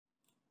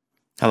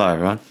Hello,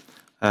 everyone.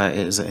 It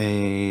is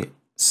a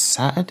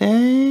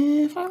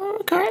Saturday, if I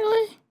remember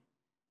correctly.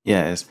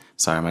 Yeah, it is.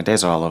 Sorry, my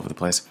days are all over the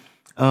place.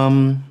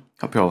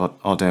 Hope you're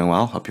all doing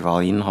well. Hope you've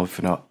all eaten. Hope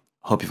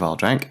you've all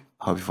drank.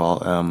 Hope you've all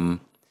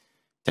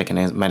taken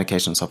any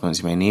medication supplements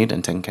you may need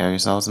and taking care of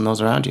yourselves and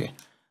those around you.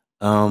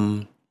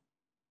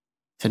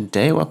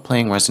 Today we're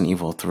playing Resident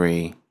Evil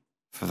 3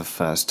 for the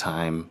first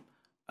time.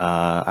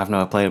 I've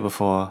never played it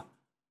before,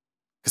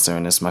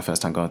 considering this is my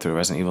first time going through the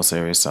Resident Evil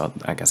series, so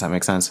I guess that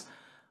makes sense.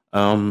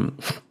 Yeah,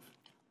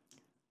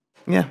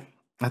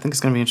 I think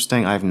it's gonna be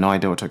interesting. I have no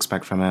idea what to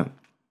expect from it.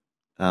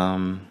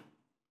 Yeah,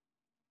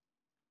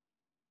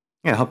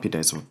 I hope your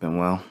days have been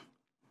well.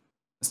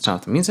 Let's turn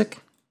off the music,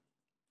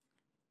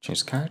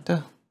 change the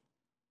character,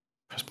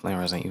 press play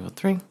on Resident Evil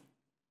 3, and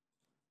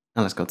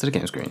let's go to the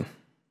game screen.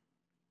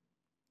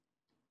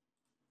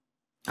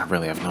 I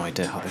really have no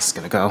idea how this is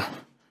gonna go.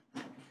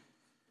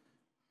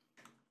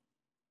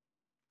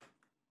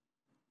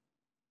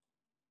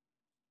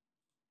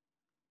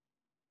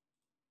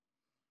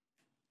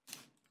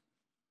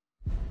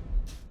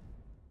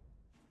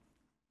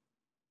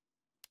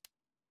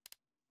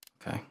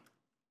 Okay.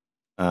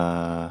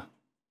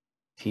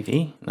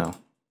 TV? No.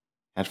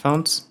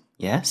 Headphones?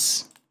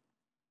 Yes?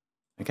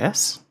 I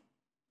guess?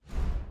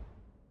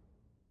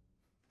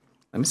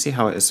 Let me see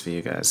how it is for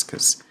you guys,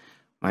 because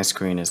my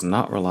screen is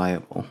not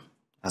reliable,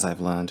 as I've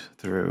learned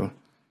through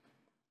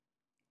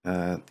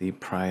the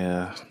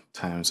prior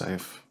times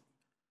I've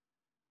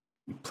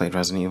played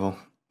Resident Evil.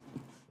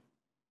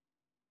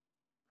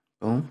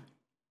 Boom.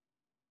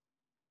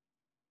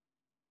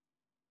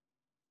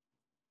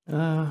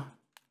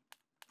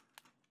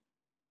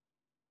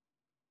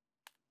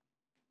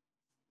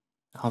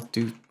 I'll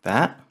do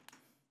that.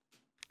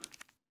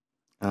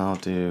 And I'll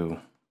do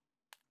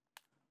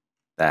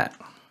that.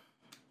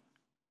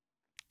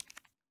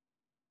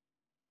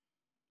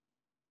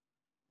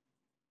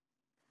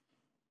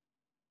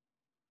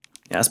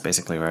 Yeah, that's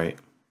basically right.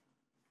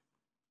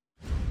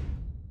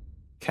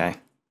 Okay.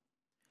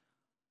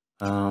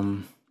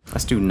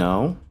 Let's do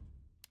no.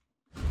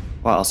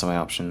 What else are my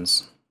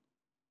options?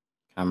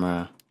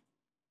 Camera,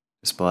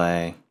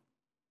 display.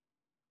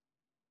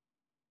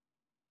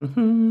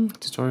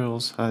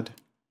 Tutorials, HUD.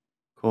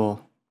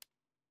 Cool.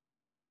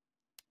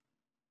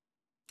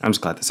 I'm just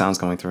glad the sound's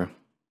going through.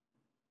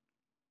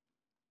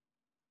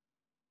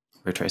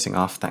 Ray tracing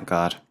off, thank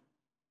God.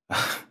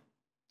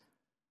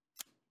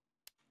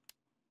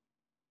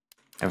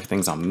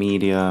 Everything's on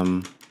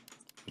medium,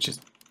 which is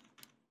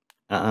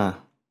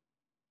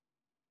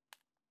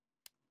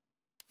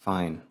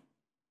fine.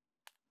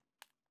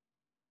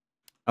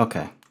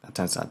 Okay, that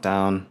turns that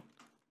down.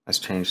 Let's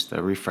change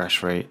the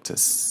refresh rate to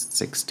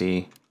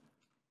 60.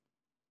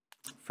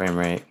 Frame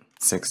rate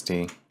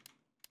 60.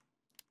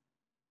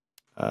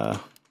 Yeah,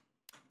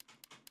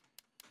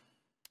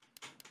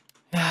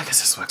 I guess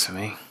this works for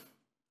me.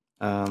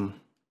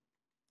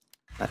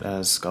 Let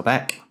us go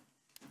back.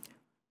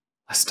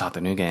 Let's start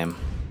the new game.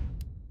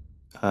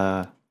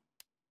 I'll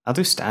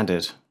do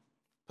standard.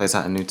 Plays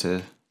out new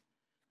to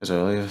as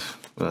earlier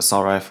with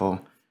assault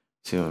rifle.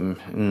 To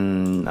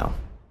no.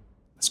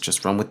 Let's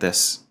just run with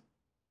this.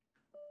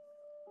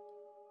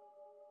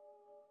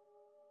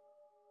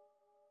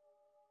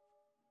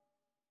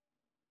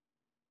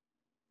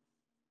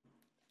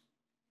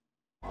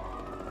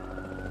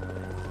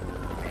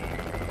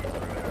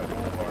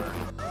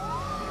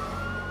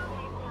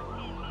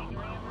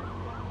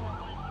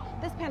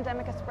 This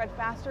pandemic has spread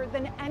faster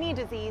than any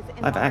disease in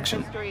Live modern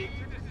action. history.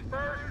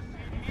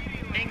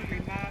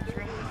 Angry mobs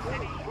roam the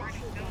city,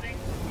 burning buildings.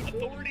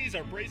 Authorities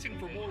are bracing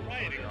for more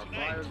rioting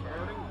tonight.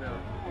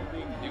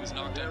 He was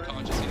knocked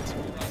unconscious. He had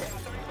school.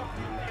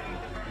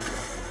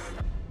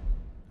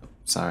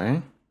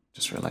 Sorry,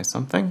 just realized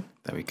something.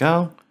 There we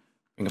go.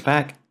 Bring it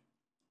back.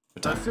 A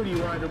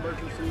citywide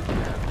emergency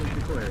has been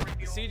declared.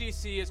 The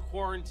CDC has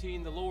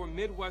quarantined the lower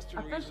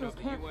Midwestern region of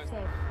the U.S.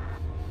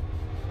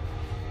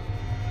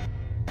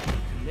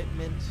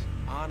 Commitment,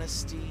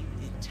 honesty,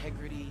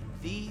 integrity,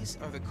 these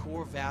are the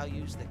core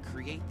values that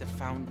create the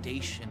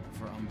foundation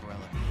for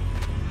Umbrella.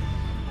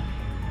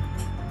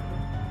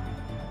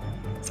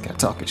 This guy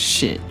talking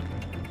shit.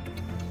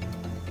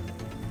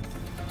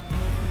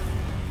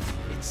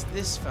 It's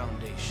this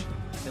foundation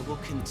that will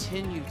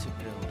continue to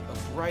build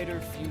a brighter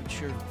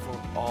future for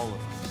all of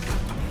us.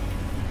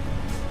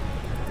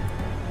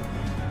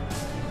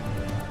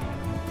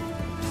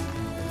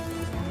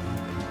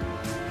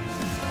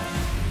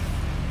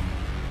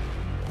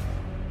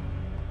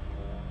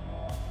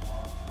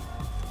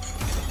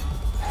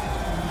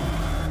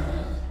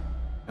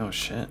 Oh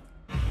shit.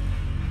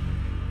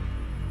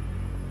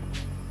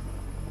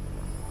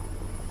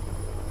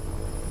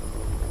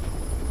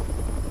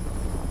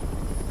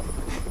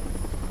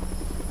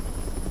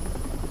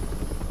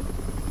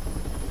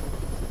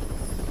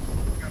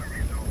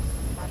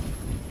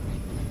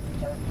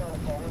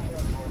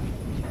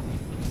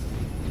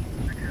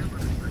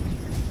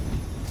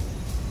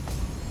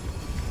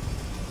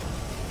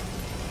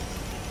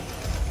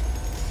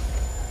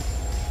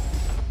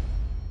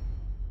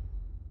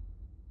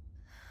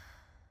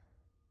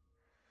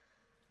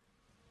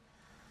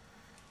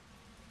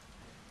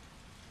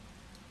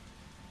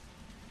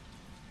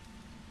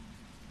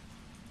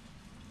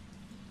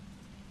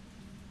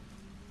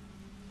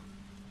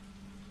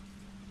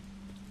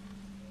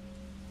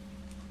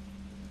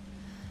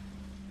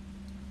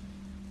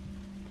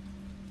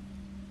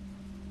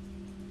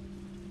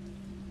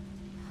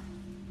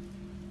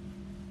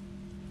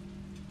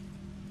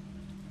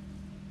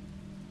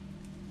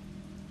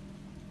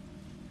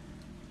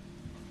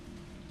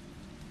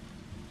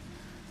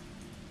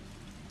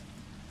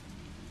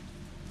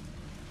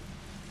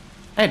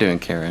 How you doing,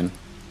 Karen?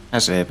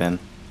 How's your day been?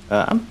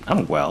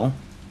 I'm well.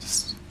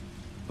 Just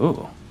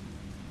ooh.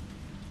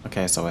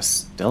 Okay, so we're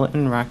still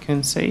in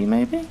Raccoon City,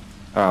 maybe?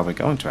 Or are we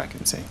going to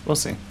Raccoon City? We'll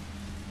see.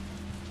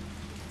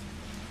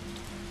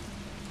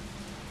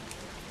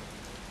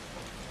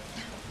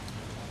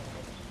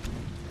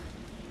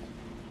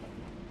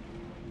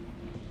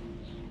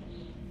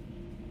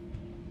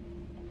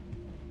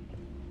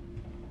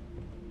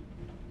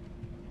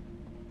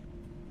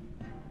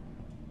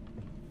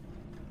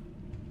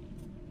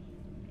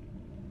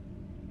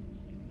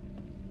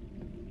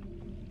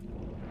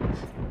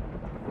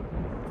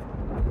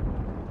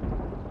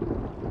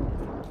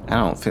 I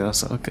don't feel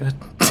so good.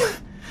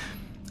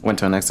 Went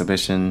to an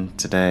exhibition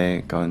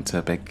today, going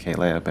to bake a cake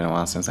later. Been a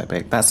while since I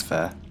baked. That's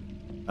fair.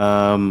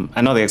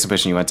 I know the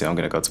exhibition you went to. I'm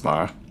gonna go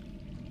tomorrow.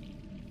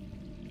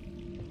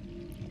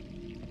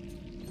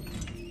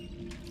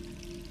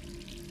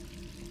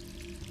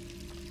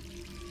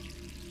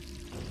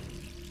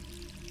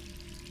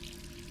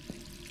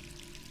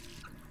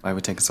 Why would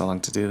it take so long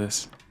to do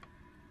this?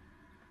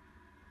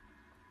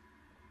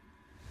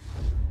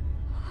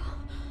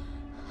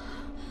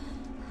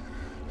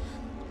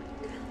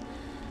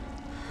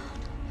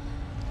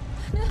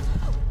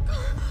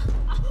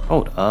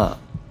 Hold up.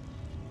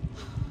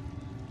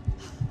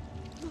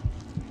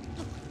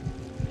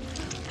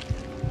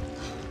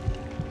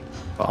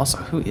 But also,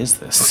 who is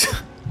this?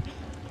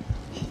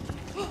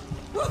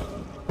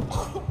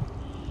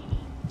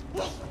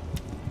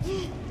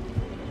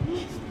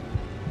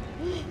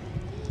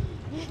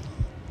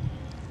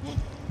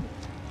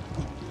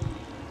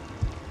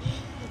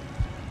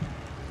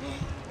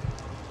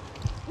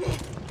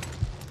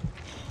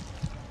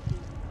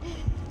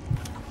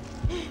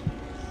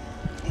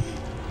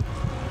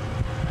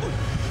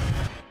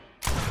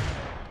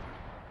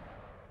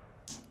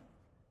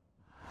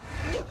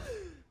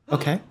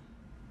 Okay.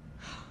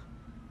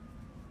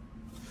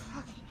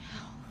 Fucking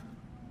hell.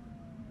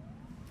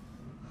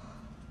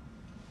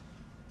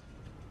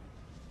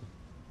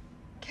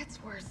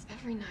 Gets worse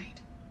every night.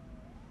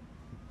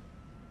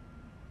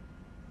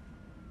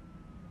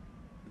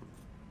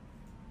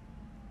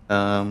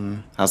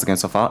 How's the game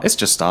so far? It's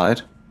just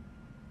started.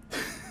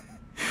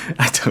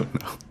 I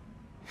don't know.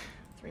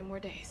 3 more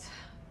days,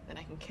 then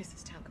I can kiss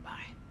this town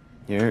goodbye.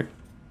 Here.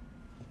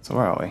 So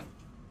where are we?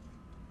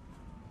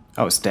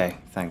 Oh, it's day.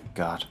 Thank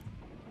God.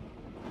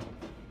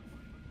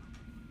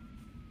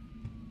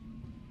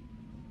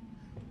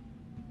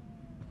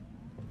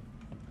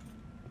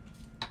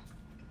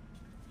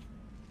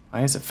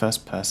 Why is it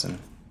first person?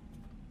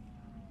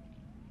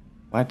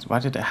 Why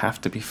did it have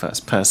to be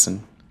first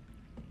person?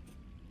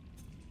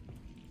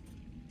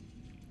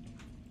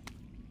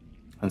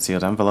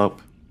 Unsealed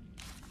envelope.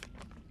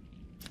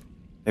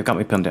 They've got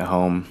me pinned at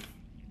home.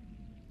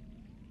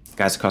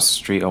 Guys across the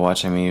street are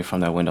watching me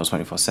from their windows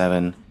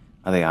 24/7.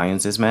 Are they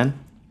Irons' men?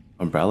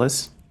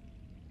 Umbrellas?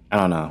 I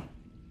don't know.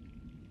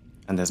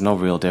 And there's no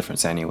real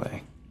difference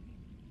anyway.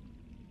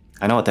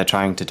 I know what they're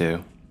trying to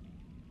do.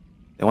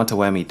 They want to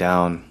wear me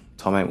down,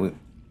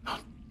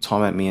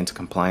 torment me into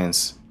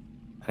compliance.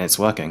 And it's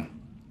working.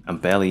 I'm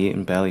barely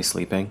eating, barely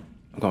sleeping.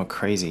 I'm going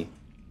crazy.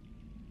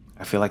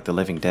 I feel like the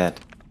living dead.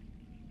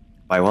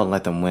 But I won't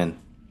let them win.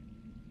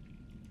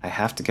 I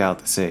have to get out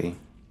of the city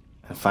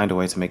and find a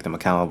way to make them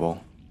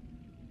accountable.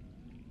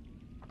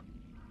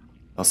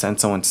 They'll send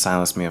someone to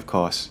silence me, of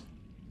course.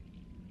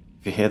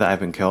 If you hear that I've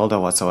been killed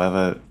or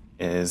whatsoever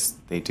it is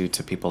they do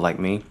to people like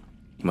me,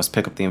 you must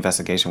pick up the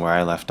investigation where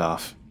I left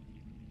off.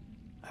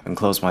 I've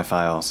enclosed my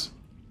files.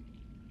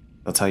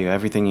 They'll tell you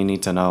everything you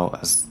need to know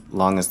as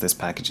long as this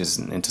package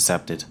isn't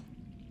intercepted.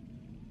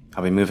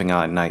 I'll be moving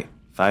out at night.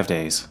 5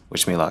 days.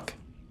 Wish me luck.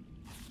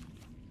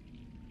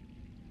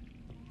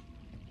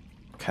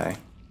 Okay.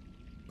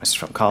 Message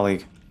from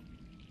colleague.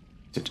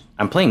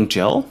 I'm playing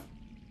Jill?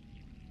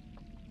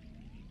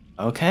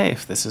 Okay,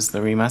 if this is the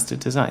remastered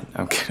design.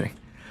 I'm kidding.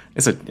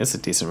 It's a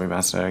decent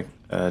remaster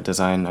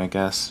design, I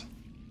guess.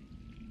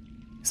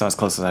 It's not as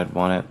close as I'd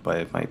want it, but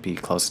it might be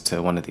closer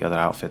to one of the other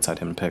outfits I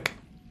didn't pick.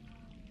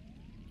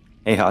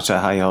 Hey Hotshot,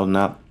 how you holding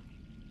up?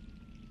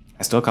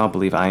 I still can't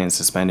believe Iron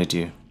suspended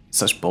you. It's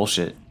such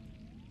bullshit.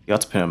 He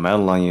ought to put a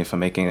medal on you for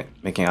making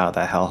out of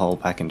that hellhole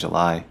back in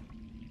July.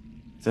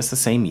 Is this the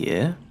same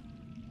year?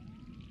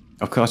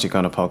 Of course you're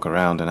gonna poke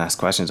around and ask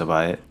questions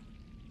about it.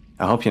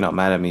 I hope you're not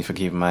mad at me for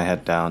keeping my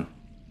head down.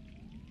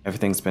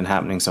 Everything's been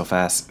happening so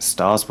fast.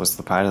 Stars was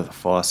the pride of the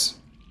force.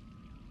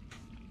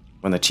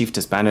 When the chief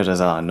disbanded us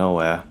out of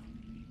nowhere,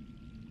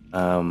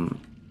 I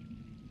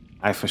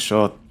thought for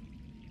sure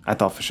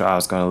I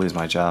was going to lose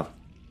my job.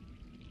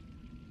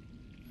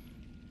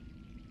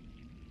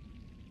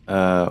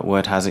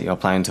 Word has it you're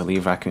planning to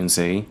leave Raccoon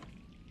City.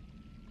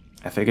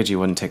 I figured you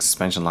wouldn't take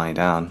suspension lying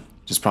down.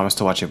 Just promise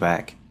to watch your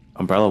back.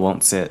 Umbrella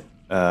won't sit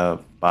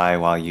by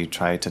while you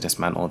try to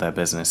dismantle their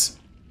business.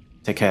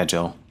 Take care,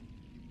 Jill.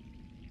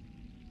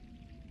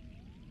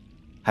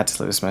 Had to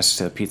slip this message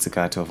to the pizza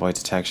guy to avoid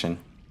detection.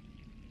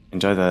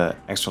 Enjoy the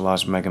extra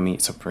large Mega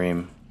Meat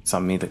Supreme. It's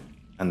on me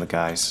and the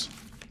guys.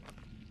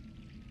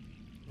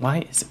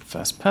 Why is it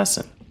first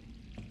person?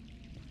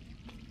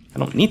 I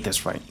don't need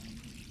this right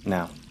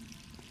now.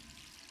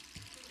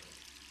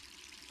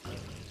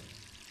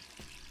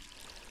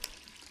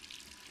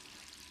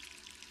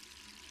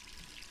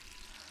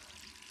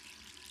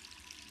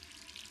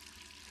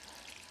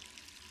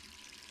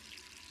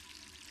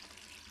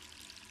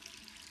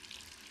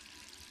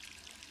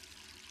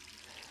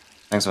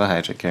 Thanks for the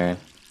hydrate, Karen.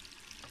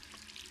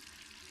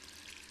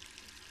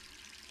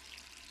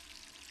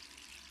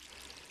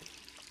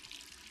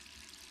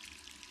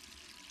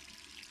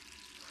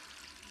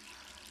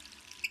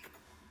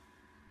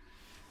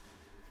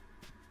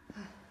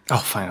 Oh,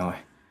 finally.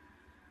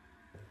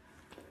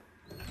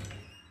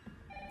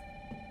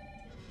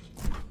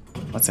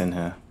 What's in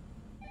here?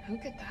 Who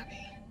could that be?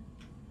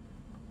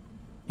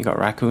 You got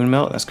raccoon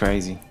milk? That's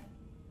crazy.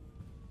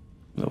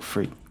 Little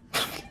freak.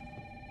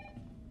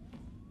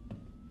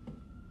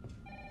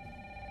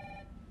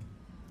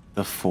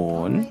 The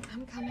fawn. All right,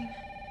 I'm coming.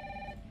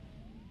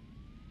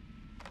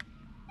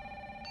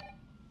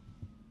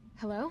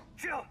 Hello?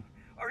 Jill,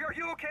 are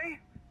you okay?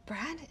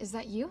 Brad, is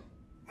that you?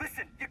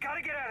 Listen, you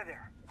gotta get out of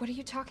there. What are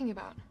you talking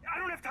about? I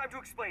don't have time to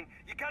explain.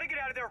 You gotta get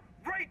out of there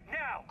right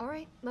now. All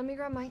right, let me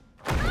grab my...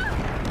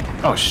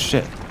 Oh,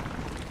 shit.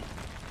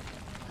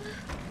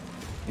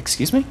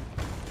 Excuse me?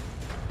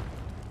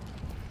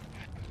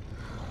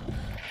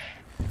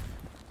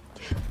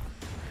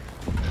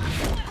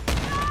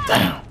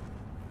 Damn.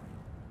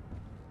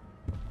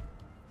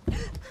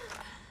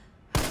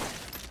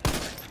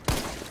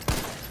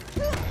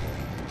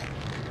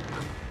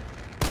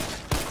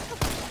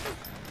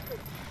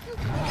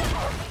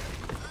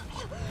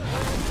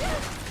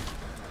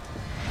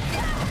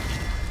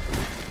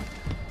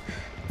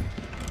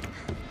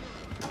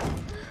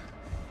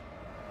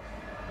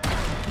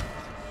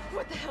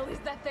 What the hell is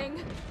that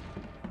thing?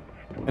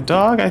 A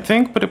dog, I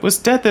think, but it was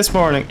dead this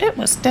morning. It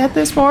was dead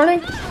this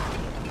morning?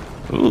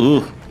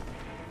 Ooh.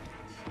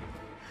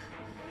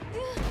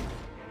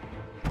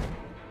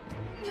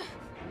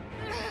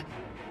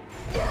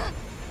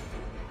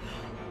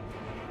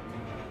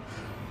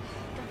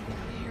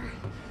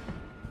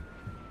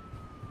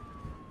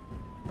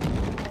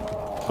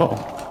 Oh.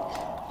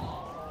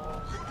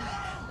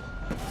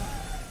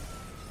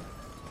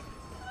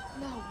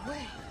 No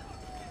way.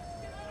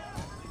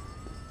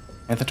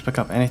 Anything to pick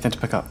up? Anything to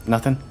pick up?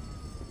 Nothing?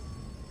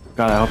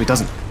 God, I hope he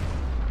doesn't.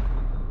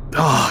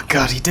 Oh,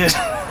 God, he did.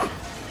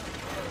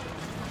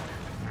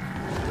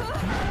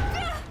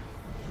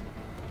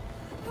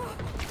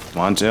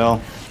 Come on,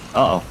 Jill.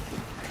 Uh-oh.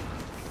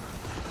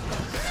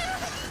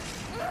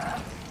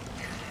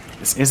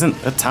 This isn't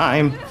the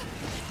time.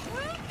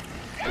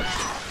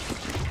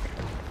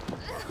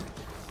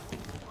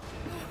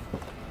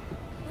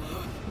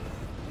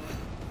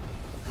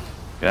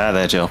 Get out of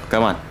there, Jill.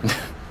 Come on.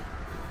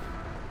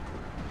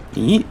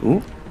 Yeet.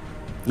 Ooh.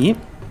 Yeet.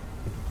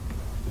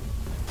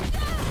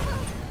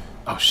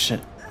 Oh,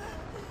 shit.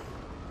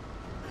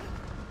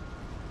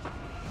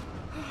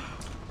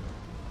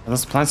 Are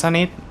those plants I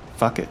need?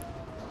 Fuck it.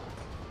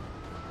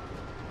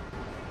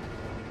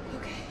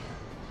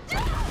 Okay.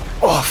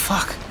 Oh,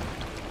 fuck.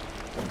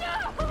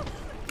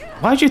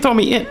 Why'd you throw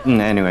me in?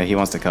 Anyway, he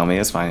wants to kill me.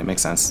 It's fine. It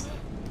makes sense.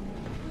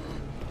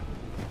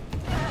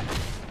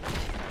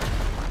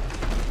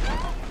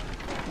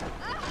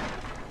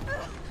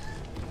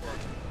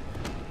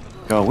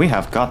 Go. We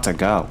have got to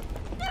go.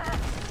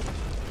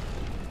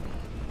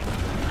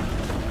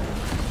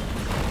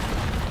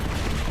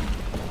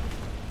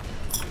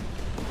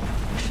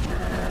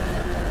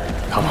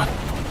 Come on.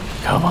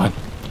 Come on.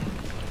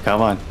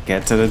 Come on.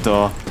 Get to the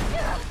door.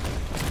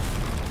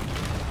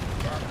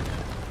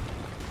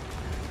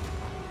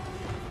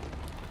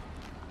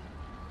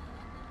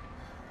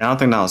 I don't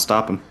think that'll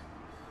stop him.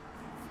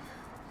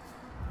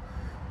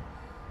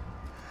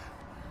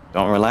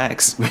 Don't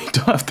relax. We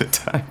don't have the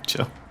time,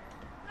 Jill.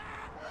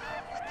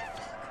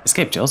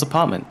 Escape Jill's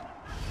apartment.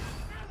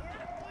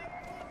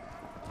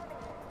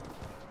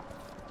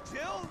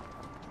 Jill?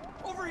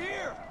 Over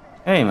here!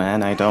 Hey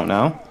man, I don't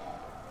know.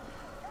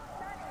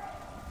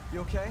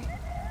 You okay?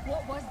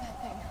 What was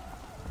that thing?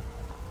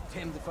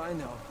 Damned if I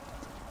know.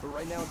 But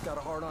right now it's got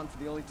a hard-on for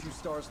the only 2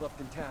 stars left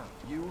in town.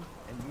 You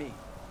and me.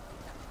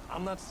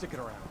 I'm not sticking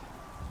around.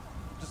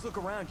 Just look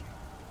around you.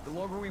 The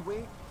longer we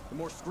wait, the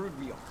more screwed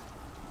we are.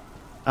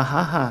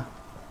 Ahaha.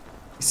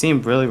 You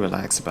seem really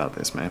relaxed about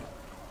this, man.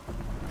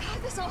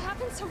 God, this all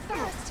happened so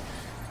fast.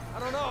 I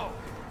don't know.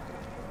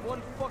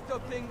 One fucked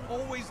up thing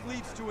always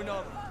leads to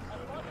another.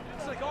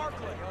 It's like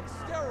Arclay on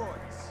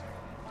steroids.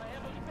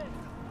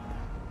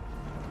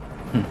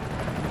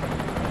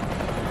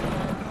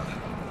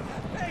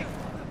 Hey!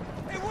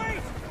 Hey,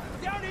 wait!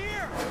 Down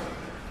here!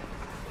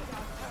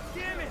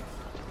 Damn it!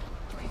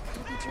 We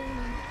could be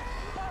dreaming.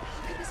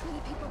 How could this many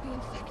people be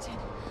infected?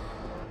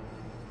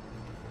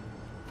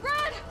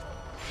 Run!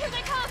 Here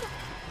they come!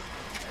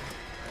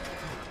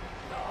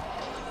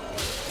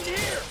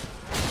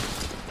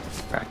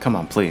 Brad, come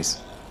on, please.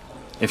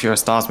 If you're a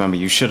Stars member,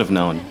 you should have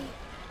known.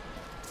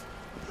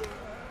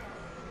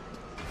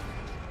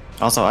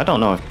 Also, I don't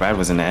know if Brad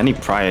was in any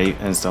prior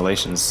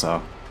installations,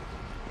 so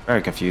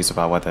very confused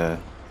about whether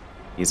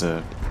he's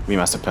a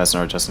remastered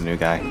person or just a new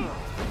guy.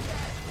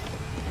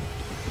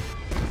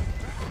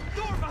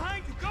 Door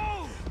behind you,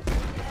 go!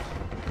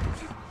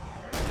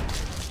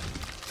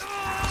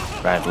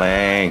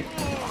 Bradley.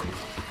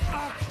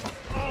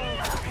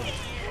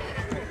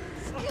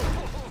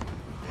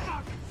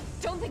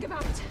 Don't think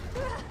about it.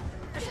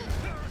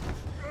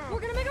 We're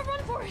gonna make a run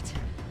for it.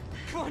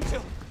 Come on,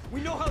 Jill.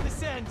 We know how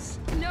this ends.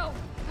 No,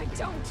 I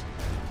don't.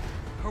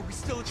 Are we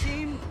still a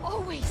team?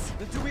 Always.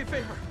 Then do me a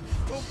favor.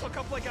 Don't fuck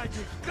up like I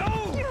did.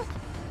 Go!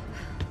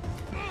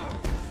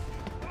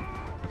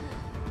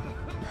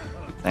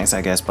 Thanks,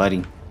 I guess,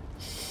 buddy.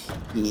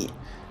 Yeah.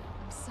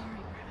 Sorry,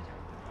 Brad.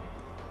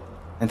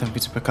 Anything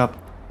to pick up?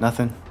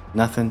 Nothing?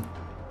 Nothing?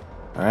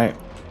 Alright,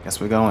 guess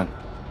we're going.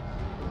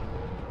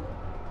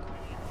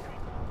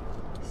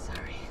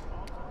 Sorry.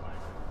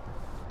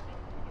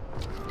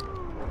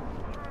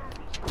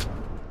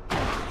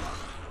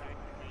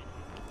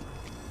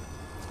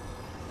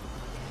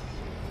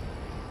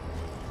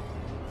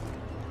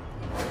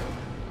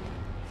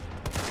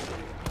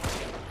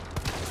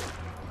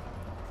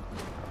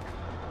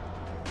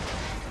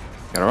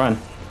 Gotta run.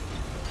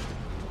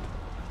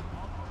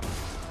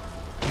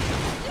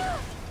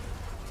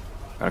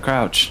 Gotta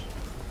crouch.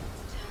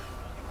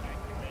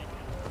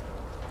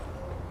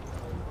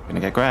 Gonna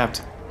get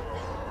grabbed.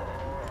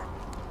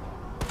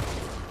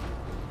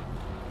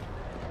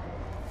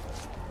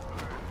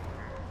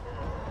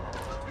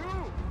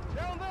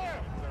 Down there!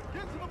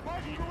 Get to the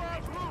parking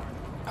garage roof!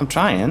 I'm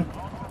trying.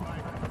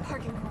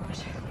 Parking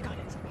garage. Got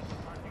it.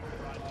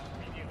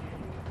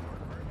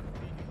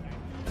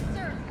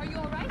 Sir, are you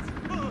alright?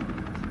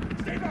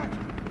 Stay back!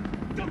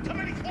 Don't come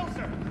any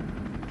closer!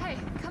 Hey,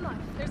 come on.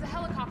 There's a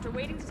helicopter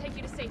waiting to take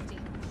you to safety.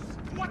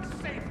 What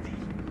safety?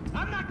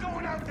 I'm not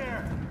going out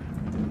there!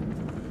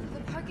 The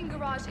parking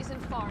garage isn't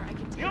far. I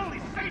can take The only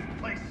safe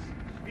place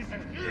is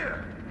in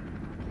here!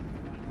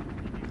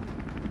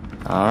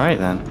 Alright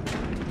then.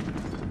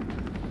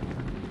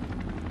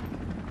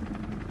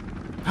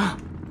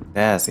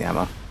 There's the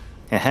ammo.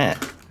 Heh.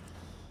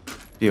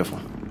 Beautiful.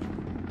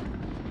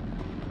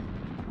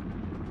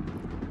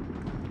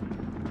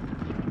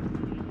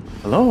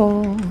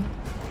 Hello?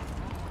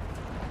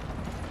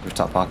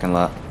 Rooftop parking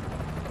lot.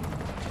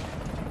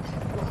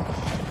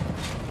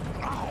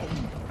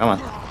 Come on.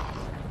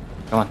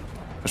 Come on.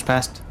 Push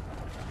past.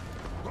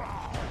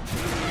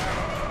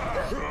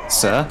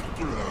 Sir?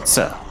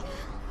 Sir.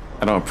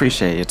 I don't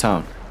appreciate your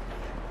tone.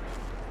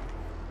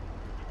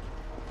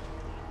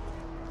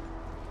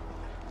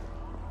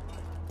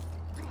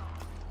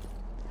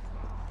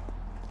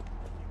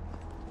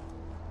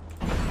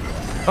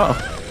 Uh-oh.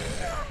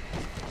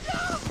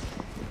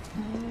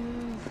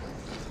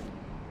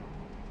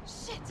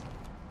 Shit.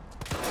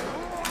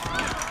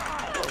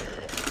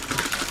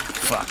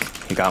 Fuck.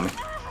 He got me.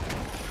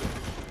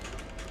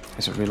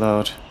 I should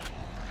reload.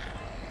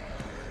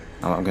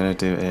 Now what I'm gonna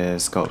do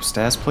is go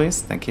upstairs,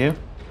 please. Thank you.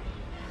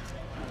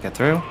 Get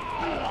through.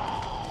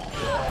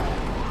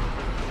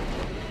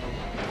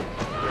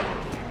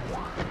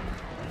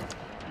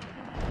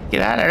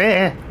 Get out of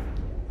here.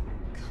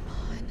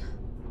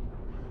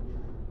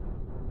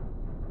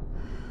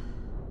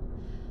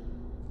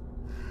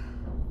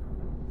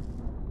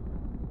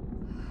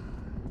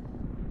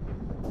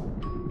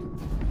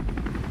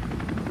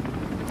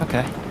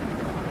 Okay.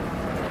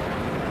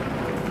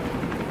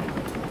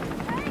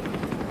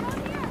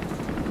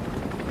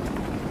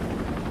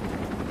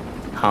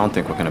 I don't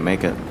think we're gonna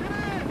make it.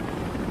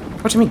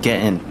 What do you mean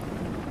get in?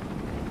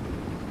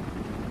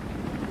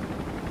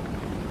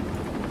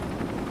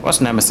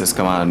 Watch Nemesis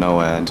come out of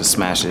nowhere and just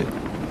smash it.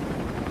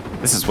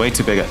 This is way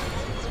too big a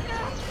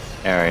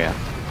area.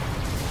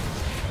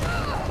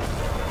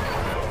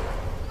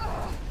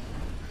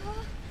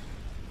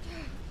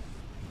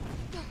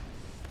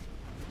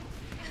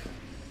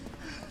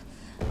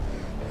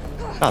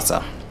 Thought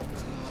so.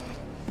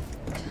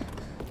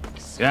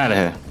 Get out of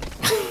here.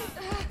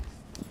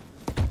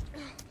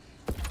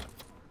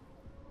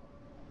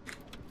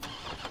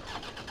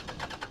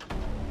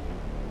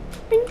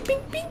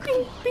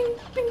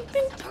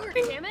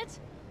 Damn it.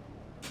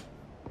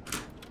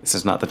 This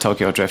is not the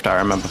Tokyo Drift I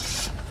remember.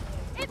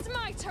 It's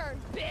my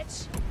turn,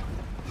 bitch.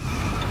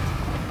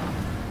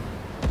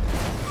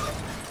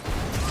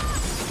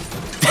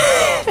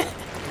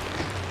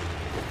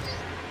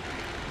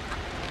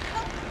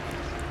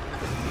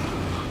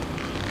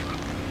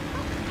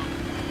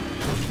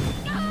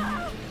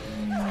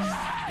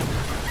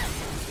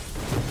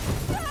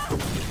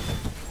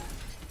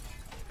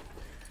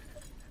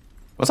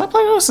 Was I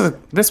playing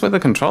this with the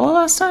controller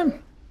last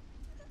time?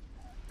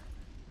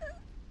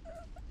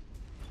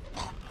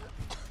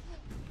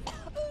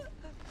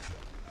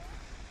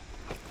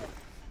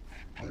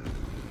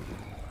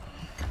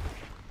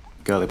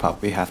 Girly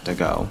pop, we have to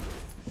go.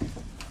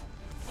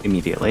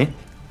 Immediately.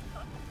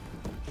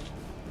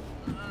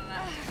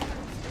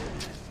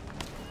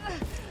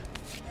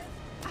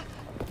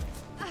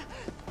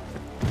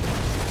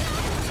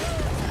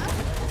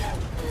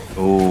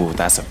 Ooh,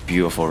 that's a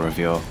beautiful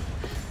reveal.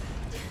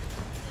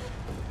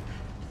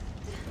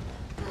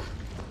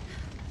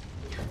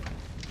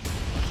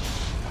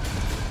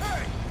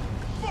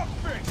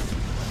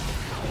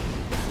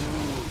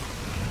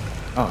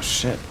 Oh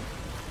shit.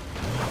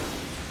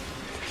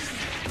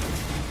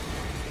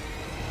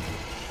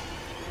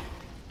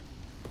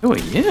 Who are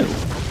you?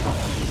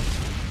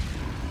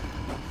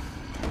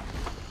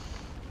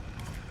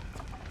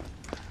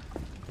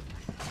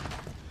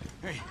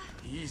 Hey,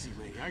 easy,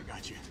 lady. I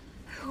got you.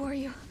 Who are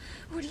you?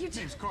 What are you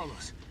doing? Name's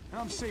Carlos, and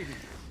I'm saving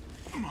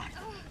you. Come on.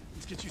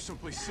 Let's get you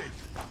someplace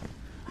safe.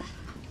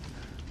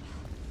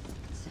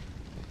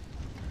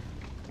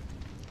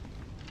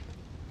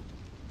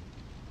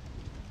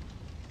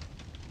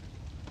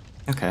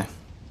 Okay.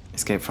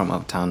 Escape from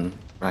Uptown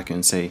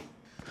Raccoon City.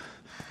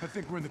 I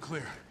think we're in the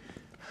clear.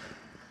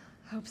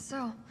 Hope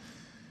so.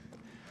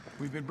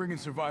 We've been bringing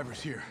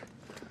survivors here.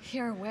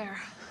 Here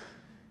where?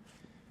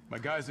 My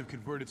guys have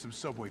converted some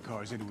subway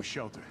cars into a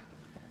shelter.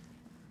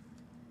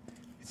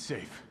 It's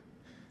safe.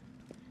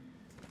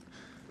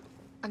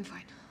 I'm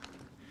fine.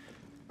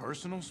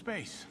 Personal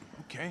space.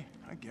 Okay,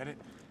 I get it.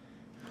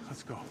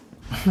 Let's go.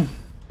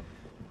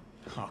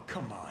 Oh,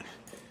 come on.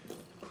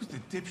 Who's the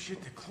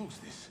dipshit that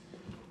closed this?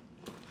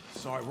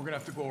 Sorry, we're gonna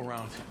have to go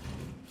around.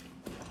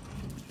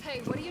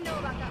 Hey, what do you know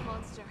about that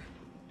monster?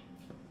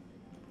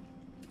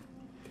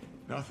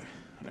 Nothing.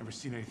 I've never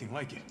seen anything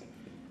like it.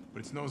 But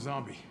it's no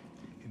zombie.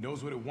 It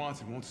knows what it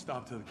wants and won't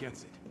stop till it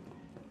gets it.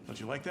 Don't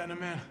you like that in a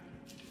man?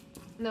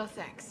 No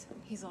thanks.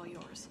 He's all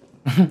yours.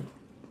 Listen,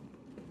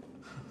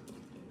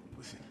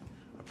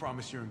 I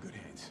promise you're in good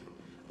hands.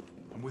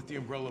 I'm with the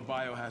Umbrella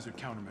Biohazard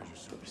Countermeasure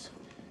Service.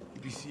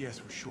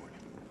 UBCS for short.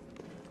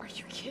 Are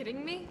you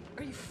kidding me?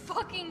 Are you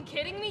fucking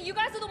kidding me? You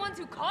guys are the ones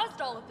who caused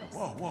all of this.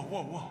 Whoa, whoa,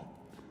 whoa, whoa.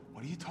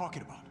 What are you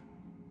talking about?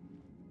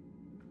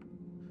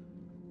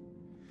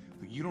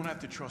 Look, you don't have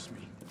to trust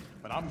me,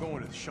 but I'm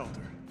going to the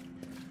shelter.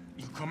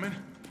 You coming?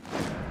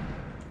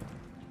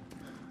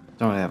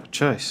 Don't really have a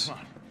choice. Come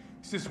on.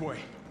 It's this way.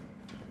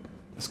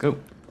 Let's go.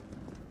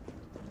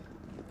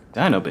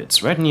 Dino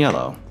bits, red and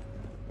yellow.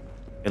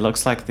 It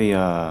looks like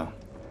the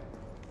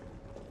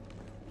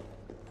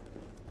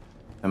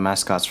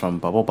mascots from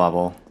Bubble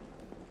Bobble.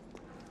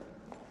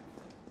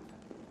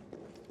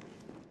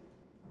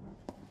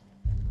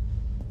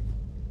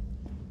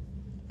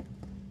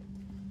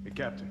 Hey,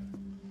 Captain.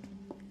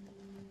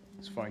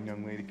 This fine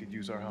young lady could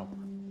use our help.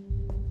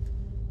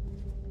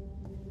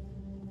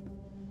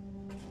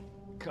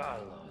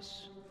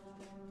 Carlos,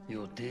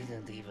 you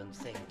didn't even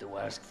think to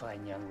ask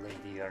fine young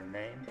lady her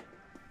name?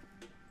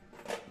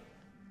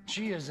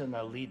 She is an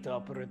elite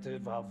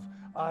operative of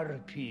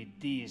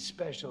RPD,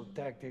 Special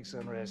Tactics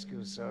and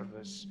Rescue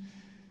Service.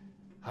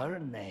 Her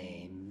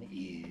name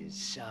is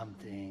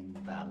something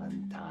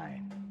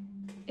Valentine.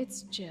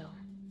 It's Jill.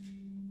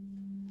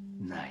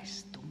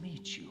 Nice to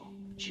meet you,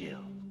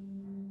 Jill.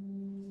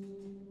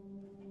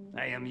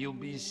 I am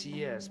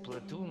UBCS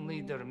Platoon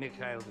Leader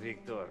Mikhail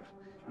Victor.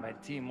 My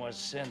team was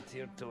sent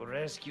here to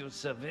rescue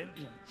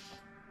civilians.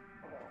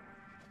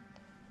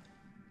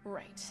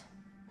 Right.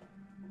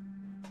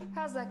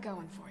 How's that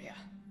going for you?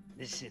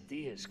 The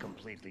city is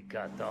completely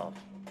cut off,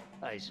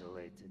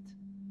 isolated.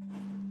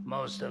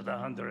 Most of the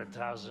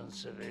 100,000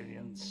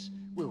 civilians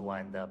will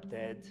wind up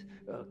dead.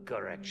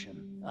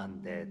 Correction,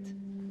 undead.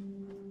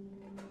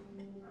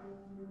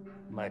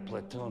 My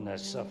platoon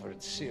has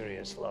suffered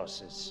serious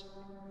losses.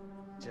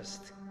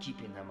 Just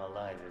keeping them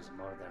alive is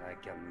more than I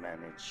can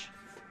manage.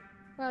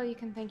 Well, you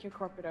can thank your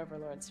corporate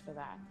overlords for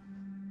that.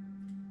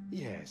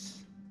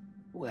 Yes.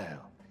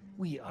 Well,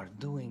 we are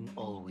doing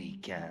all we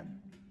can.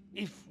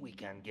 If we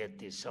can get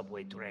this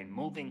subway train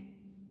moving,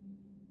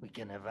 we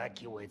can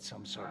evacuate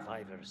some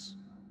survivors.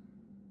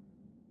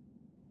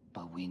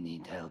 But we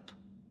need help.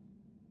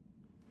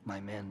 My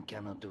men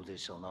cannot do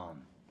this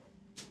alone.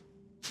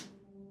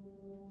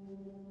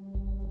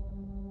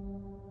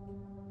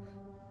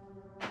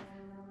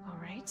 All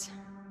right.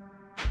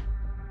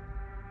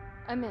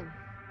 I'm in.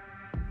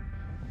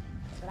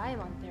 But I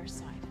am on their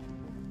side,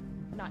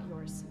 not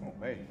yours. Oh,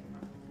 hey.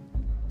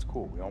 It's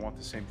cool. We all want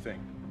the same thing.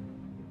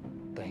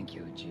 Thank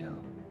you, Jill.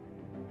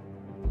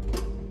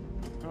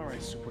 All right,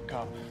 Super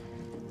Cop.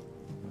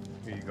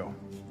 Here you go.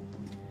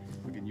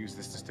 We can use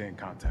this to stay in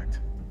contact.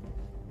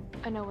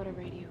 I know what a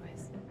radio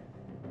is.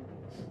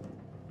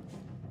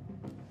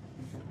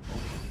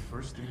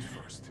 First things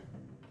first.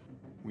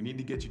 We need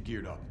to get you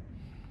geared up.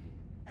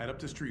 Head up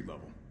to street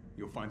level.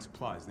 You'll find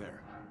supplies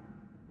there.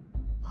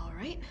 All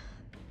right.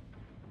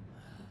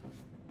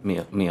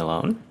 Me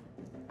alone?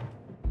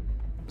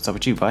 What's up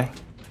with you, boy?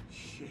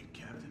 Shit,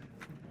 Captain.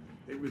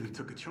 They really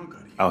took a chunk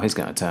out of you. Oh, he's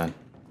gonna turn.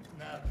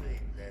 Nothing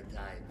that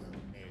I will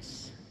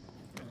miss.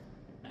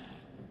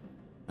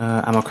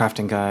 Ammo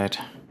crafting guide.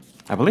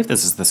 I believe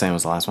this is the same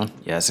as the last one.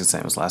 Yeah, it's the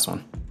same as the last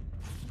one.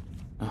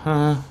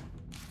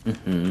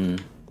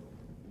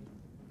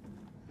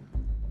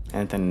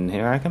 Anything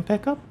here I can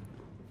pick up?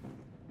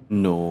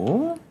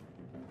 No.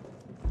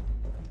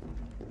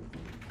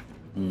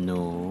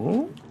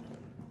 No.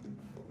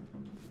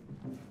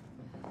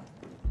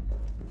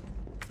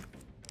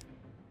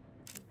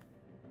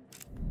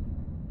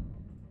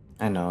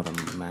 I know the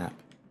map.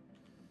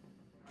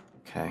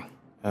 Okay.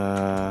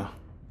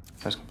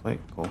 That's complete.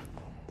 Cool.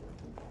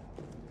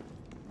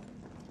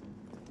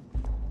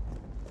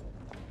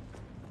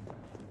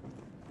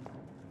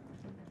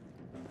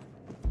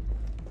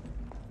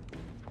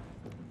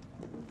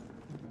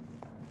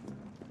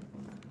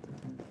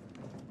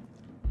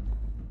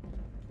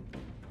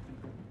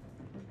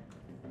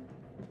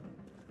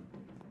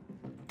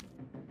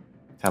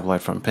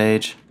 Tabloid front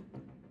page.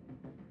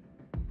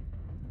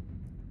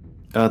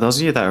 Those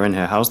of you that are in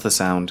here, how's the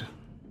sound?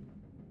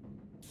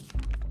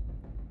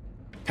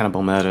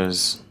 Cannibal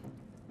murders.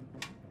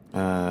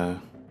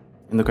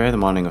 In the grey of the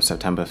morning of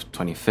September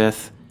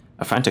 25th,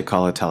 a frantic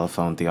caller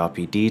telephoned the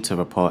RPD to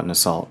report an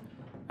assault.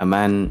 A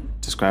man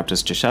described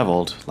as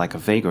disheveled, like a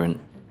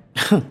vagrant,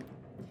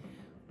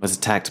 was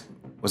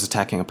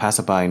attacking a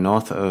passerby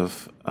north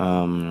of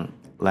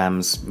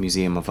Lamb's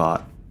Museum of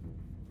Art.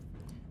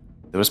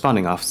 The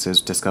responding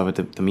officers discovered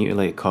the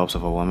mutilated corpse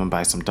of a woman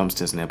by some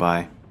dumpsters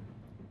nearby.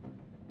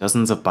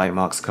 Dozens of bite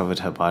marks covered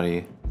her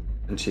body,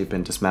 and she'd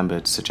been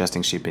dismembered,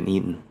 suggesting she'd been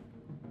eaten.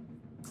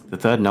 The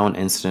third known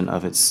incident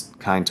of its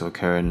kind to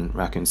occur in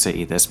Raccoon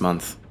City this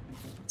month.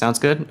 Sounds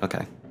good?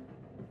 Okay.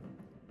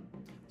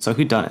 So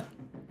who done it?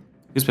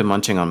 Who's been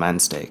munching on man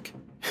steak?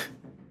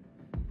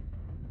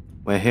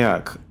 We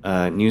here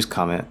at News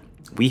Comet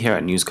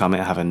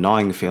have a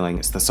gnawing feeling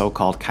it's the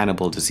so-called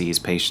cannibal disease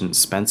patient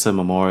Spencer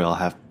Memorial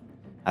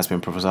has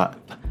been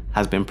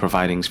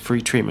providing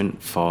free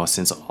treatment for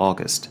since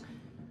August.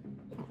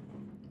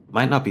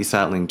 Might not be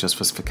settling just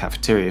for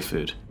cafeteria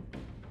food.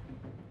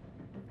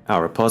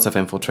 Our reports have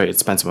infiltrated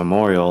Spencer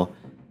Memorial.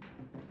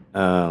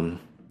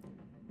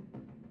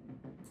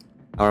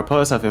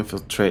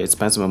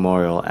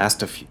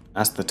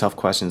 Asked the tough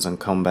questions, and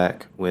come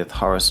back with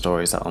horror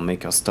stories that'll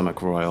make your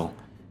stomach roil.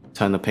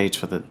 Turn the page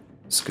for the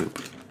scoop.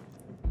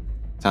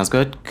 Sounds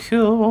good?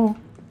 Cool.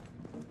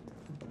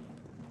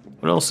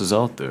 What else is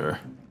out there?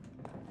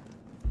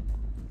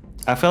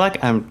 I feel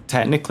like I'm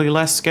technically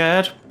less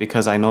scared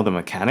because I know the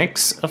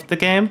mechanics of the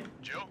game,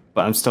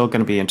 but I'm still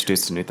going to be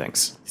introduced to new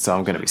things, so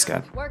I'm going to be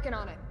scared. Working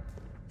on it.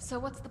 So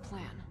what's the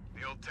plan?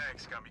 The old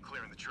tanks got me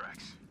clearing the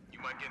tracks. You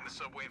mind getting the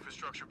subway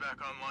infrastructure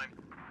back online?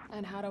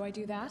 And how do I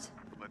do that?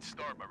 Let's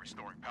start by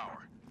restoring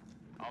power.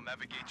 I'll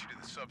navigate you to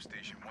the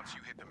substation once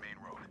you hit the main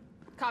road.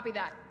 Copy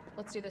that.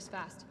 Let's do this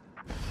fast.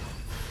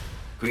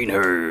 Green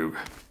herb.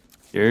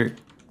 Here.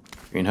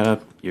 Green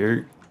herb.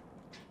 Here.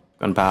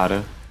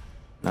 Gunpowder.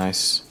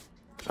 Nice.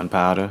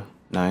 Gunpowder.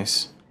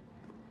 Nice.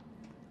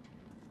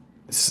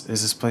 Is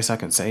this place I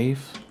can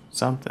save?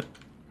 Something.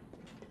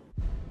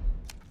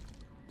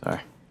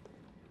 Sorry.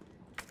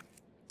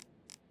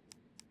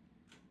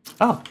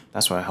 Oh,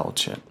 that's where I hold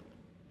shit.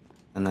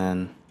 And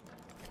then...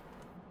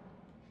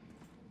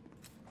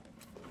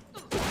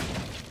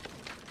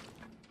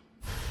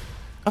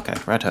 Okay,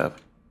 red herb.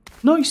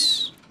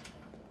 Nice!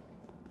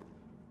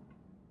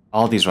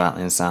 All these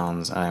rattling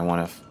sounds, I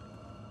want to...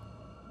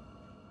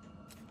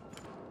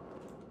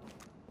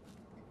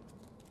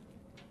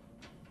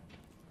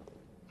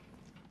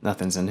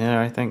 Nothing's in here,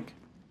 I think.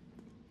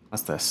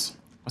 What's this?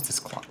 What's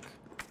this clock?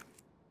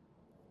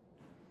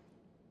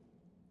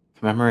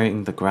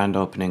 Commemorating the grand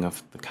opening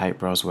of the Kite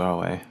Bros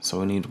Railway. So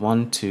we need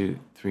 1, 2,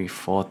 3,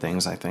 4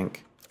 things, I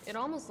think. It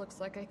almost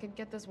looks like I could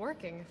get this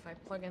working if I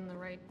plug in the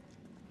right...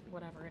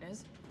 whatever it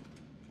is.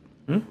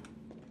 Let's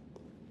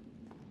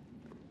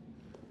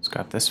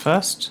grab this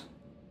first.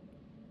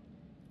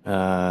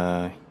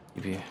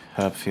 Maybe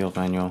herb field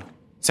manual.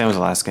 Same as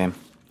the last game.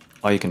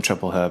 Or you can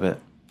triple herb it.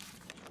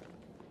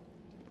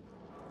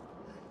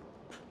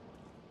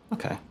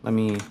 Okay, let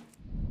me...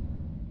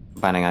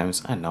 Combining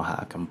items. I don't know how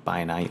to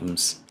combine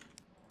items.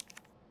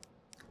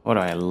 What do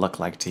I look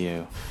like to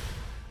you?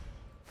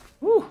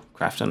 Woo!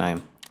 Craft an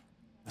item.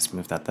 Let's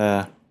move that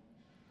there.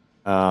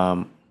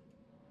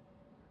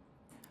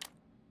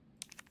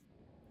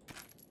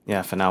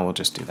 Yeah, for now we'll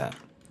just do that.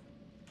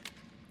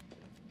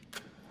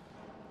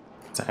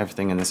 So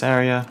everything in this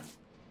area.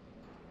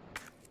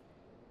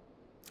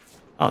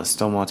 Oh, there's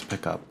still more to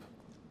pick up.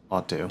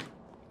 Or do.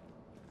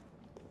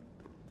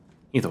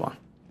 Either one.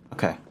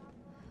 Okay.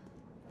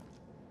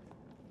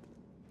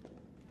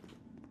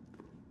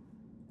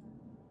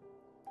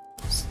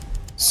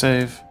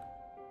 Save.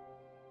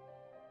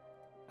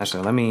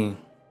 Actually, let me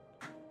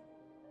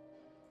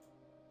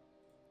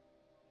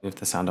move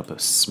the sound up a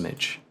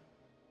smidge.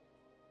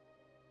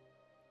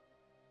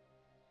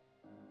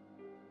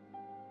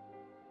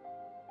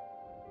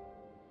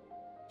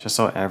 Just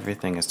so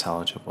everything is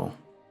intelligible.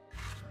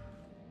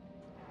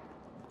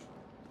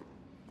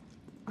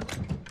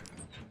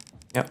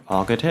 Yep,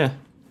 all good here.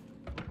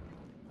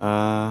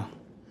 What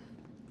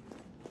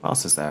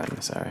else is there in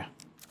this area?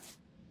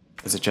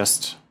 Is it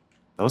just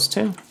those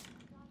two?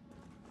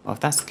 Well, if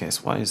that's the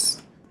case, what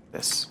is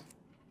this?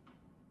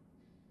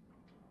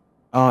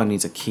 Oh, it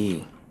needs a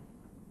key.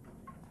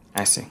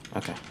 I see,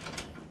 okay.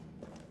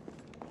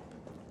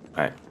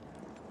 Alright.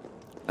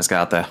 Let's get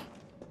out there.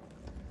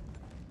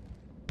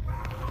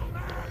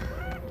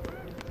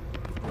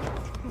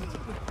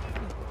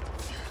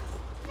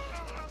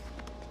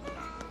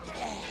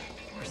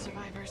 More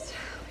survivors.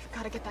 We've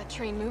got to get that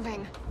train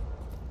moving.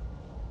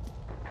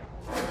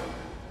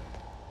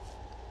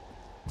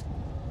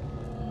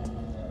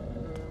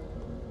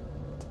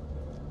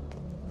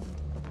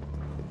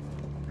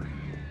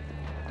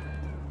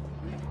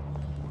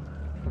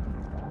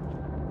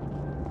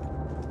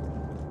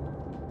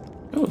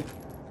 Ooh.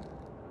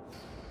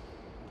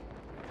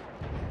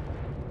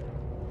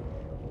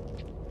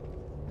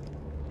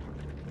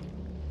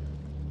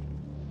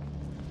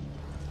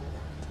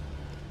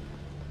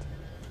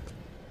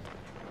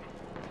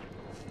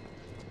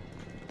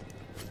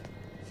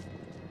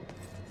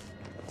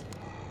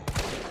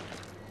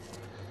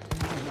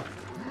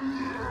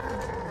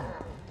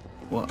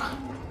 go...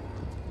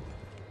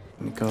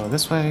 Let me go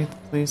this way,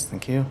 please.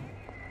 Thank you.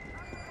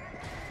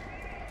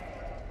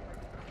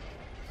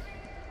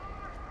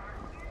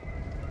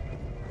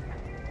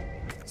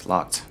 It's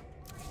locked.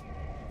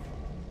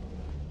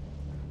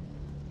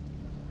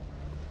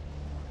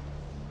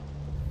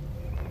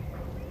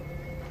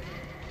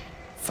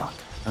 Fuck.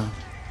 Oh.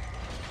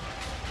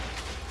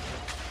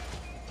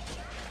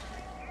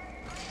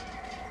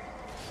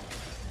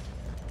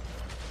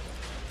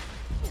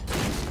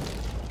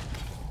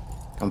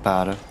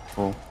 Gunpowder.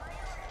 Full.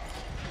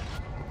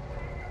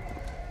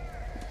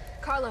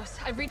 Carlos,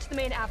 I've reached the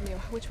main avenue.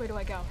 Which way do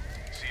I go?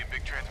 See a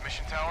big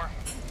transmission tower?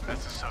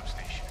 That's the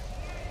substation.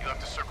 You'll have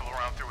to circle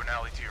around through an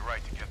alley to your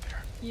right to get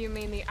there. You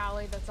mean the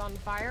alley that's on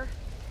fire?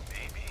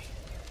 Maybe.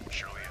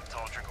 Surely a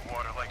tall drink of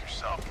water like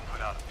yourself can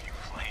put out a few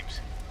flames.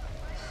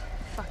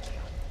 Fuck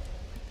you.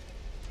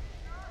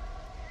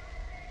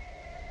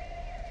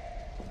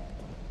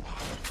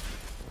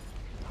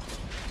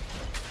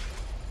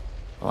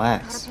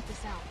 Relax. Gotta put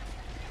this out.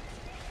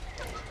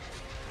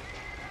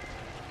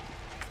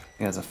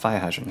 Yeah, there's a fire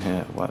hydrant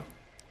here. What?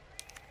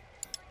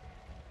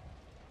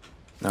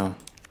 No.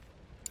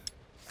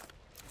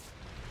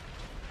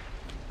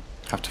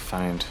 Have to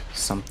find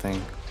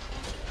something.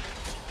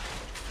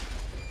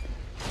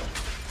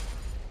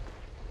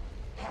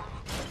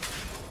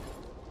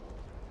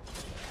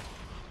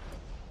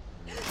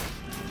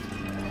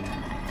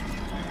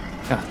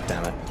 God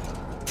damn it.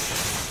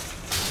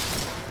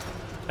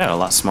 They're a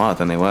lot smarter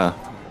than they were.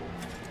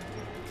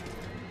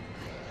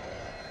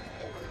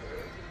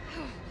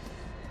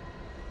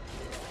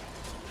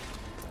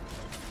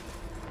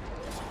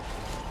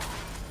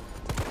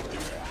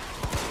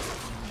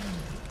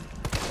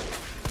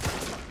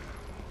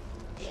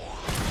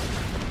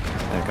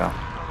 There we go.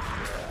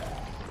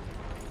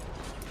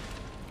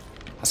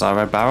 I saw a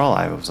red barrel,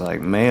 I was like,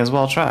 may as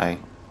well try.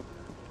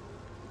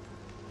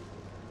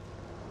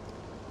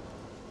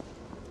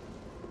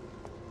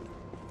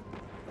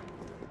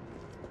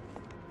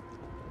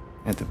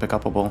 Anything pick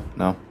up a ball?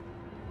 No.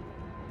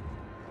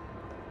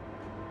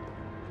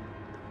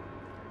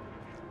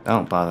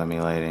 Don't bother me,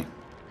 lady.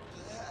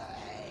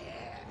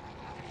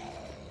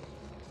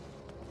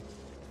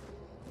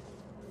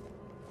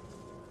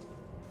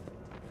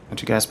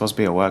 Aren't you guys supposed to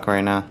be at work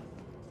right now?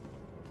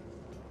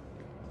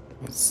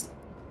 It's...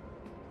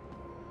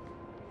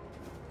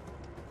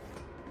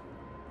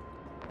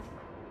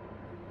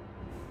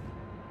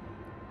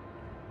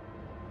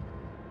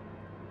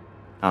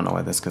 I don't know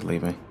where this could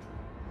lead me.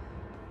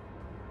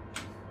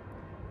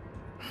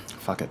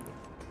 Fuck it.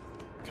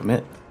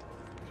 Commit.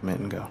 Commit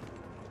and go.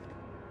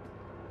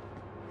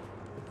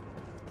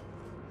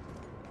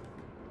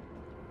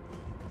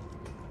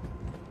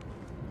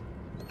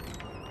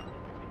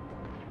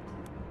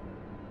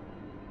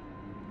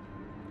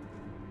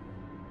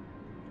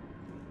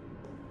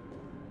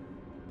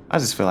 I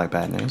just feel like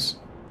bad news.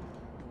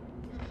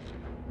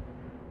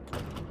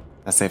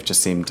 That safe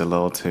just seemed a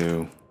little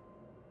too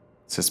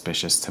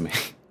suspicious to me.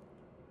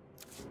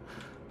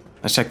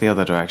 Let's check the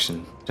other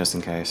direction, just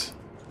in case.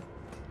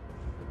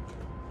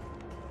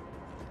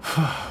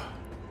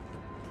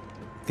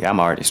 Yeah, I'm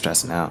already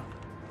stressing out.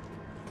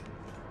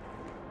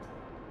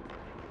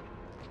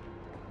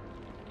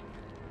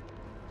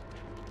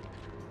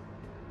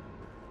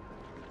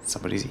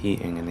 Somebody's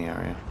eating in the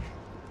area.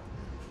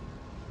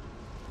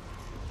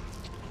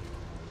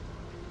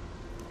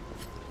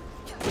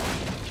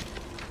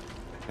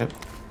 Yep,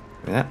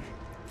 give me that.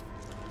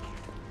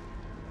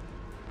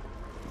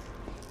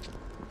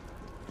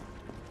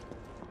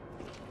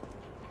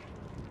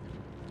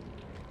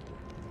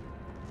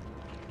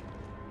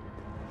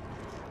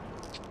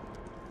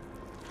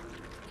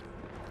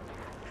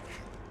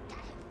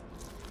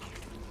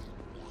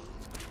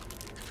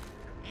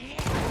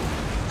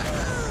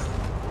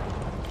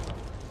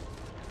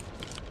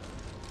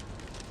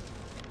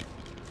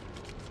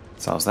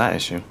 Solves that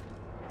issue.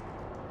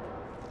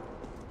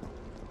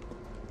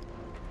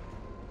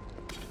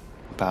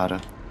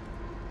 Powder.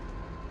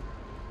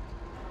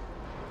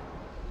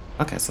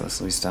 Okay, so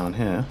let's at least down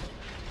here.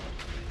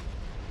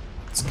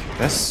 Let's kick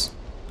this.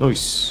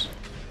 Nice.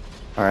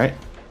 Alright.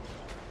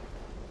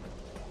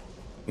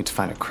 Need to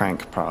find a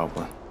crank,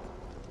 probably.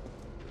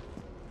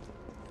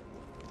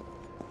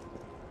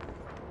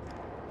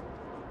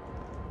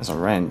 There's a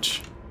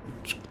wrench.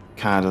 Which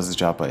kinda does the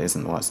job, but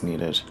isn't what's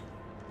needed.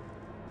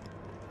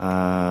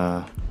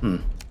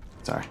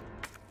 Sorry.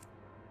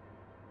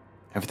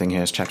 Everything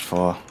here is checked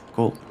for.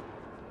 Cool.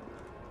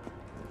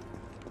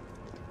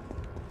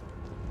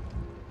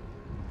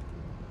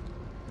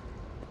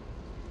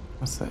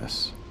 What's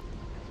this?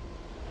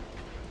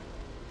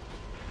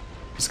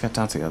 Just get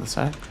down to the other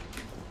side.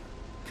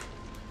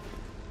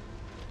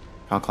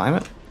 Can't climb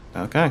it?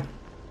 Okay.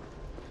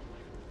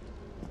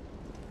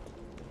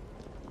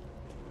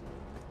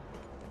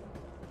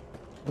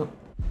 Oh.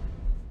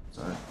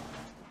 Sorry.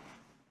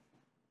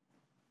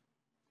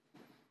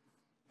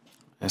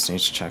 I just need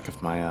to check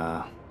if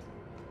my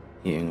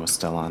heating was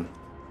still on,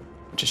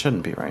 which it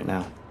shouldn't be right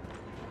now.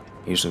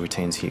 It usually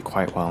retains heat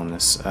quite well in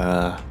this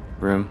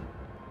room.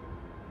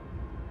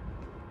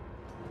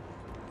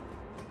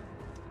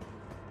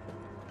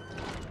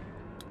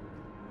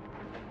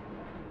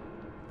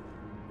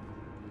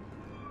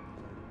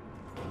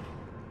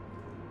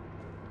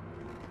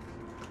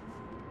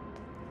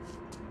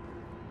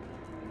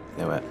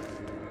 Knew it.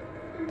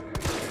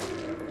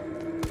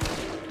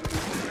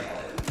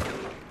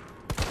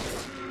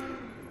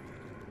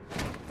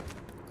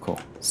 Cool.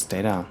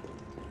 Stay down.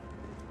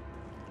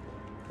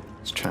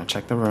 Just trying to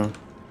check the room.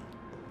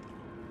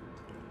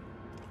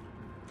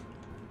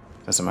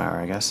 Doesn't matter,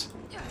 I guess.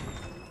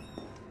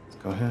 Let's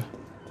go here.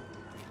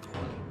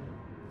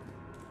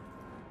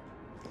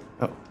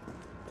 Oh.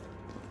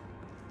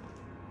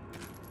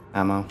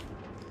 Ammo.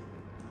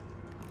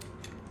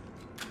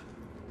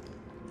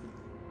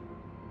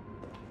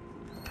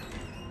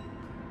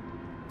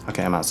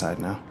 Okay, I'm outside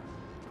now.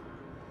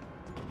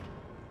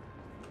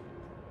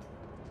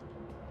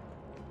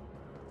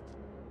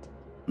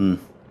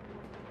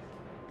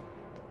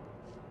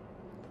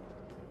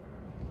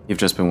 You've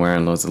just been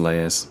wearing loads of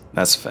layers.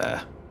 That's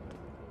fair.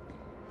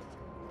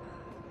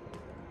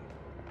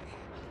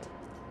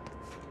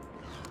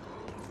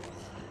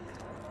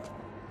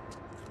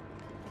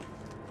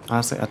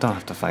 Honestly, I don't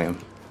have to fight him.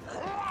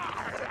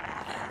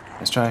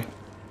 Let's try.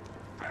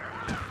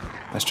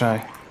 Let's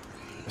try.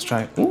 Let's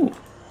try. Ooh,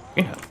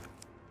 green help.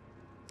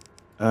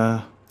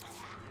 Let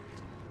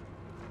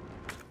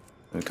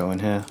me go in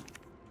here.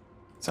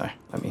 Sorry,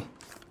 let me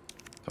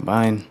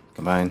combine,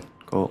 combine,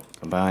 cool,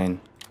 combine,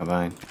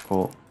 combine,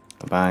 cool,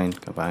 combine,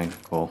 combine,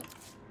 cool.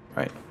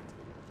 Right.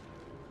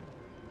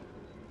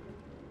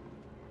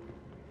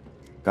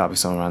 Gotta be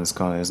someone around this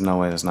corner. There's no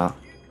way there's not.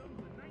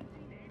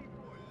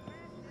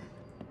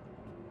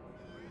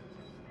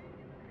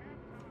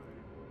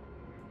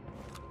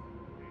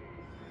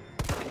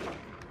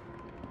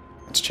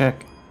 Let's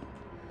check.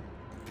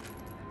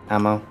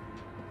 Ammo.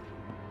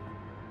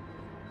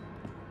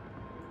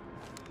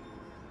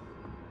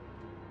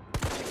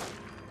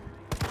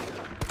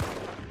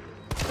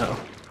 Uh-oh.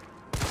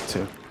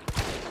 2.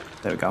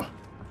 There we go.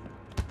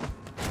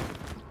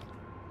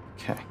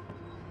 Okay.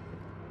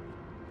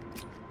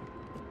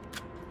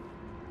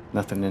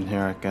 Nothing in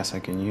here I guess I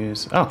can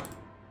use. Oh!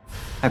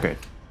 Upgrade.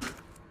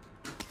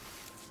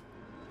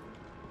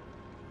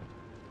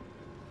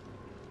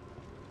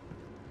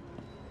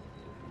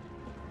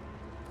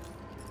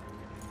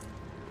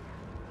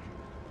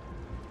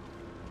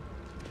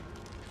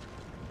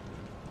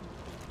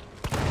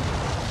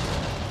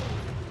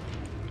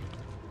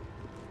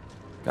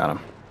 Got him.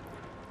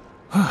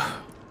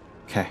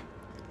 Okay.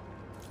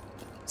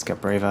 Let's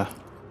get braver.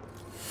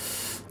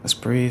 Let's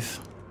breathe.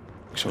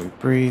 Make sure we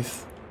breathe.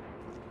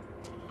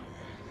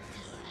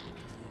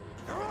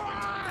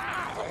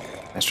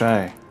 Let's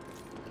try.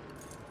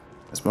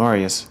 There's more of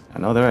yous. I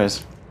know there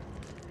is.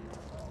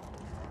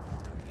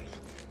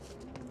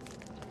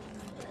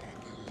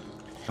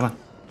 Come on.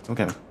 Come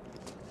get me.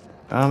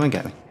 Come and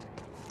get me.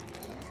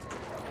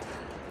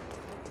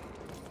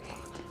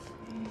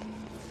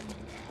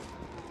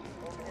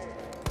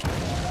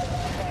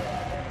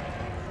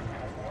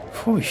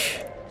 Whoosh.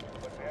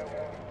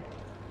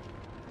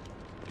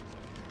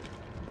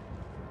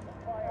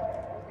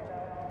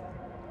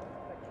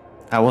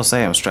 I will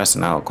say I'm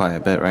stressing out quite a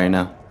bit right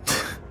now.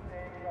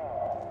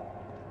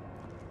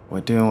 We're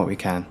doing what we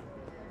can.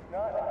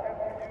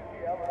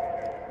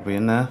 Are we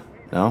in there?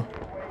 No?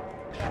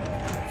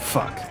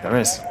 Fuck, there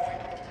is.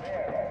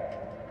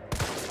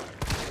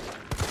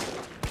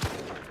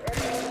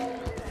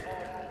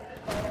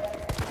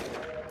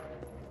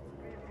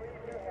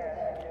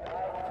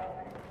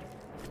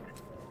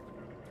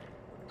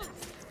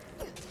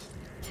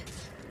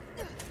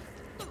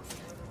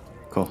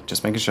 Cool,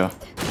 just making sure.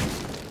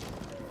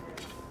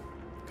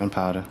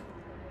 Gunpowder.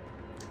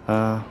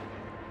 Ah,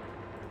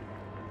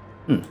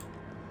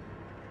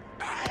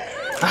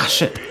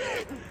 shit.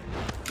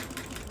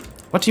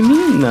 What do you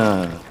mean,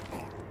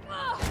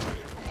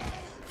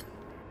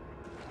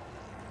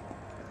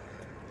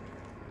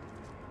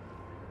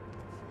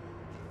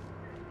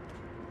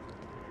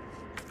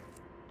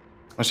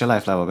 What's your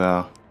life level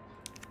go?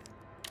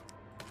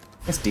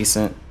 It's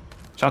decent.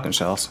 Shotgun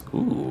shells.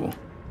 Ooh.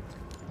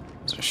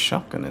 There's a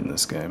shotgun in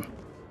this game.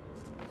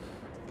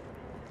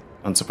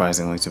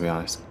 Unsurprisingly, to be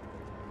honest.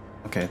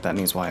 Okay, that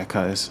needs wire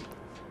cutters.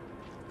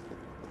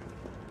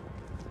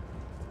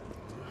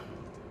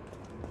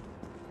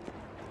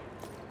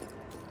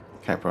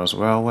 Capros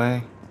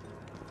Railway.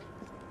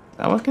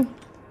 That working?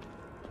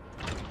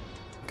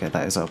 Okay,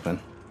 that is open.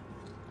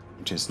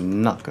 Which is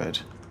not good.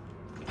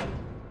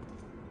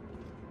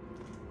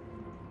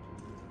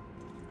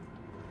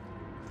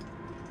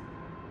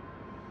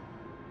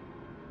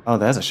 Oh,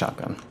 there's a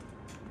shotgun.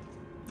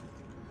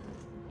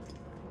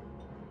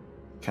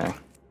 Okay.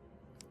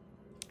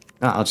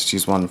 No, I'll just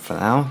use one for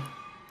now.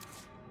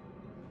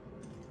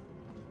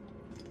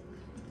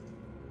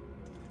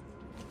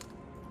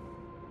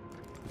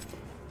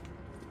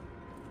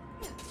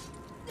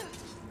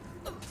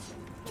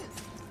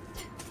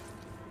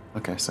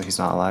 Okay, so he's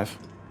not alive.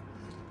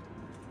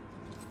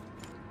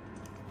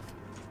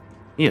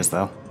 He is,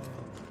 though.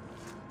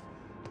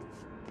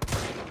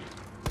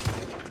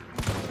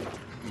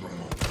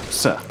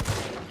 Sir.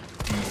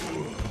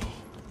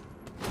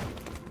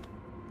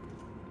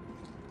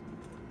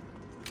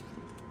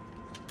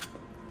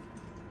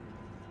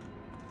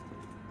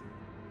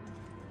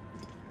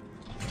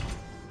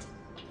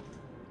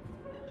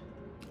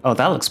 Oh,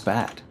 that looks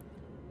bad.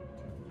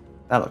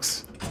 That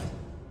looks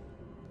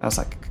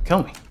like it could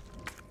kill me.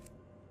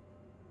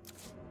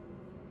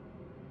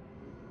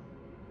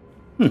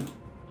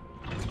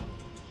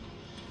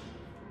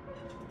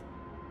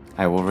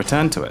 I will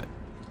return to it.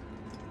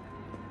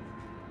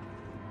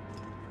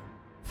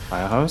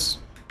 Fire hose?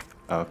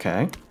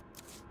 Okay.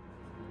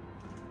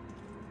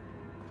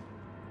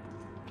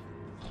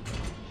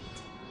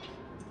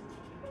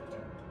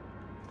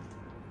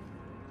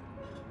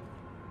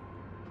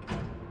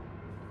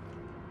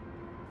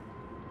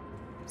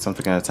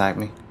 Something gonna attack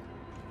me.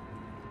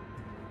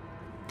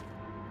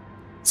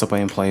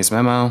 Subway employees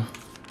memo.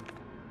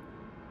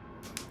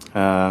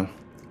 Got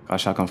a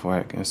shotgun for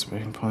it. It's a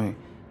breaking point.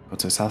 Go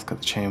to the south, cut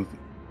the chain,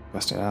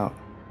 bust it out.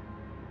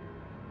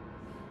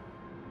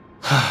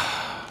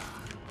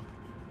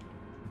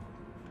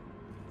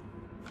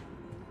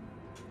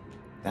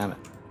 Damn it.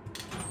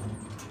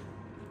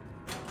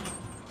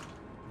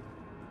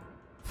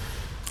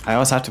 I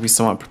always have to be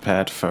somewhat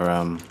prepared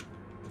for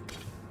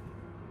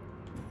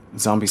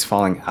zombies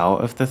falling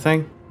out of the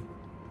thing.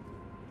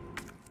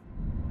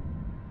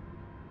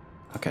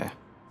 Okay.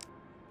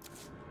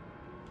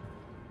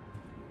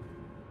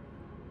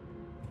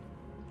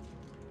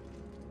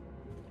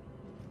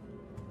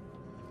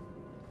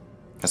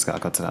 Guess gotta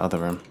go to the other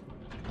room.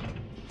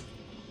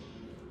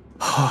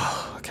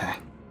 Okay.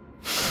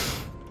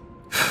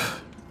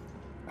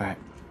 Alright.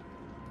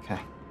 Okay.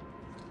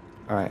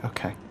 Alright,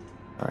 okay.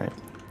 Alright.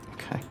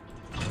 Okay.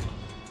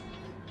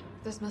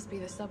 This must be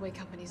the subway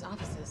company's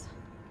offices.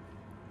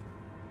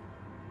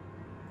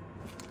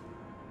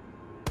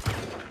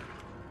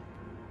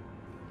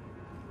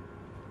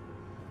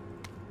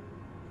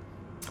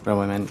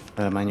 Railway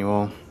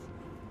manual.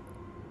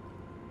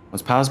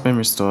 Once power's been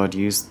restored,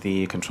 use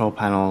the control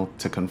panel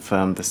to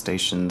confirm the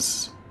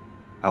stations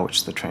at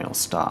which the train will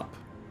stop,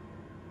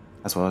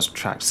 as well as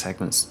tracked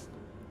segments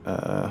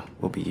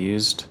will be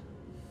used.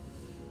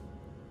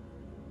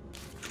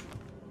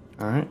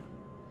 Alright.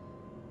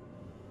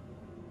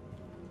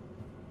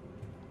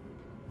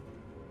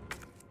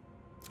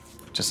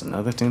 Just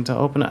another thing to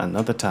open at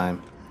another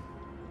time.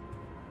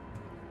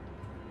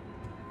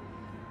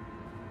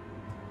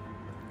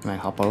 Can I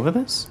hop over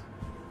this?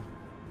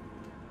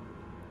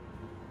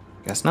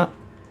 Guess not.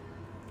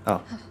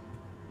 Oh.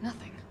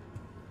 Nothing.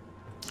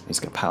 He's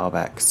got power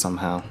back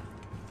somehow.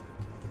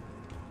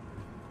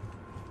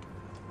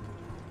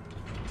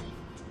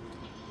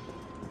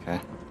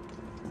 Okay.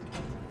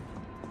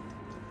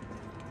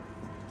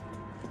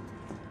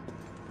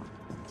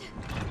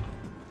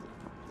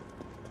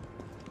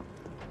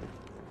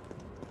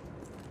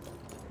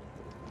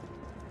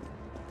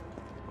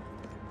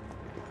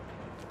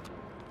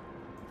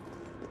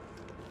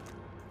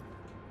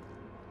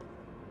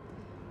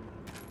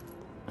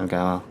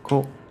 Okay,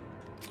 cool.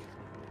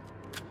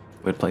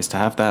 Weird place to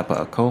have that,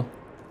 but cool.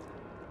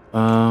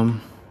 Oh,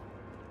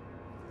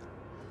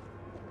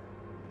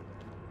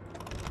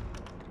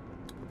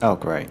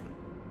 great.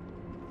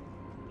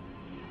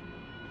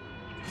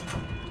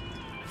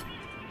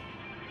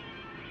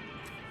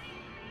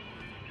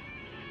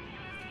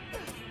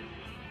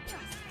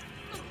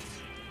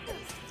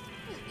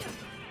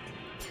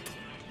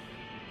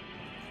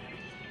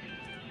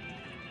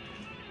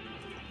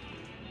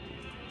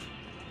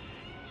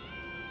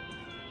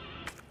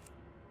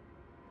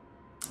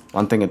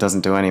 One thing it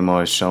doesn't do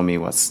anymore is show me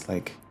what's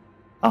like...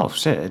 Oh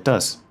shit, it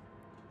does.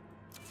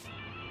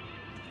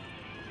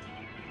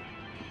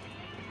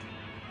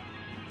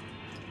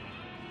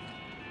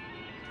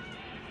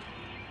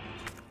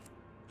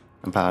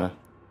 Gunpowder.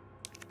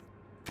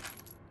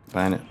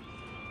 Buying it.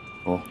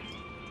 Cool.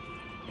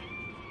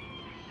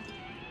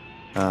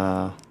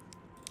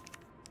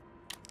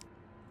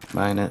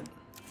 Buying it.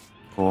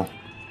 Cool.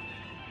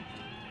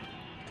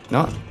 You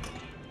know what?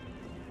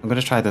 I'm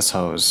gonna try this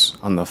hose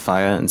on the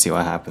fire and see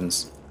what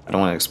happens. I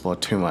don't want to explore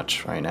too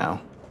much right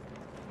now.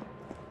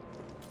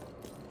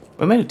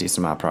 We made a decent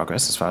amount of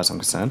progress as far as I'm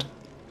concerned.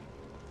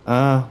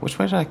 Which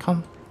way did I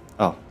come?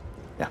 Oh,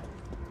 yeah.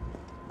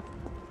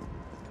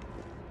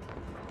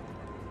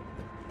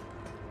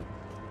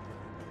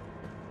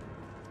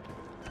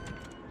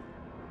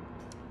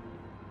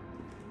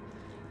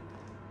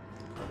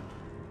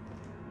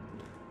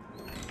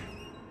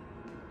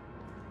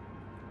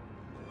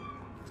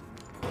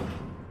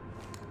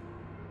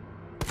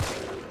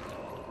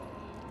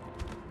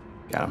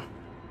 Got him.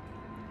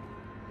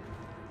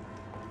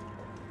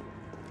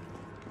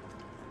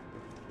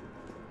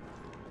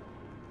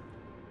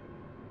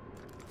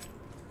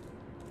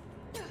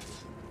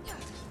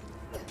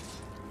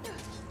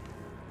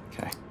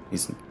 Okay,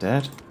 he's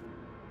dead.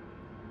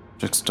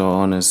 Drugstore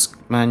owner's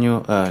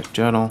manual,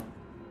 journal.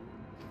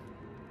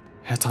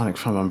 Hair tonic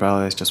from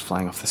Umbrella is just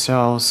flying off the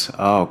shelves.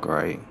 Oh,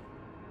 great.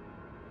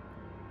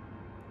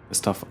 The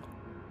stuff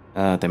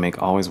they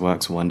make always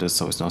works wonders,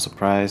 so it's no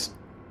surprise.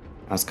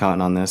 I was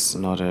counting on this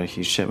in order a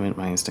huge shipment.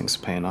 My instincts are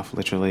paying off,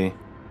 literally.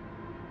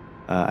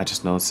 I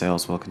just know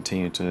sales will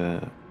continue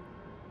to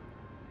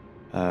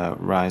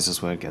rise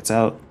as word gets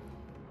out.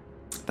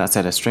 That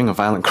said, a string of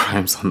violent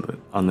crimes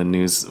on the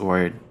news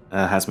worried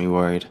has me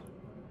worried.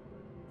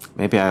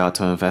 Maybe I ought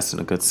to invest in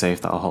a good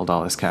safe that'll hold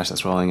all this cash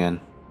that's rolling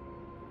in.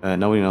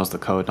 Nobody knows the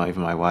code, not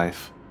even my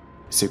wife.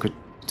 A secret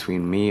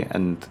between me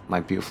and my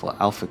beautiful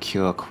Alpha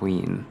Cure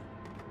Queen.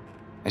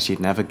 And she'd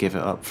never give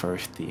it up for a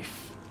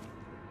thief.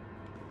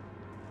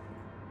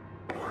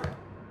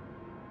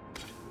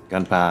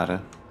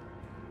 Gunpowder.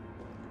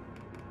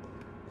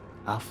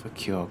 Alpha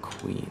Cure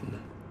Queen.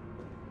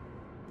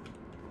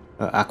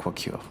 Aqua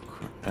Cure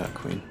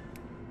Queen.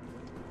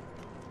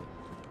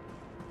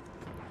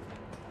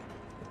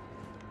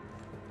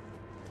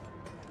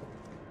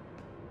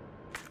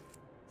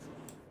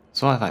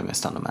 So what have I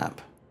missed on the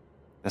map?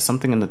 There's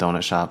something in the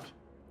donut shop.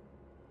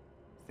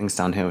 Things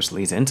down here which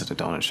leads into the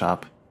donut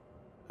shop.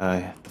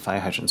 The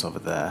fire hydrant's over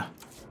there.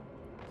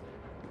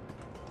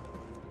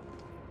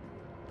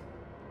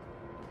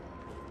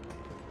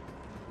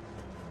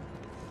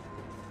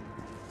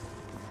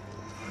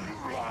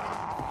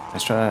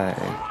 Nice try.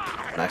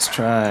 Nice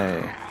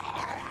try.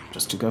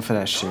 Just too good for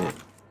that shit.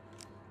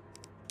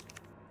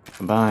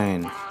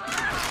 Combine.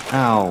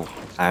 Ow.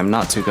 I'm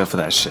not too good for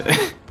that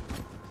shit.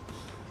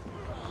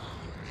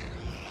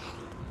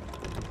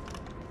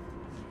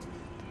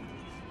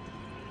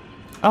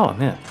 Oh, I'm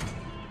here.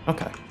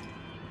 Okay.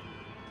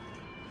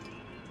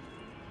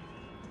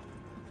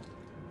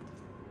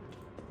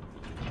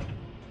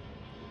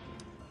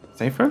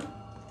 Safe room?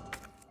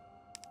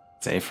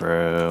 Safe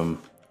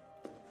room.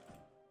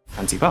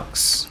 Fancy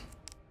box.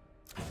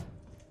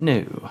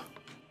 No.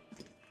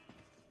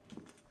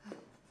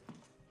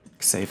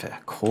 Save it.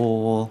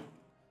 Cool.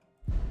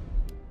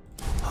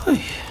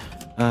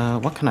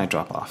 What can I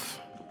drop off?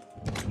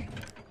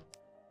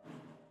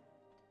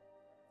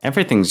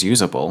 Everything's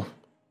usable.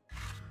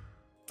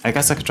 I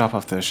guess I could drop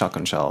off the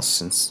shotgun shells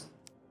since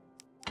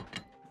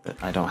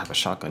I don't have a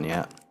shotgun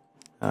yet.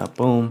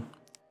 Boom.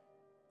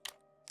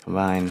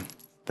 Combine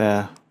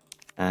there.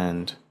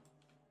 And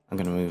I'm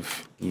gonna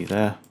move you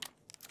there.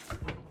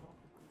 Did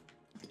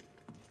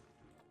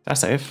I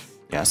save?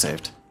 Yeah, I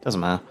saved.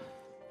 Doesn't matter.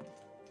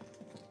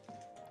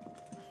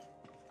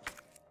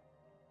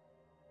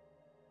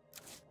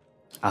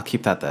 I'll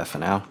keep that there for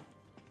now.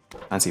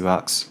 Fancy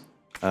box.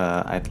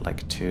 I'd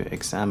like to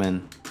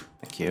examine.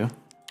 Thank you.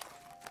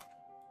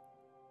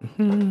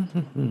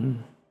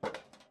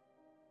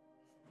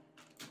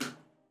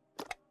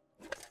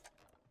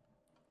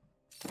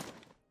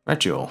 Red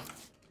jewel.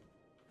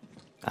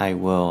 I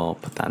will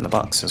put that in the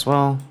box as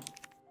well.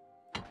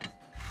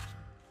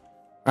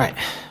 Right.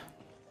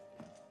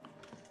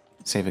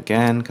 Save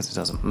again, because it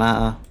doesn't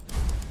matter.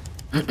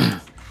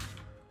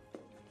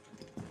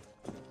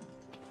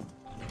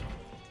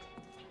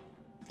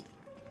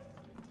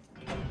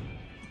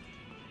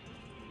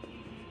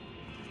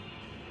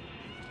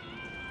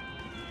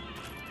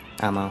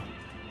 Ammo.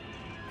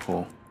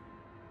 Cool.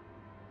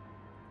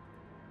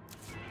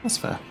 That's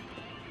fair.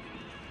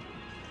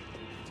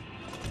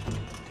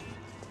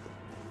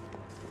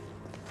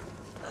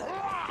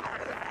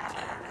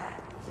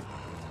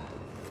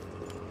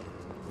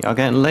 Y'all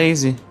getting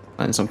lazy.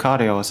 Letting some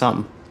cardio or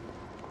something.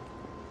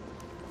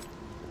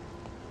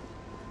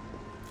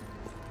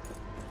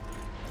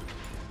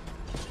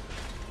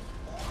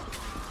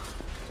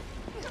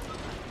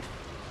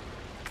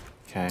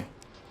 Okay.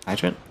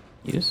 Hydrant.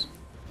 Use.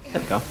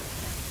 There we go.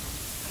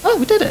 Oh,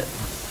 we did it!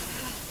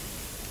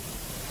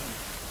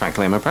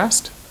 Frankly, I'm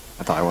impressed.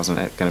 I thought I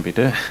wasn't gonna be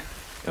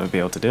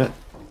able to do it.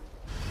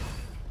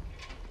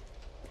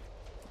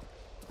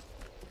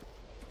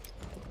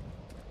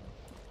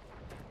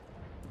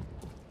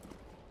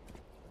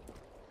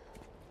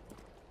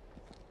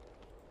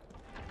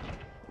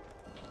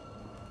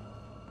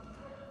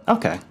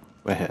 Okay,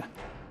 we're here.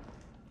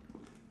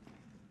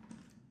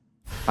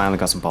 Finally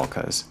got some bolt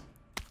cutters.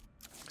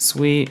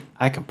 Sweet,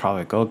 I could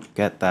probably go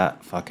get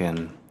that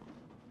fucking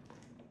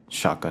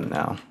shotgun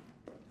now.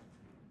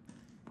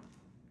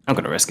 I'm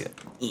gonna risk it.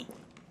 Is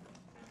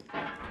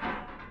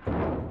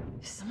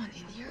someone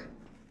in here?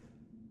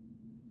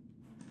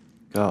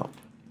 Go.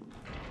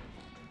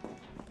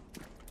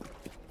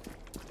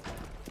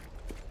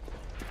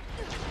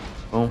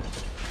 Boom.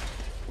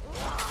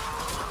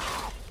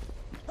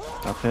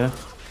 Up here.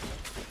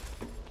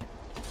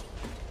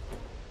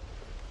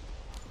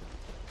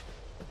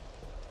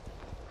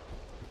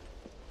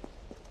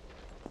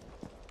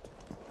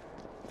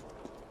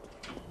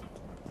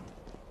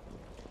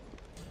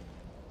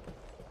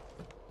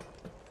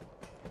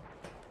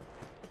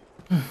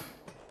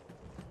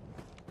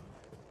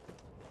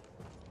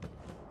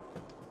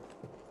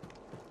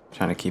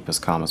 Trying to keep as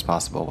calm as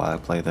possible while I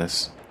play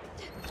this.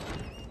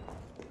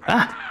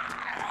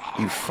 Ah!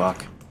 You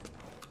fuck.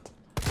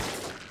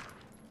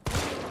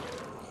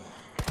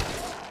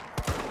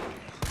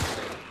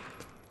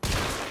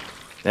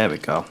 There we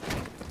go.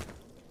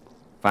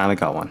 Finally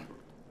got one.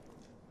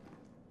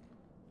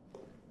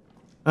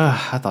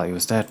 I thought he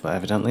was dead, but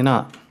evidently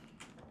not.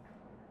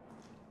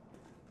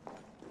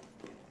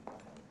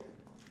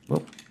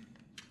 Whoop.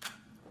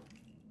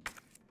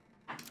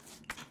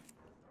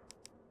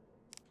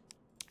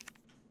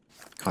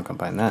 Can't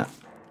combine that.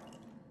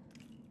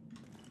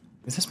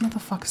 Is this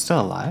motherfucker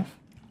still alive?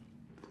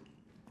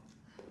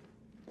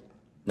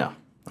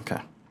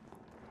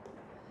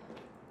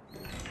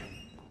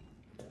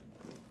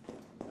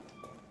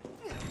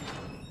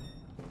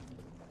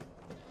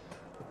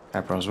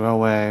 Capros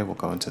Railway, we'll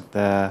go into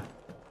there.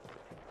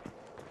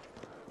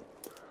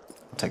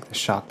 I'll take the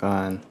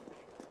shotgun.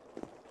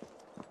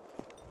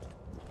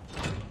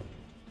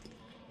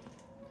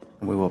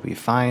 We will be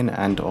fine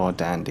and or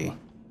dandy.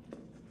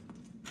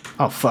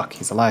 Oh fuck,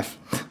 he's alive.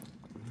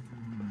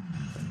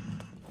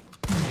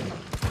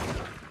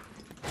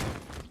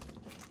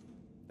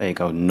 There you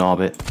go,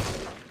 Norbit.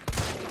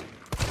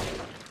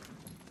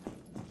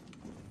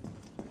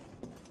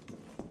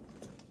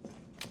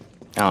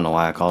 I don't know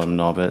why I call him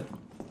Norbit.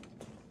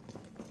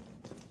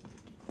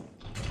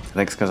 I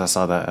think it's because I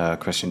saw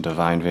that Christian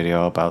Divine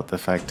video about the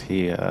fact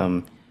he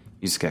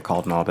used to get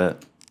called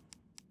Norbit.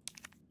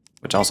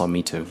 Which also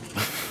me too.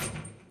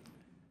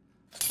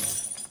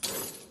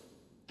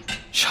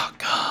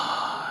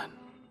 Shotgun.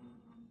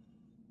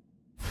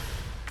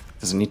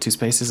 Does it need 2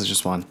 spaces or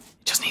just 1? It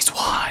just needs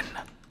 1.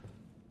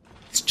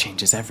 This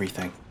changes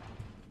everything.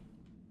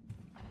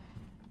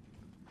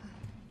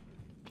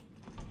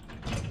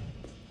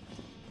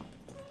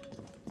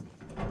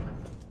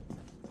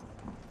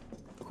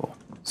 Cool.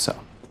 So,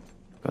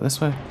 go this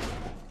way.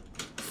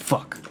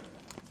 Fuck.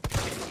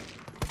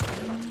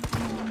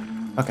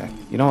 Okay,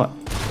 you know what?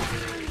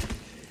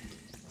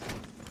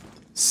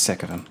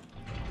 Sick of him.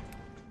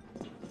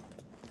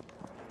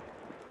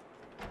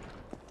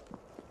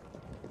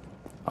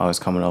 Always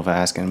coming over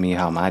asking me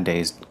how my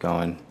day's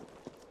going.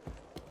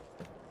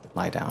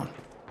 Lie down.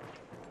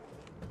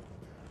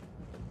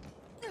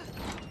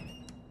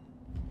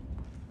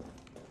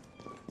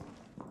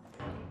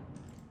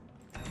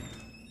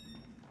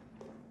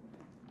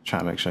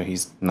 Trying to make sure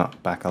he's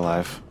not back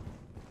alive.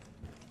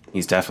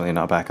 He's definitely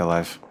not back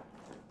alive.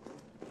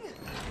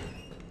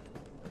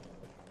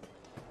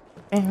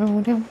 I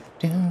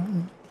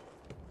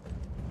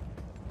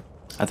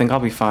think I'll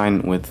be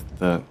fine with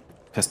the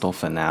pistol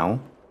for now.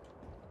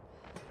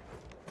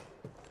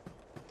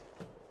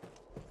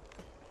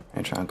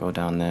 I'm trying to go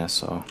down there,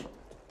 so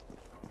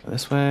go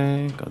this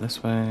way, go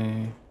this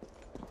way,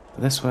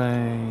 go this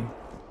way,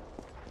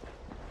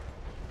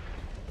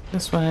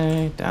 this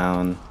way,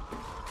 down,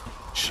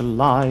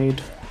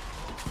 slide.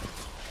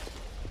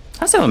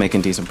 I'm still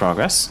making decent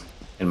progress,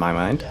 in my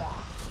mind.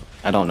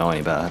 I don't know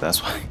any better,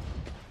 that's why.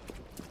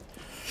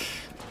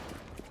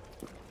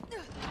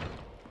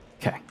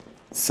 Okay,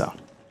 so,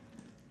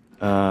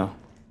 cut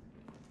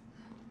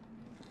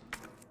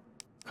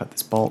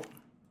this bolt.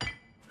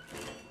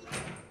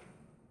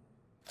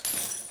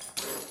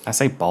 I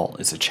say bolt,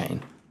 it's a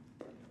chain.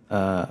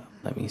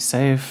 Let me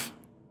save.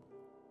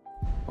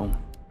 Boom.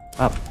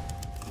 Up.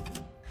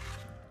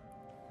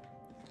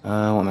 What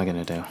am I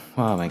gonna do?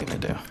 What am I gonna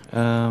do?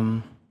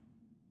 I'm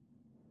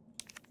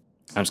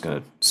just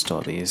gonna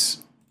store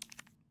these.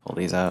 Pull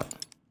these out.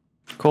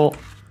 Cool.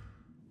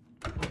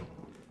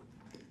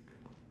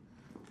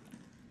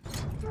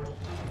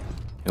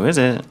 Who is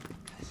it?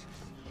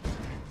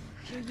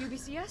 Your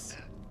UBCS?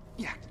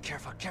 Yeah,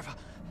 careful, careful.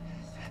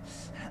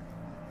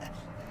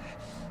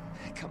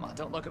 Come on,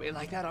 don't look at me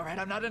like that, all right?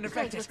 I'm not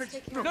infected.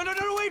 No,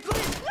 wait,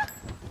 please!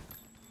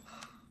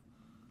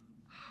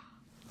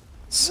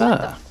 Sir. What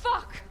the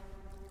fuck?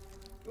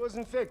 He was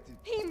infected.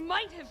 He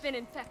might have been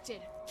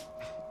infected.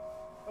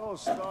 Oh,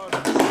 stars.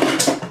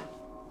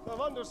 No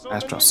wonder so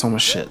I've dropped so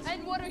much shit.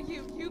 And what are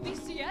you,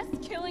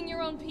 UBCS? Killing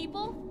your own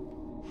people?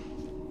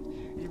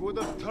 He would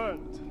have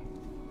turned.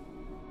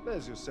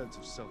 There's your sense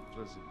of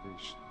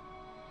self-preservation.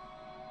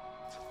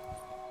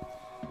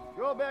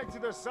 Go back to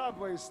the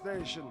subway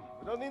station.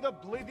 We don't need a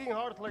bleeding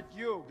heart like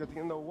you getting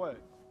in the way.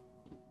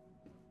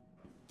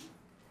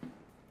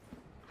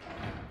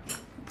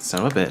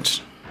 Son of a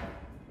bitch.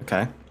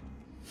 Okay.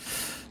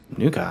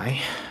 New guy.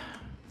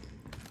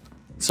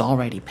 It's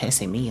already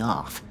pissing me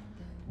off.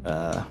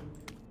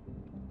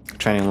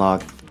 Training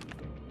log.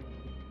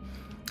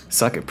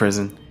 Suck at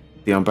prison.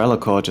 The Umbrella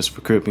Corps just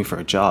recruited me for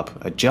a job.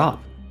 A job?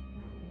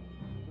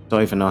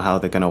 Don't even know how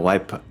they're gonna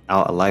wipe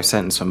out a life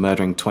sentence for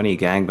murdering 20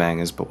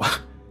 gangbangers,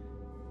 but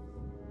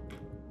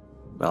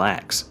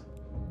relax.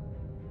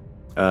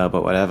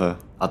 But whatever.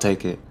 I'll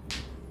take it.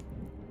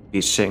 Be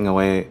shitting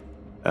away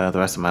the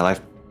rest of my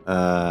life.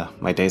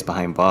 My days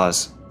behind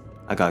bars.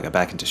 I gotta get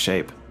back into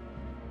shape.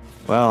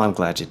 Well, I'm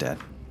glad you're dead.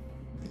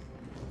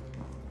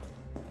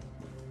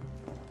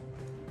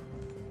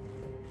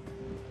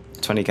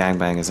 "20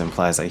 gangbangers"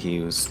 implies that he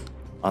was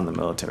on the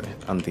military,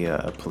 on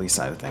the police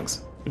side of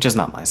things, which is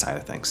not my side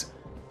of things.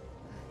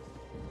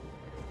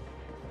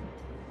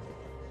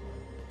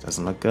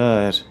 Doesn't look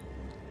good.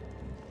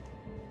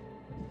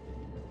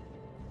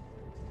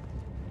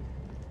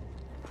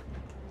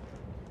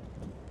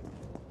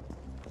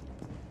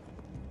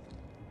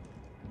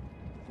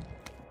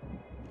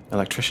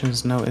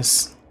 Electrician's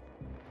notice.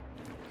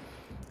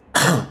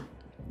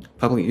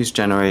 Public use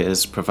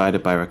generators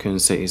provided by Raccoon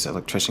City's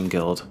Electrician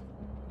Guild.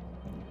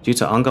 Due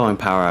to ongoing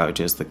power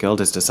outages, the guild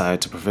has decided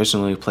to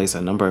provisionally place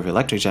a number of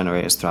electric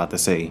generators throughout the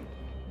city.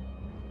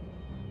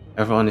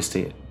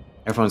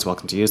 Everyone's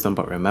welcome to use them,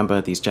 but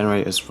remember, these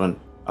generators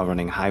are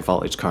running high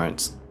voltage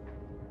currents.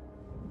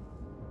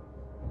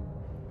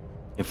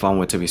 If one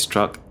were to be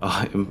struck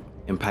or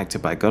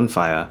impacted by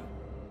gunfire,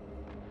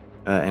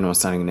 anyone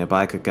standing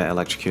nearby could get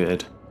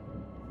electrocuted.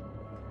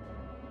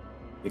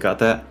 You got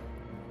that?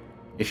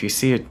 If you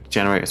see a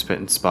generator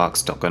spitting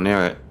sparks, don't go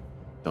near it.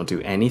 Don't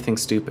do anything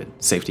stupid.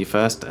 Safety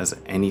first, as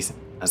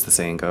the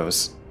saying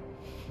goes.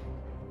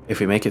 If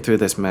we make it through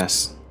this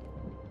mess,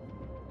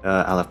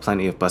 I'll have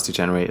plenty of busty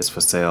generators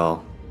for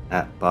sale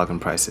at bargain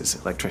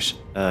prices.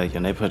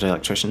 Your neighborhood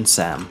electrician,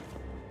 Sam.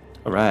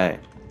 Alright.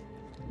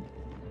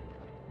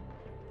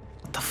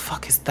 What the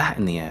fuck is that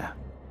in the air?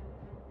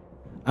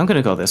 I'm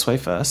gonna go this way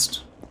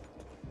first.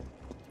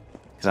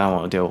 Because I don't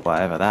want to deal with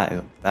whatever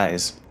that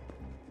is.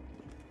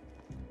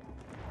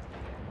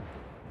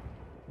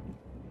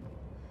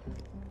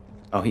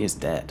 Oh, he is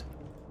dead.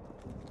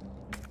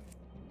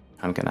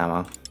 Handgun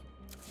ammo.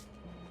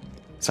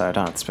 Sorry, I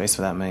don't have the space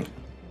for that, mate.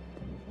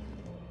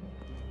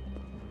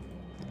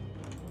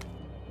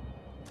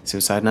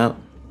 Suicide note?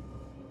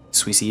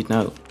 Suicide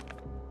note?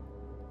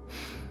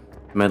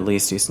 Middle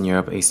East, Eastern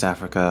Europe, East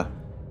Africa.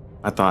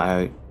 I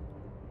thought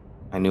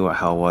I knew what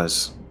hell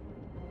was.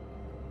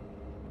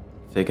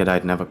 Figured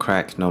I'd never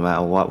crack no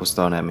matter what was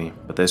thrown at me,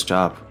 but this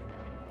one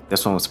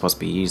was supposed to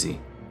be easy.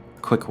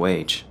 Quick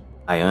wage.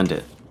 I earned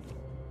it.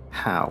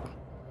 How?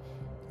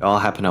 It all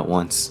happened at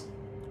once.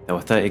 There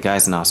were 30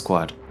 guys in our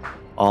squad,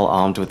 all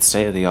armed with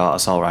state-of-the-art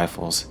assault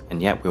rifles,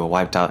 and yet we were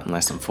wiped out in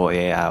less than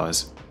 48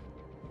 hours.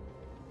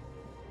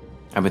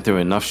 I've been through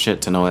enough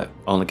shit to know it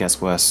only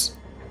gets worse.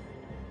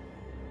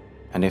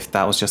 And if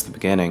that was just the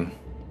beginning,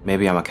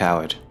 maybe I'm a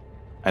coward.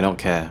 I don't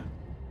care.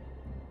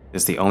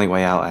 It's the only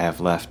way out I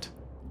have left.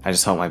 I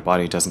just hope my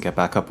body doesn't get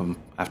back up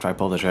after I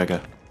pull the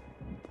trigger.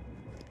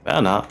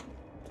 Better not.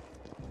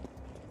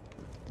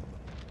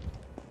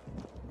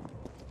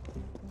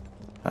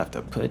 I have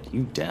to put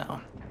you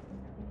down.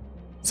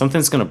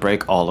 Something's gonna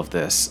break all of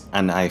this,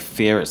 and I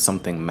fear it's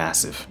something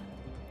massive.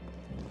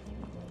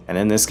 And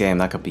in this game,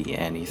 that could be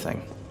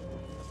anything.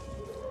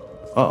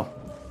 Oh.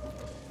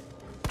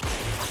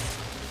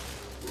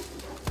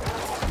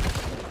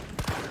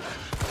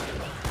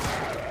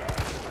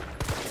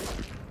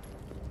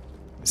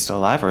 It's still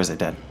alive, or is it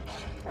dead?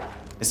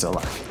 It's still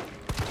alive.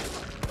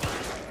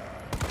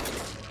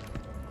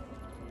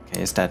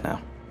 Okay, it's dead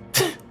now.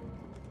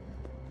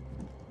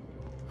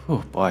 Oh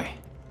boy.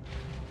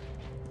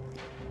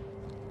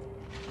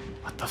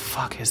 What the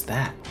fuck is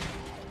that?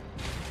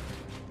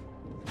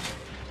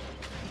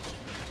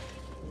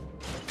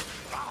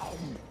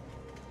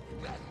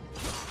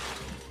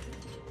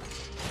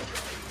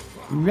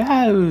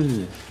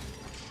 Row.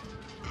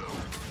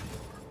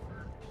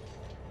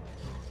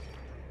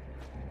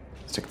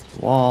 Stick to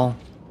the wall.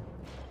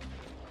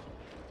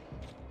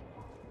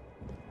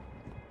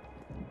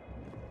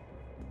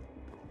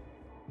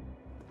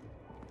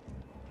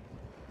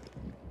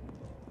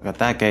 I got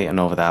that gate and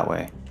over that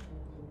way.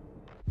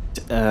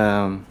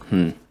 Go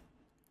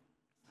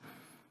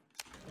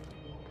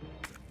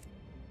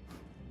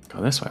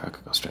this way, or I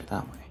could go straight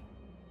that way.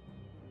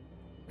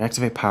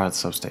 Reactivate power at the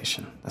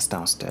substation. That's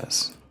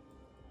downstairs.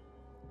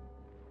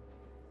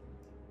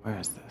 Where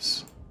is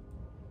this?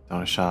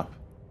 Donut shop.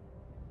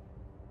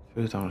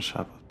 Through the donut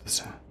shop up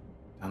this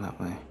down that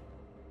way.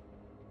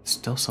 There's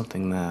still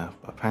something there,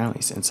 but apparently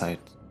it's inside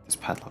this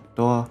padlocked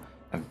door.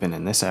 I haven't been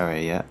in this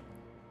area yet.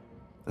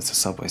 That's a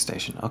subway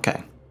station.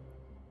 Okay.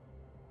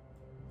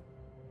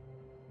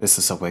 This is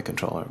the subway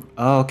controller.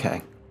 Oh,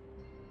 okay.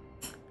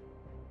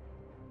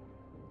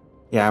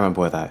 Yeah, I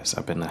remember where that is.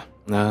 I've been there.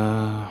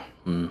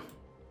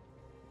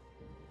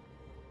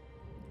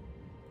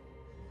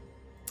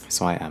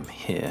 So I am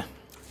here.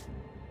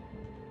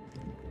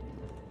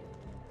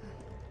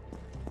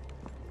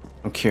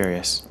 I'm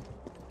curious.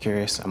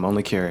 Curious. I'm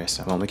only curious.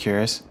 I'm only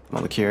curious. I'm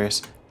only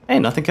curious. Hey,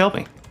 nothing killed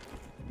me.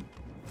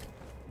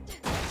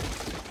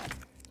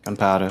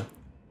 Gunpowder.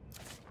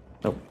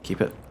 Nope, keep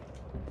it.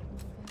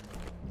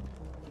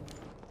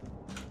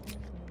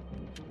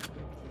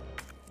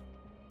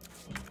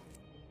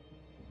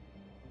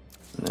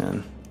 And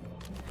then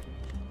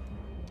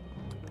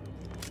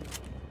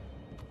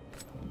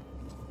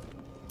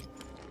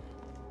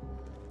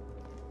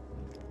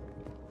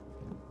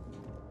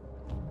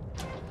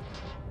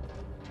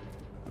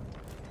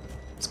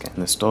let's get in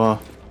this door.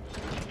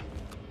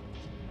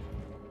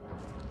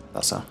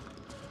 That's so.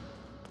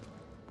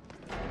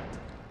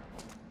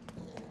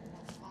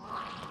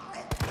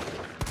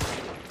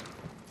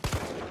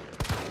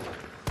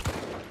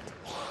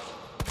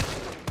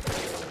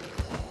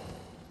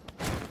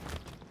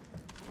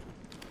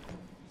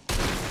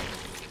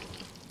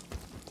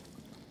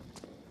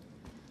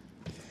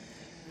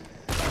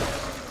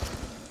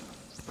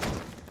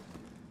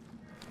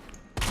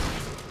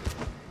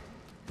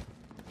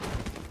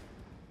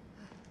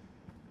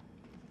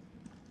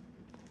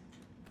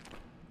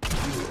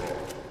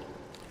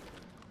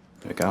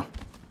 There we go.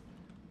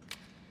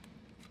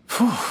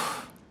 Whew.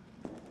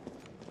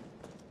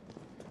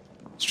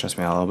 Stress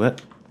me out a little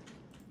bit.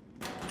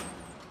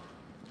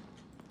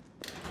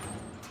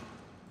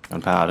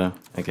 Gunpowder,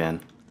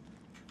 again.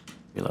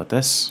 Reload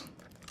this.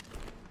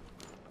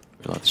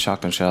 Reload the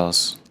shotgun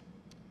shells.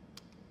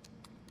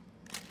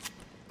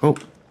 Oh.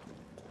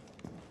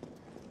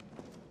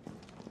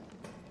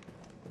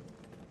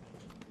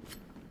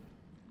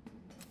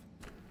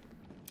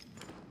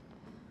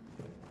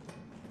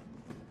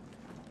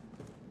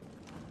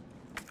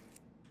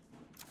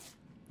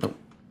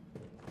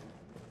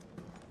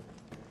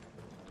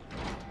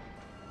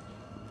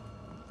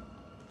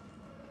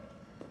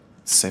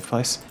 safe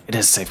place? It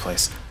is a safe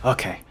place.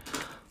 Okay.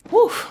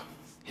 Woo!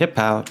 Hip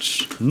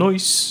pouch.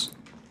 Nice.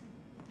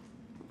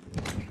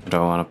 What do I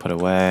want to put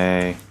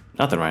away?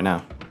 Nothing right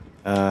now.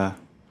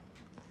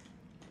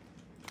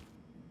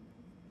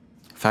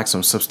 Facts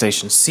from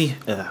substation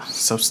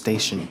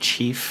substation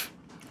chief.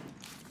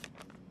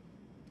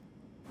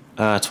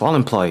 To all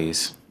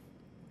employees.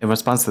 In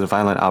response to the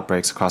violent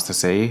outbreaks across the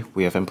city,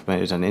 we have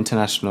implemented an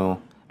intentional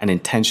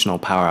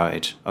power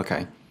outage.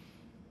 Okay.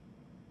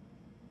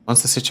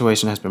 Once the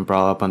situation has been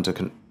brought up under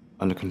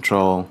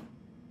control,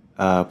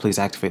 please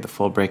activate the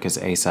full breakers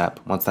ASAP.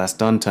 Once that's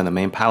done, turn the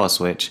main power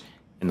switch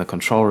in the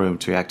control room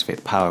to reactivate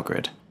the power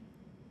grid.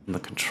 In the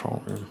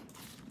control room.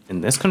 In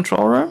this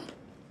control room?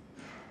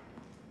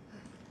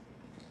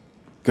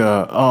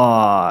 Go.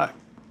 Oh,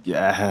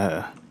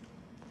 yeah.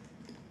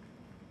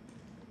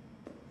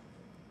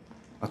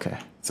 Okay,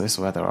 so this is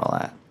where they're all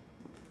at.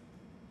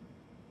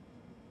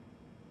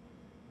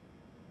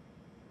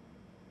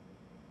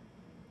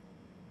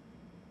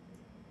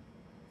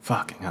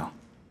 Fucking hell.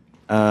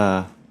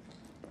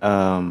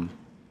 I'm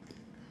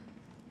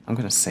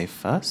gonna save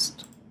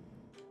first.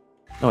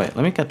 No, wait,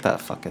 let me get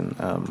that fucking,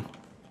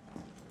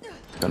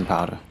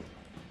 gunpowder.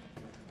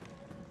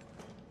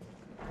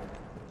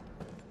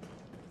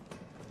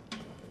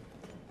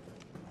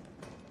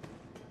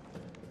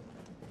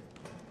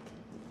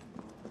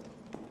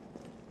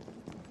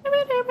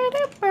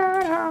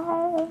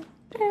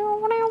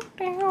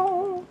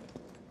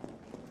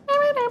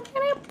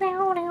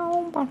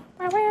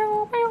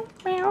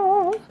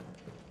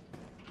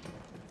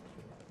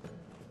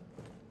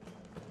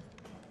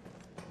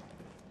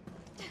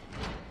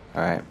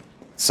 Alright,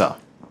 so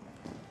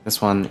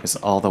this one is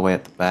all the way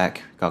at the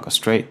back. Gotta go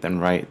straight, then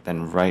right,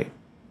 then right.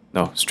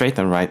 No, straight,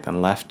 then right,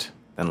 then left,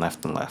 then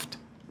left, then left.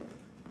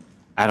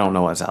 I don't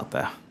know what's out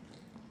there.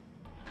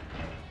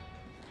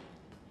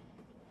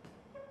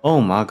 Oh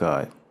my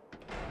god.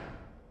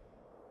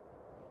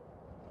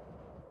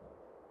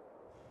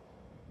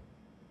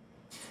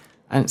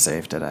 I didn't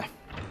save, did I? Is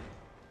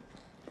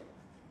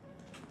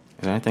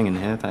there anything in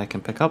here that I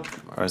can pick up?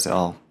 Or is it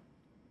all...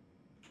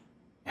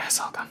 Yeah, it's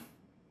all gone.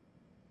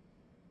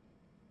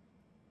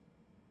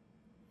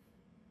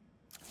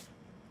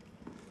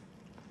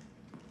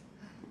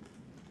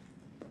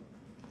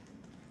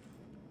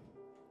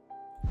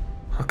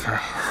 Okay.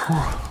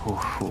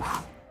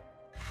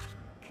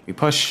 We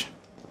push.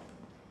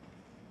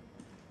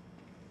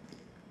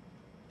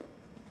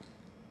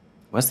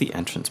 Where's the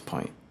entrance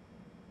point?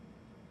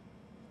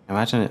 I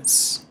imagine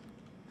it's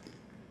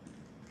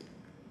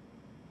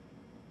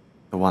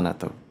the one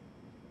at the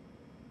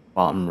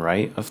bottom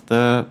right of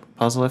the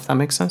puzzle, if that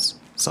makes sense.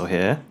 So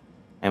here.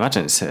 I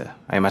imagine it's here.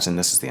 I imagine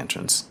this is the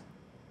entrance.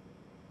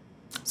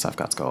 So I've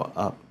got to go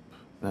up,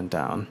 then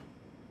down.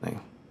 Then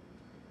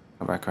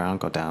go back around,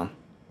 go down.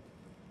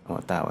 Go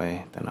up that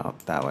way, then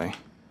up that way.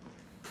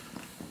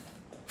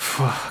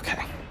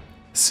 Okay.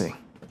 Let's see.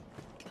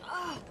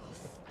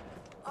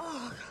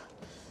 Oh,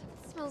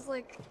 it smells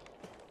like...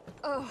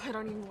 Oh, I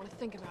don't even want to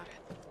think about it.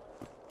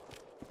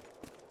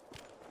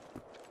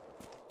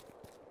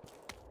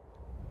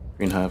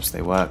 Green herbs,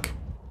 they work.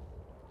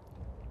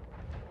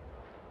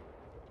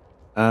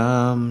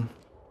 It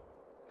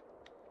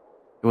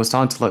was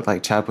starting to look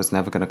like Chad was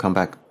never going to come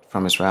back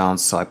from his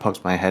rounds, so I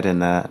poked my head in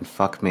there and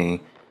fuck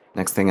me.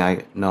 Next thing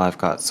I know, I've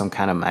got some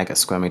kind of maggot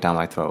squirming down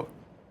my throat.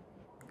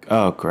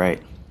 Oh,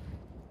 great.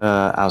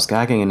 I was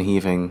gagging and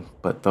heaving,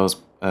 but those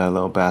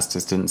little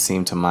bastards didn't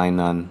seem to mind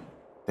none.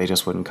 They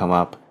just wouldn't come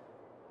up.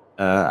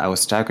 I was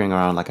staggering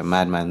around like a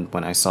madman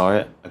when I saw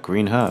it, a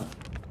green herb.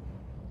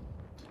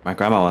 My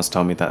grandma once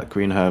told me that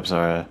green herbs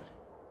are a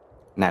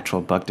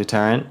natural bug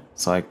deterrent,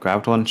 so I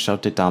grabbed one,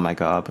 shoved it down my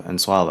gob, and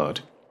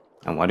swallowed.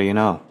 And what do you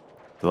know?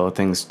 The little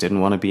things didn't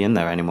want to be in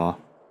there anymore.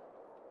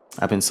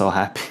 I've been so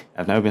happy.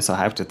 I've never been so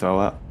happy to throw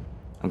up.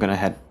 I'm gonna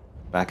head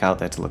back out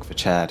there to look for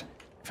Chad.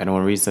 If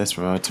anyone reads this,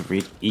 remember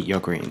to eat your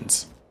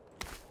greens.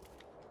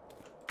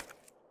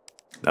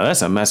 Now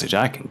that's a message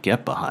I can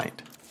get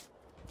behind.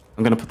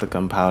 I'm gonna put the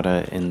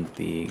gunpowder in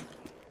the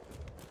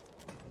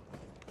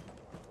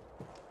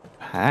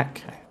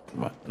pack.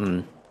 What?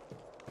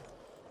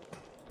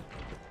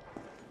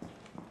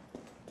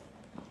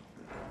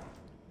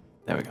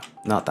 There we go.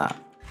 Not that.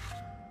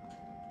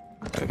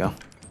 There we go.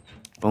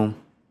 Boom.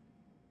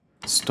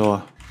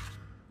 Store.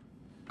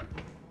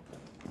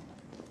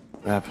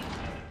 Grab.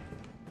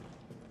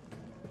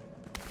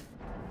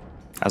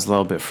 I was a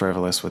little bit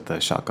frivolous with the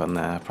shotgun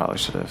there. I probably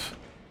should have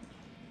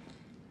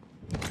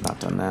not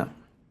done that.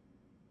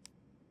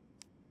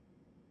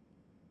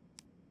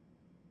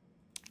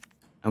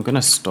 I'm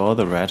gonna store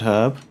the red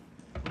herb.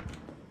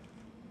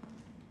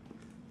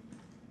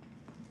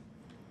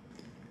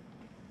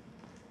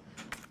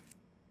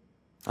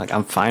 Like,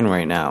 I'm fine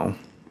right now.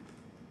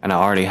 And I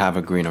already have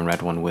a green and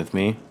red one with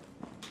me.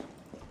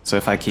 So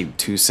if I keep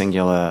two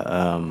singular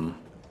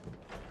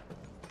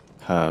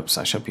herbs,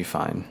 I should be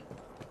fine.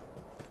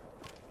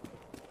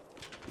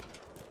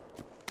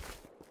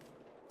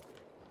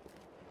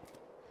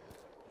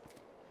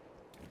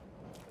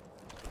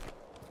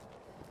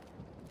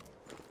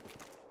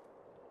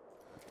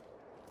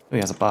 Oh, he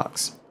has a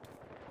box.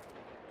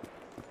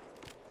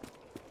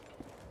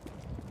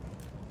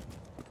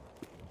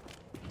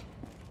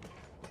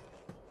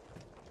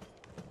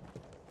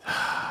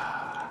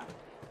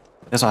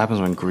 That's what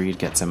happens when greed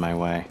gets in my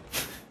way.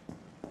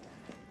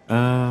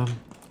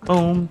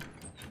 Boom.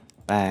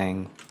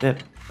 Bang.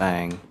 Dip.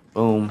 Bang.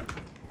 Boom.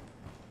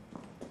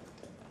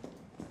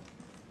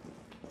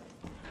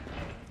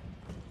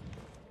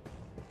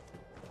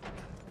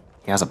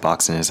 He has a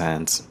box in his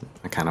hands.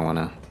 I kind of want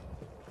to...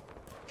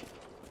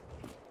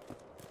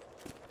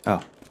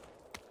 Oh.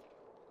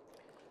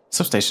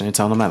 Substation, it's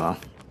on the memo.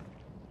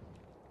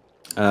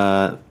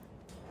 The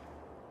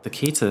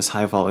key to this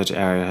high voltage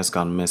area has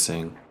gone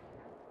missing,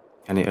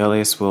 and the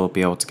earliest we'll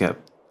be able to get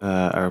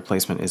a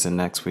replacement is in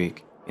next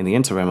week. In the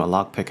interim, a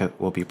lockpick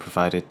will be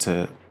provided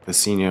to the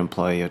senior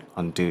employee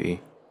on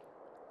duty.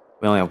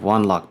 We only have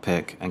one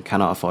lockpick and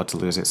cannot afford to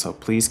lose it, so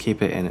please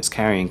keep it in its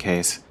carrying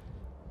case.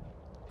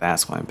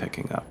 That's what I'm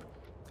picking up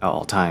at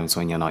all times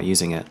when you're not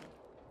using it.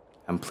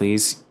 And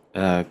please,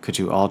 could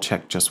you all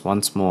check just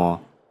once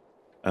more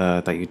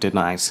that you did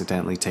not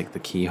accidentally take the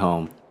key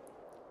home.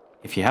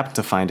 If you happen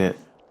to find it,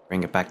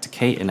 bring it back to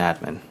Kate in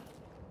admin.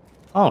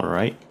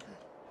 Alright.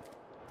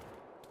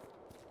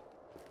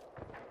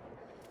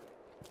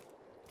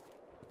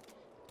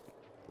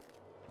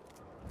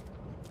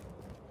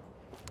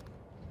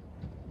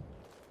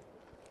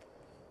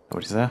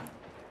 Nobody's there.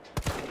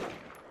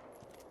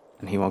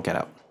 And he won't get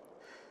out.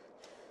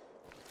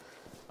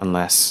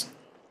 Unless...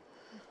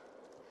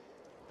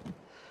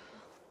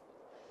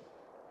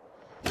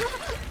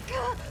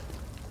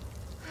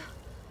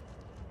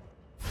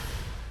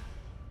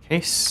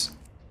 Case.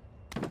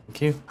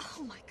 Thank you.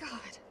 Oh my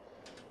god.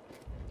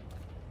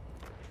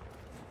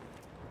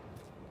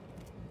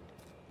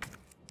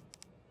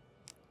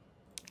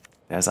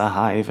 There's a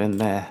hive in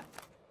there.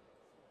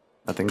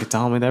 Nothing can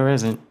tell me there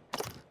isn't.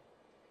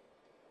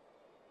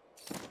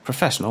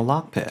 Professional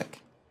lockpick.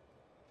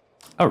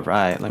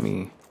 Alright, let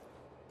me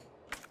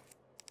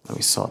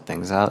sort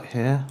things out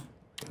here.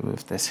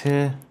 Move this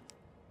here.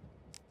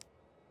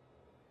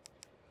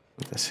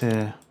 Move this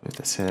here. Move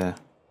this here.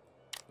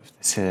 Move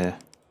this here.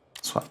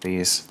 Swap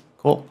these.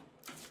 Cool.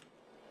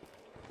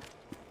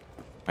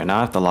 Right now I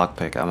have the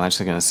lockpick. I'm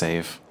actually gonna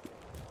save.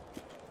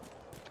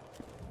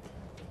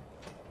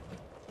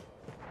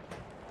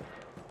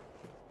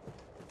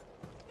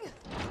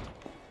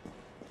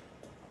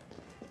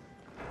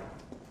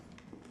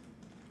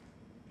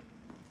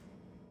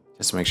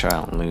 Just to make sure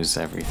I don't lose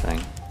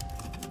everything.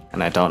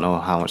 And I don't know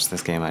how much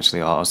this game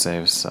actually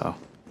autosaves, so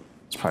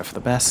it's probably for the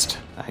best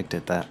I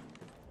did that.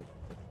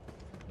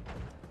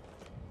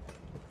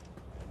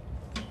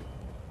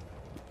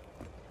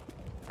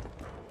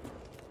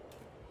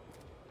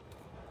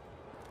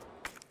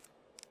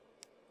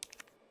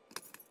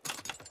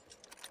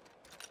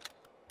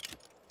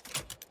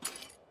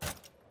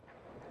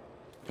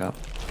 Go.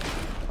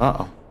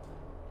 Uh-oh.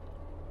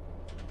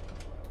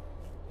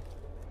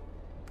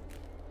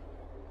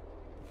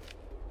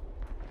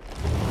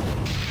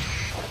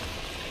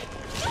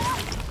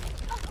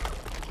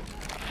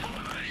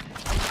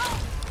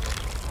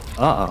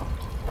 Uh-oh.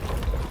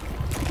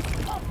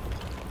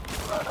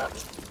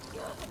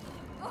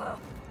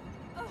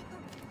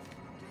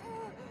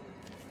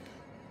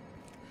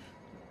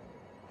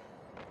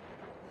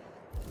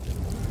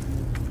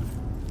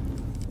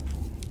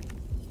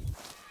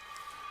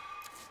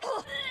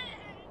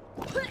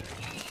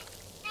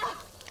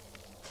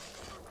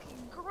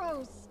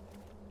 Gross.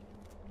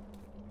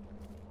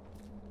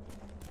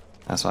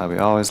 That's why we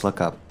always look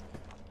up.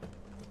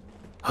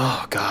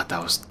 Oh god,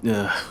 that was...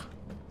 Ugh.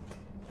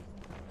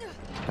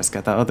 Let's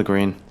get that other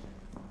green.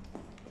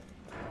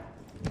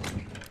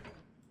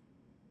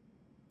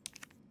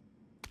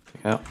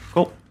 Yeah,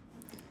 cool.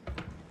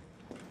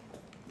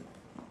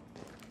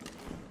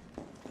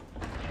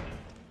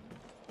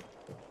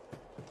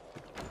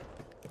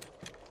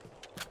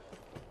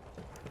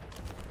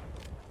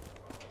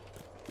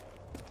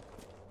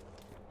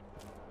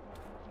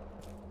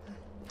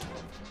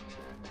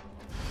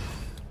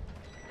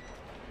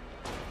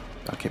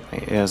 I'll keep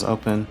my ears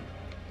open.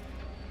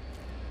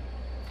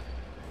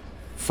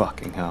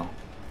 Fucking hell.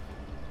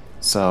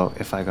 So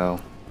if I go...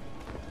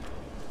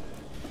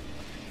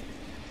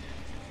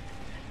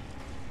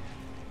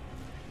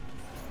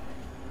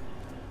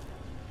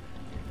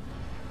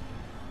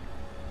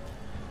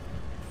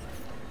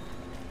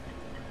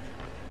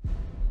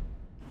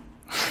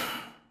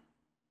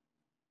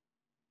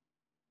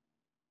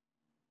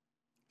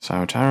 So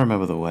I'm trying to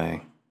remember the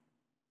way.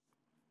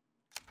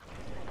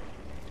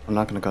 I'm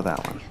not gonna go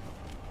that one.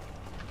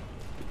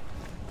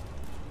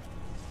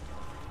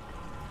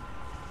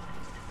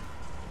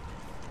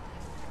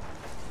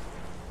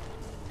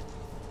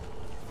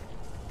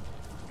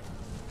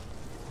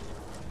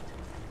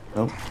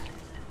 Oh.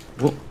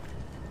 Whoa.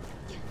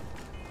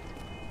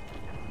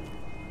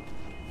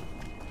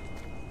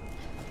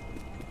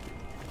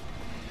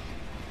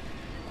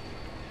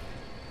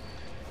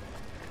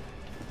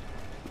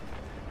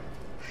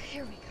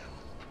 Here we go.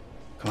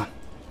 Come on.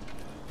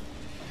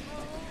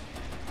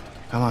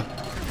 Come on.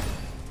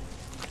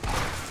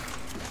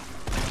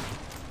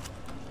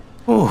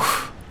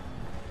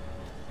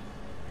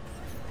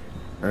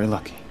 Very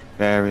lucky.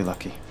 Very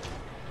lucky.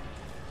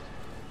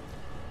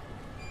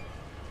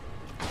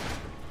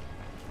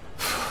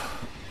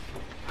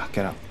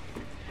 Get up.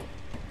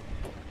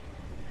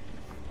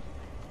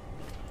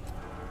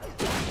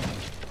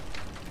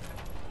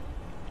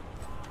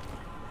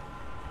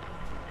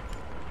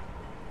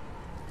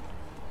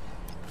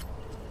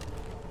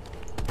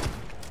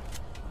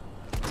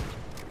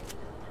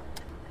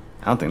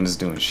 I don't think this is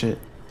doing shit.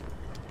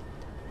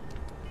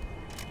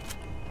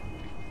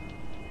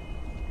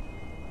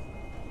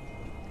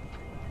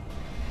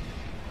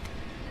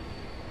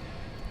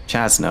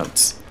 Chat's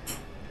notes.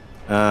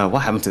 What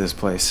happened to this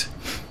place?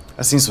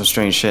 I've seen some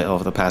strange shit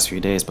over the past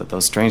few days, but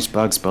those strange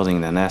bugs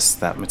building their nests,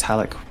 that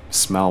metallic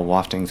smell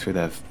wafting through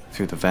the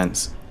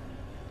vents.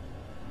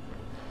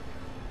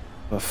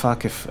 But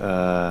fuck if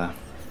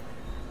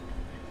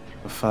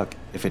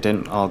it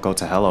didn't all go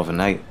to hell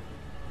overnight.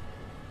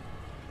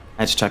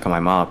 I had to check on my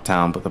mom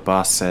uptown, but the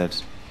boss said,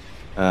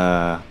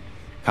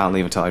 can't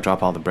leave until I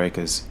drop all the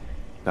breakers.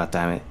 God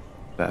damn it.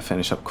 Better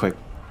finish up quick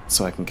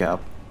so I can get out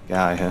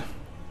of here.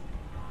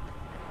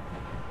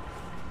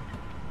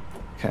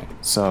 Okay,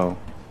 so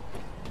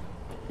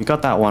we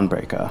got that one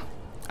breaker.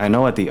 I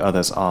know what the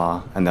others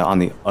are, and they're on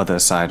the other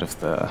side of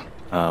the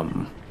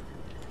other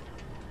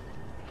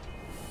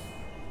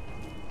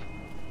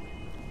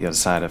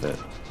side of it,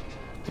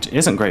 which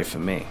isn't great for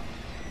me.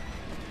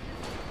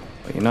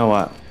 But you know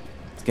what?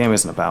 This game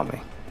isn't about me.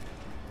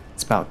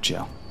 It's about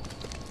Jill.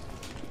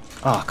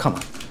 Oh, come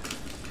on.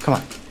 Come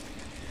on.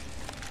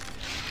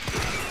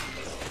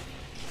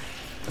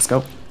 Let's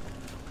go.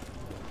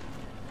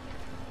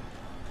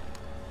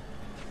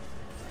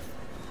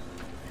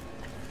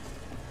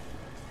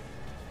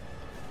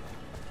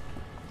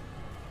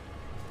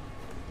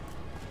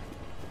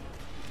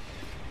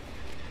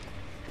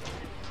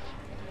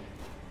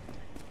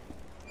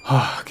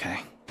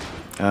 Okay.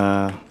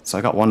 So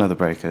I got one of the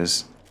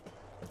breakers.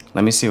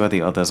 Let me see where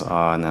the others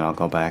are, and then I'll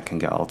go back and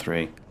get all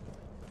three.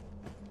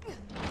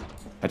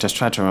 I just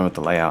tried to remember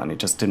the layout, and it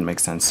just didn't make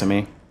sense to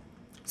me.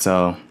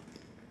 So,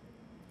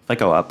 if I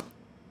go up.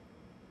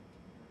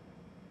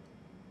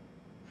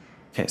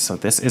 Okay, so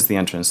this is the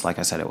entrance, like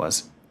I said it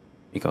was.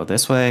 You go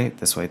this way,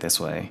 this way, this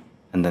way,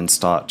 and then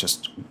start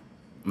just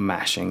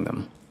mashing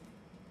them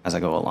as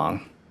I go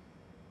along.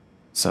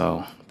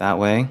 So, that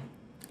way.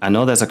 I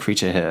know there's a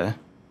creature here.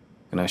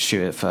 I'm gonna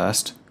shoot it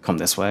first, come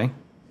this way.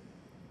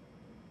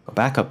 Go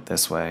back up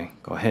this way,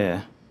 go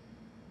here,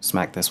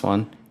 smack this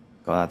one,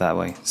 go out that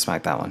way,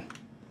 smack that one.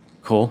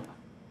 Cool?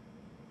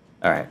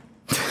 Alright.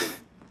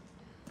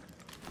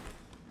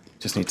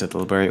 Just need to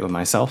deliberate with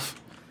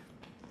myself.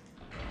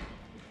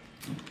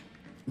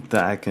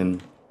 That I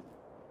can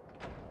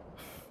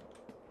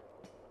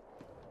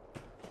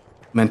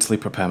mentally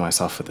prepare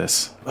myself for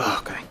this. Oh,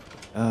 okay.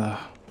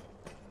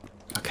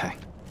 Okay.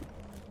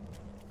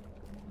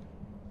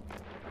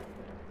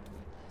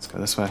 Let's go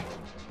this way.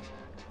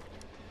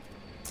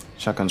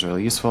 Shotgun's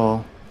really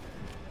useful.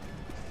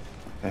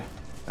 Okay,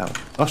 that way.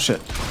 Oh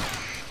shit!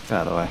 Get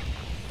out of the way.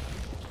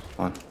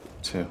 1,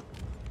 2.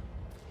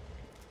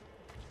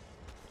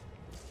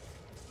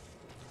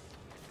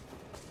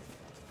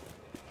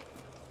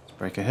 Let's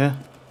break it here.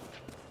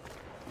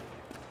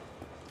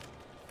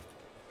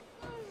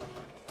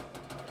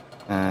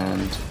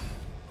 And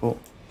cool.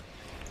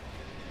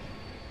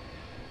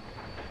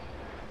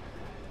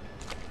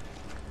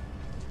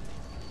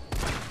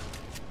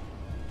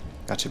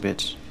 Gotcha,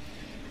 bitch.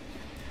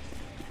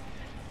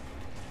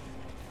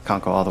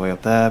 Can't go all the way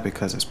up there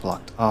because it's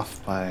blocked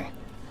off by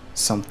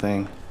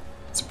something.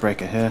 It's a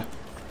breaker here.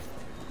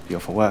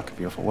 Beautiful work,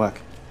 beautiful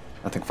work.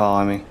 Nothing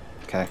following me.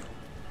 Okay.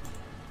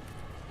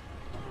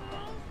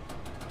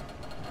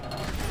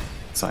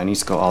 So I need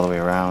to go all the way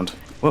around.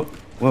 Whoop,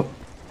 whoop.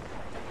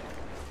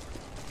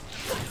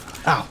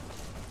 Ow!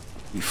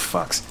 You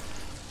fucks.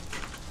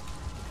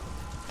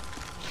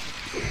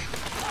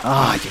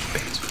 Ah, you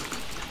bitch.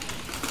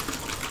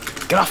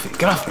 Get off me,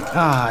 get off me.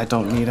 Ah, I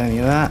don't need any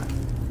of that.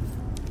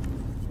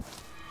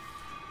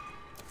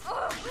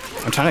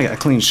 I'm trying to get a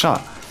clean shot.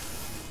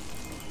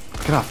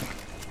 Get off me.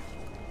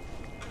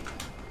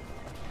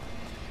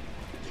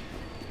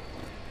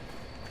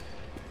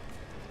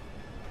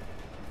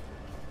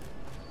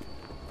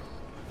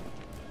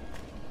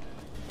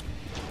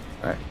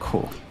 Alright,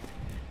 cool.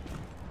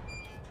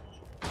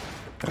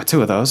 I got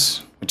 2 of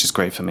those, which is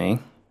great for me.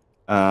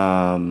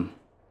 And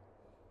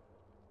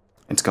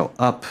to go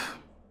up,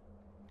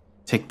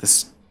 take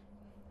this.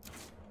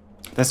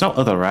 There's no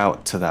other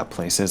route to that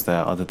place, is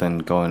there, other than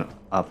going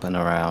up and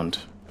around?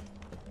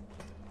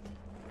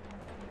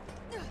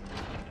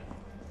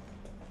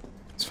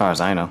 As far as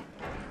I know.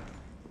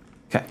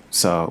 Okay,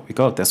 so we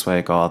go up this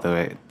way, go all the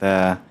way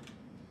there.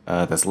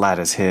 There's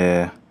ladders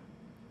here.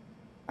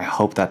 I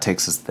hope that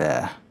takes us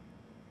there,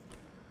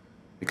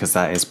 because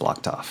that is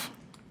blocked off.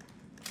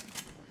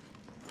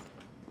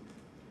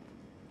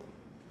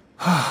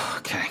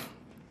 Okay.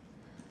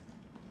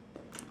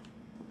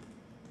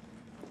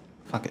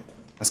 Fuck it.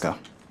 Let's go.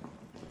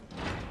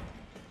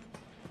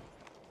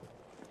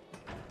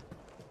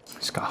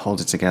 Just gotta hold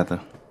it together.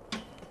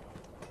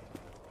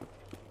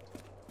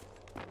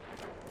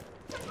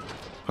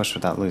 push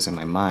without losing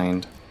my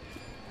mind.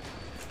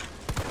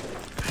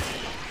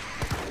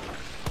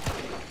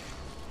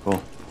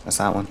 Cool. That's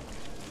that one.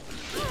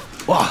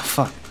 Whoa,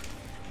 fuck.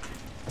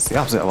 That's the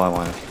opposite of what I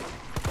wanted.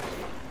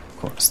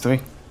 Cool, that's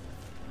 3.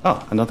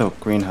 Oh, another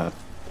green herb.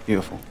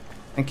 Beautiful.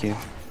 Thank you.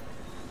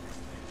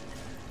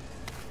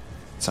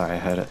 Sorry, I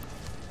heard it.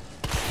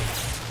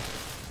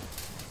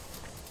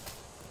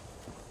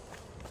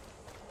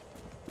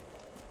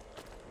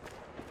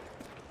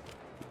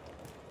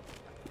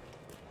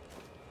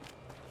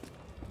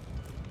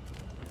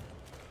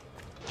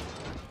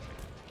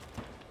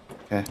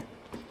 Okay,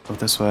 go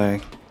this way.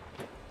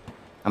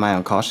 Am I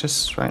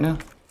uncautious right now?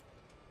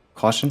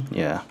 Caution?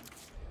 Yeah.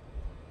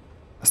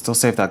 I still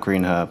save that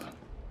green herb.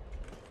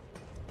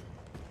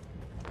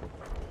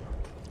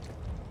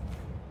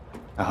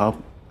 I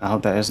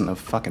hope there isn't a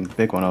fucking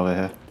big one over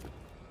here.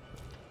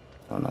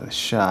 Oh no, they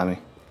shot me.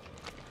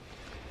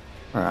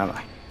 Where am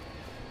I?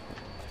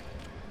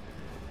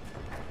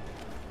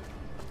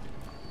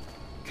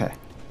 Okay,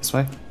 this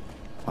way.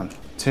 1,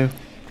 2,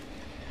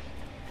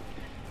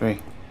 3.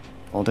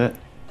 Hold it,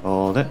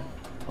 hold it,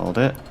 hold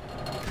it.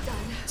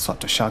 Swap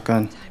the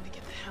shotgun. Time to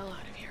get the hell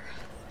out of here.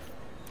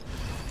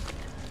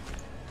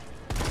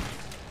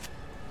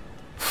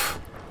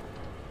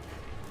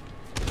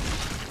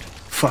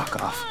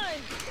 Fuck off.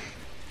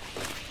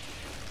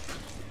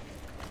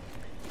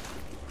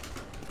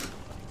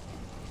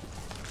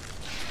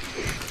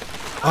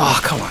 Oh,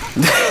 come on.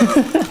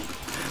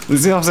 This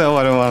is the opposite of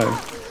what I wanted.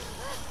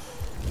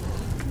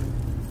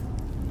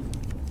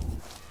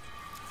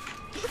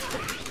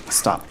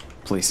 Stop,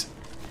 please.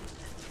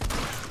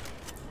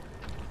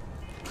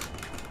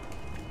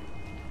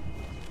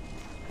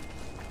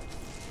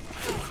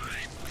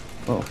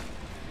 Oh.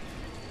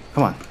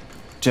 Come on.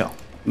 Jill,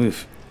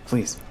 move,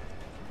 please.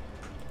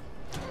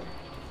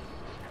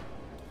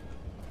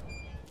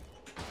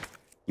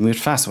 You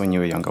moved faster when you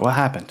were younger. What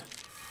happened?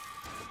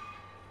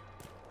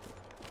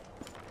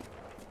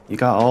 You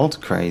got old?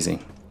 Crazy.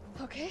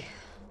 Okay.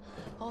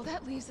 All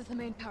that leaves is the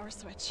main power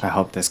switch. I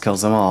hope this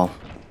kills them all.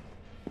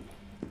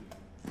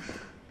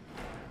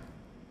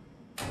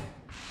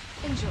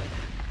 Enjoy.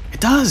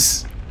 It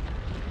does!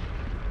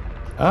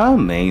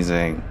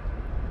 Amazing.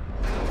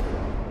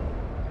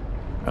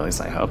 Or at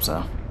least I hope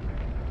so.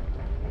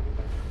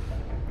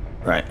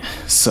 Right,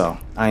 so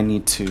I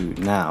need to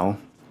now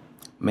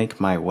make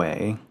my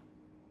way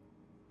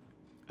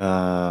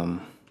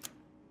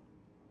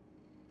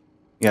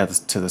yeah,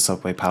 to the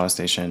subway power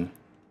station.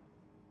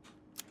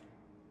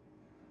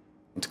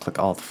 Need to click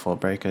all the 4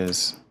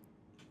 breakers.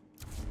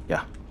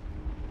 Yeah.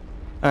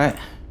 Alright,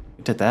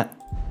 we did that.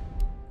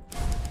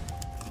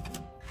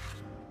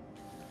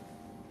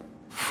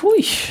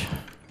 Wheesh.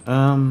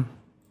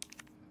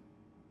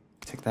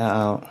 Take that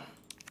out.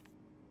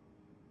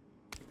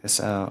 Take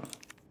this out.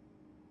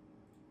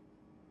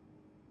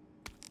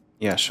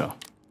 Yeah, sure.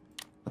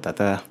 Put that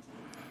there.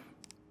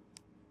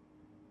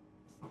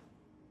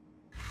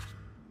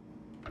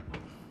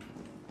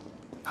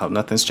 Hope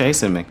nothing's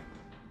chasing me.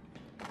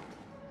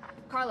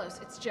 Carlos,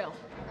 it's Jill.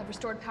 I've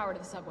restored power to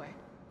the subway.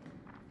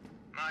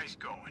 Nice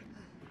going.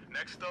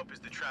 Next up is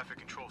the traffic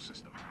control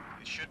system.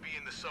 It should be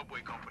in the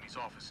subway company's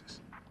offices.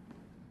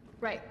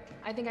 Right.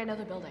 I think I know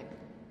the building.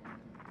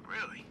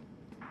 Really?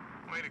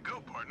 Way to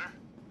go, partner.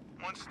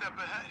 One step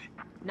ahead.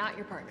 Not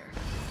your partner.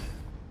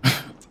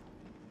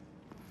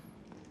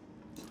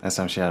 Last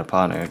time she had a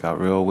partner, it got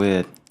real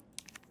weird.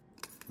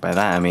 By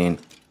that I mean,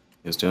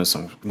 he was doing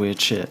some weird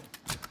shit.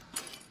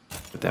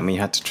 But then we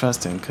had to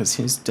trust him because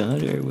his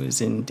daughter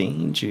was in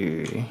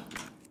danger.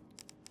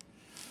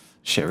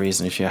 Shit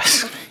reason if you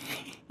ask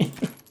me.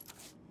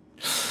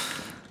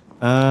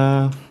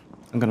 I'm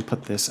gonna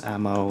put this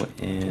ammo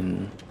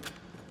in.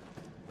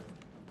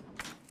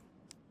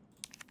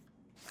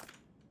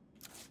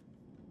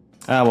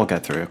 We'll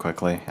get through it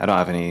quickly. I don't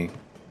have any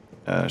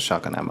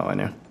shotgun ammo in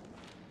here.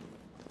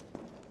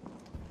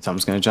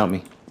 Something's gonna jump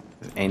me.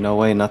 Ain't no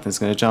way nothing's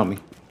gonna jump me.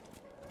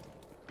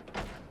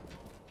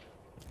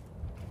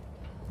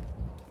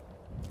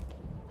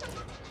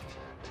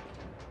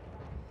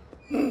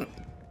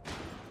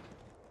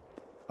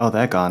 Oh,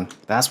 they're gone.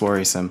 That's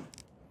worrisome.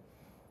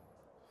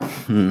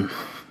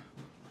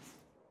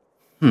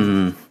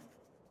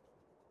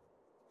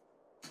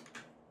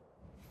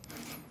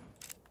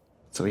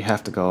 So we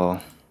have to go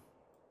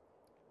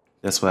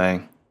this way,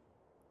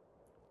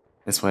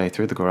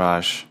 through the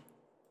garage,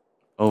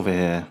 over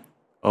here,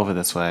 over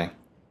this way.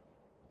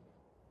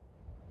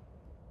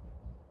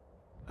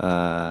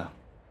 Or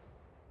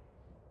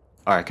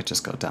I could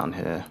just go down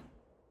here,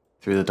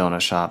 through the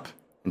donut shop,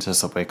 into the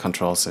subway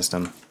control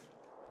system.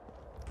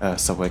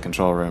 Subway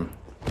control room.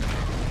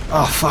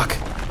 Oh, fuck.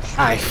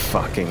 I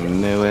fucking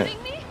knew it.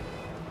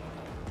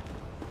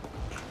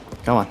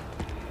 Come on.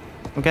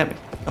 Come get me.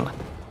 Come on.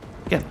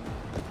 Get me.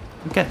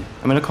 Get me.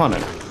 I'm in a corner.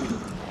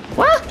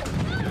 What?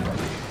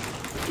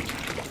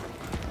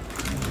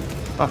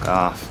 Fuck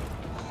off.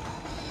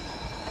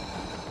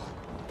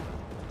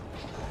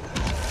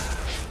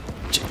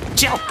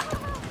 Jill!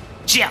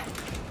 Jill!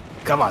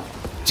 Come on.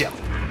 Jill.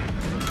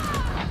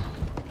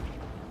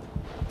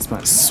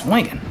 man's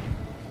swinging.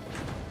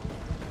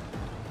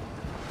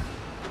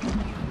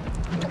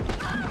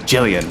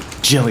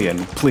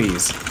 Jillian,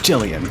 please,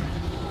 Jillian.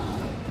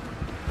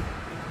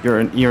 You're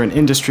an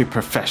industry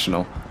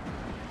professional.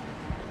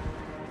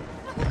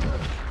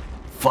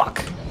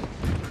 Fuck.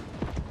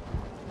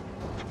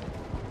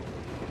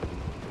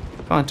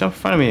 Come on, jump in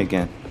front of me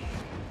again.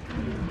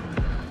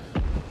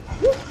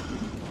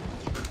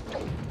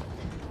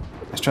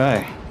 Let's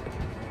try.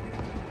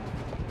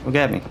 Look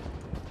at me.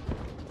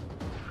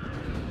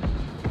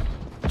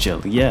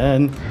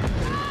 Jillian.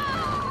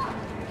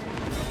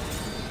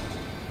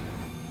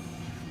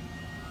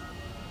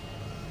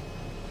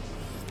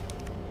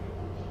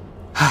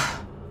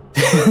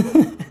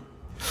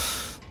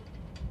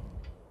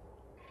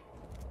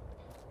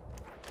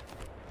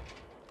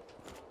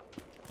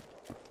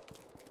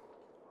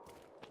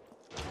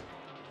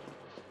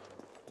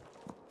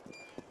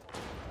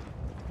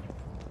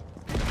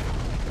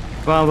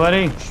 Come on, buddy.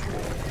 Are you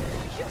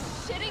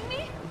shitting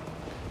me?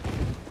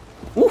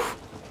 Oof.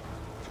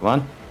 Come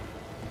on.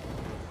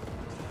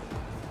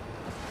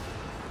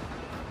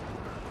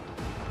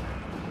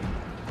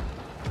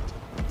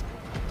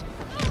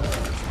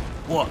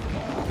 What?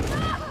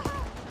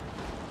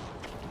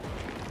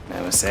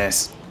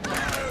 Nemesis.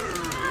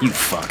 You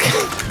fuck.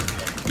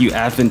 You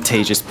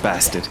advantageous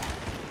bastard.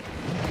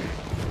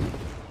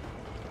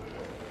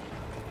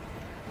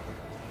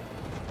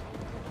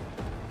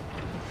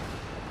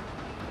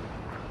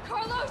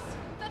 Carlos!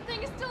 That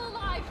thing is still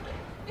alive!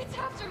 It's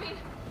after me!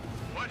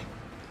 What?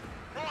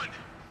 Run!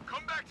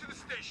 Come back to the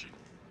station!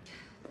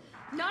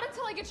 Not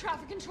until I get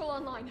traffic control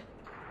online.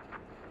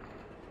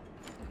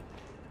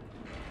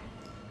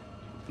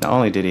 Not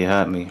only did he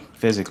hurt me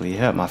physically, he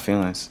hurt my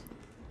feelings.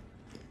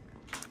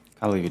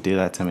 Can't believe you do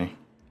that to me.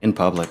 In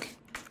public.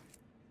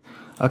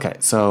 Okay,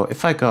 so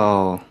if I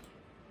go...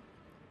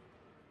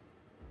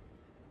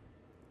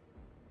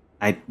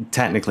 I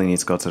technically need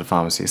to go to the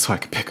pharmacy so I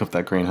can pick up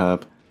that green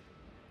herb.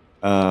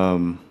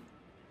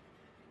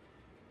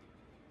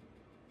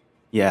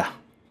 Yeah.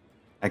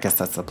 I guess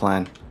that's the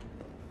plan.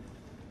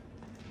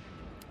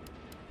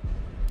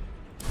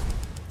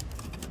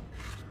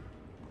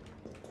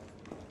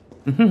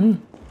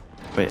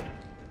 Wait.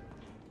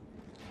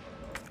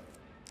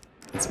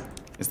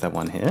 Is that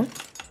one here?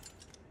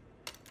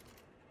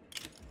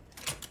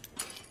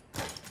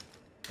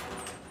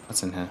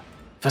 What's in here?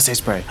 First aid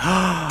spray.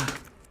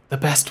 The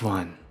best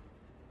one.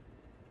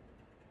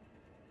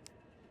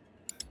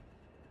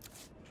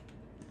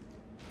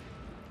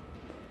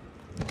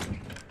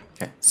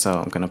 Okay, so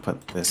I'm gonna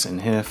put this in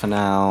here for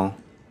now.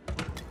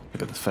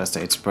 Look at the first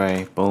aid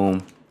spray.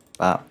 Boom.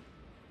 Bop.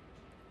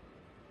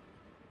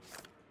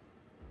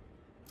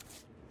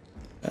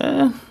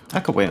 I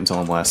could wait until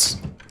I'm worse.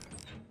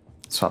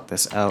 Swap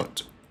this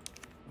out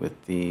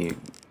with the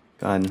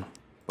gun.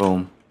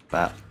 Boom.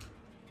 Bap.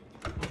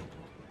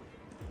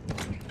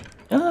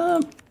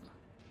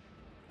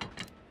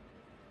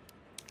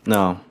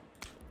 No.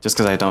 Just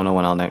because I don't know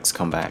when I'll next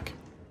come back.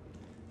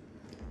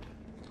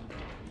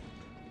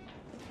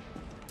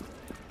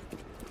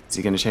 Is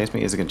he gonna chase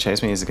me? Is he gonna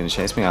chase me? Is he gonna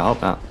chase me? I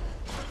hope not.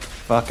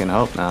 Fucking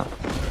hope not.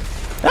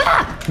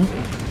 Ah!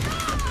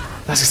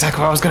 That's exactly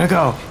where I was gonna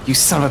go. You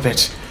son of a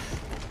bitch.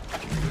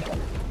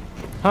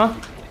 Huh?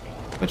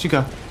 Where'd you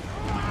go?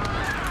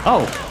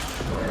 Oh.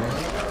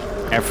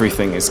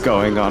 Everything is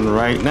going on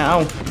right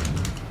now.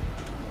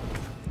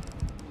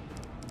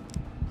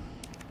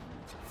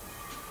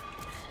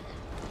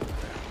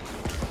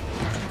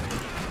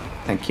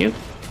 Thank you.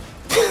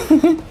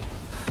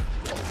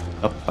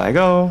 Up I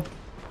go.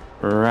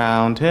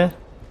 Around here.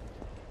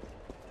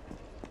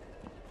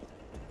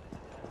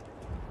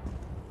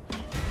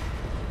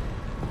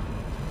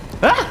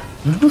 Ah!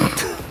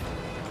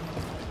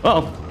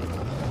 Uh-oh.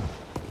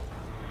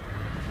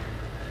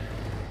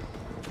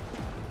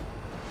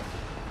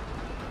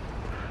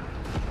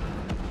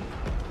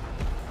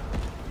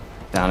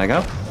 Down I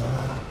go.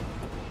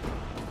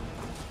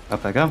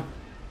 Up I go.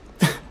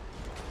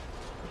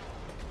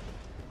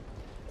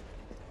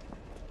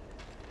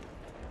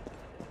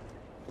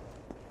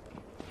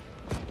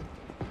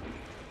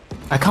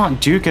 I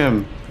can't juke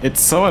him. It's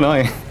so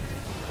annoying.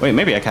 Wait,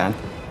 maybe I can.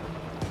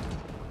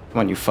 Come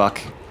on, you fuck.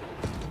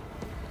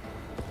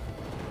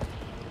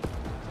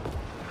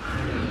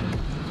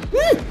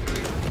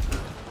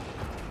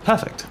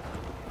 Perfect.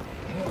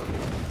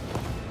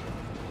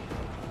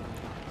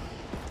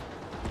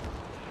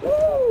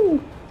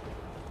 Woo!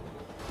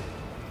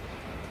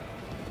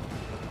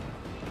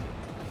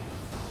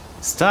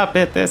 Stop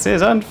it, this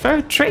is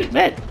unfair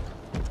treatment!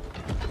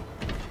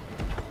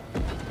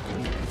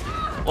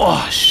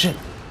 Oh, shit.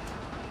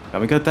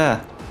 Got me good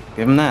there.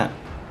 Give him that.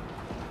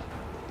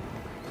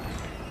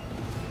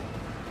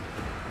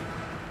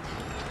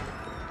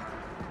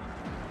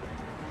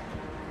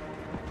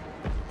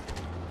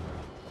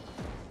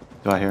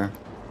 Do I hear him?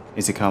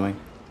 Is he coming?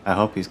 I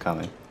hope he's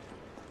coming.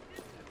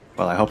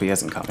 Well, I hope he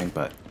isn't coming,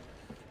 but...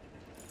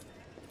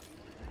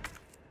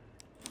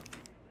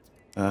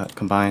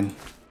 combine.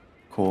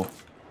 Cool.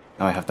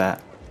 Now I have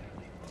that.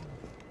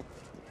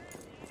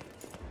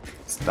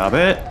 Stop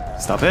it!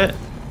 Stop it!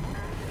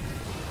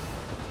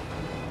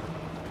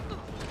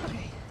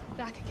 Okay,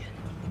 back again.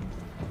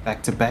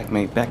 Back to back,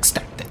 mate.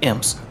 Backstack the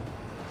imps.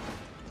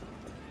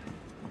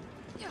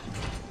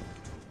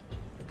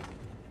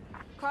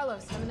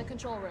 Carlos, I'm in the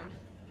control room.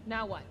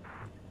 Now what?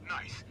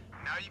 Nice.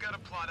 Now you gotta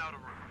plot out a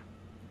route.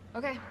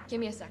 Okay, give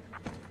me a sec.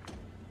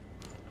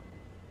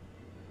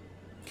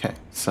 Okay,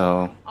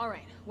 so All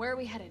right, where are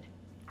we headed?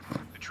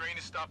 The train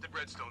is stopped at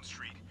Redstone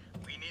Street.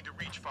 We need to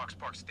reach Fox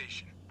Park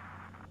Station.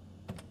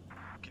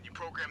 Can you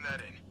program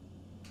that in?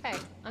 Hey,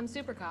 I'm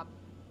Super Cop.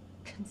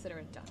 Consider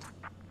it done.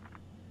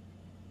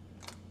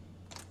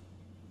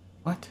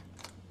 what?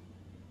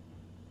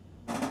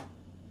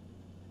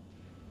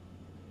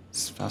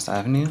 This is Faust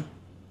Avenue?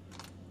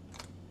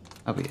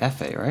 That'll be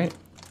FA, right?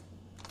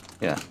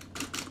 Yeah.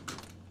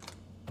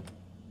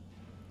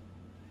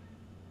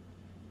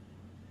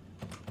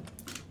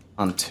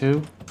 On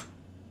 2.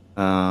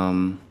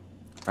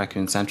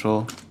 Raccoon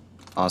Central,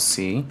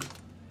 RC.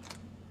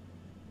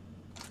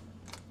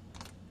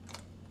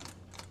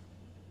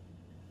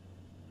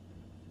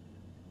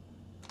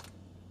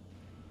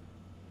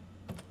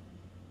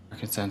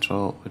 Raccoon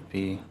Central would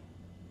be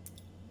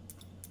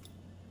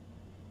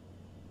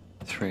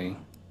 3.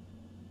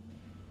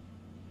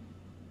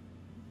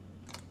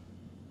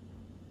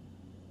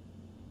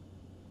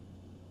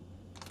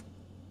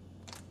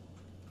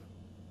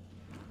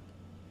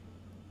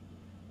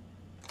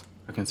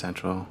 Raccoon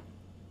Central,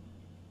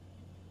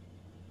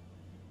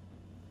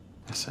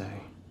 SA,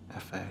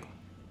 FA.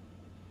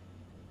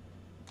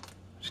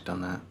 Just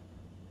done that.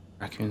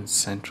 Raccoon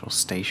Central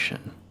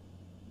Station.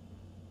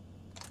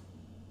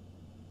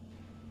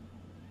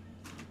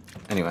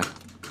 Anyway,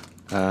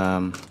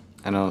 I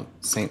know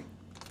Saint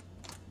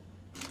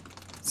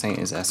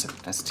is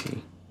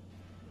ST.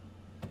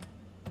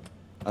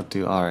 I'll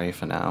do RA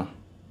for now.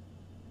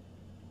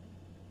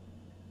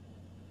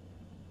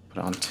 Put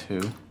it on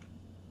 2.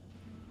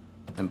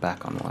 Then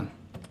back on 1.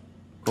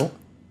 Cool.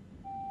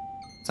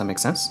 Does that make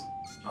sense?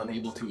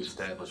 Unable to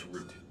establish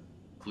route.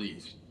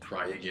 Please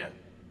try again.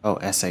 Oh,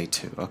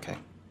 SA2. Okay.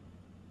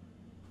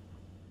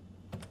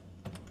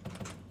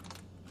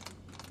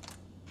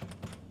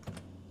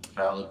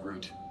 Valid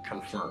route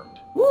confirmed.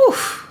 Woo!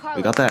 Carlos,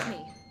 We got that. it's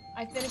me.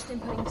 I finished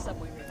inputting the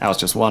subway route. That was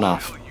just one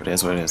off. It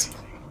is what it is.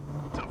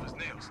 Tough as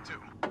nails, too.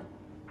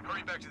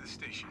 Hurry back to the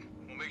station.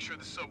 We'll make sure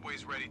the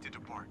subway's ready to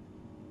depart.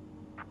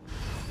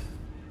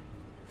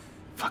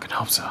 Fucking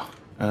hope so.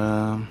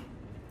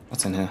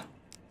 What's in here?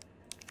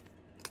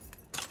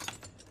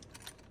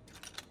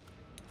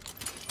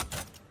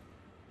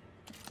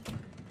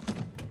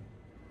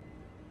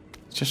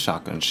 It's just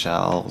shotgun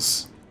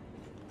shells.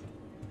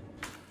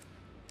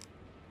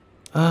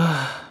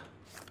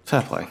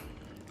 Fair play.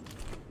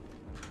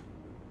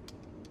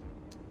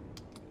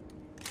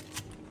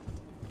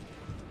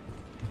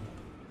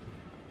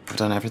 I've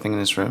done everything in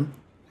this room.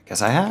 I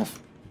guess I have.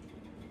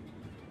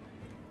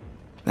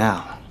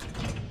 Now,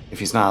 if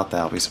he's not out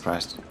there, I'll be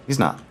surprised. He's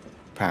not,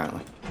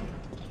 apparently.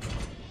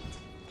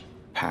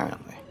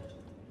 Apparently.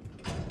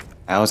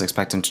 I always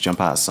expect him to jump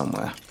out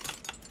somewhere.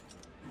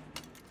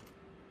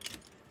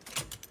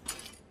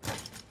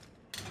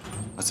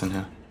 What's in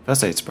here?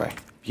 First aid spray.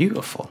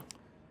 Beautiful.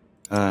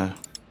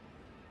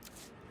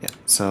 Yeah,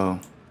 so...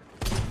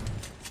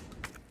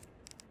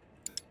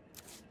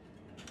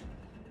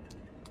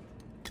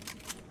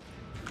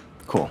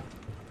 Cool.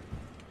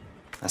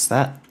 That's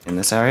that. In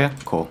this area?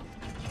 Cool.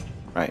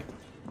 Right.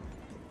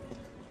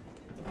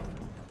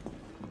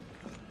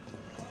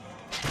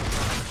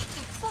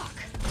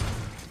 Fuck.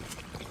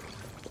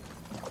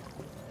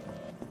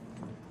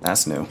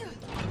 That's new.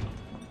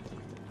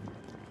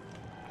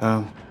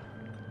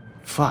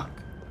 Fuck.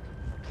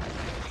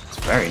 It's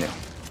very new.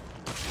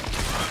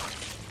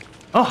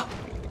 Oh!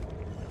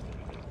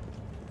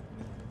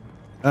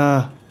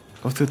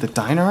 Go through the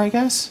diner, I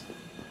guess?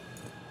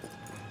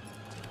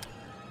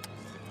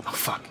 Oh,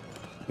 fuck.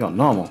 You're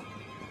normal.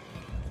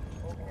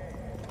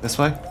 This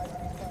way?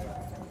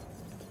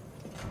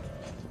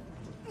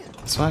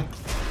 This way?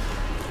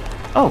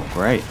 Oh,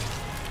 great.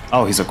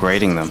 Oh, he's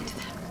upgrading them.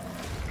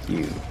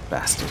 You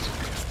bastard.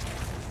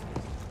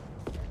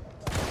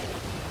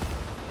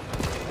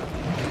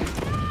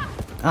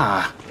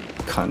 Ah,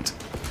 cunt.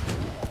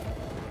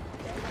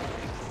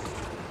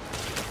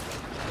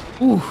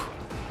 Ooh.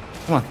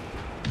 Come on.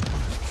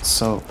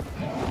 So...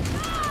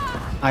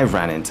 I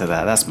ran into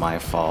that. That's my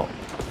fault.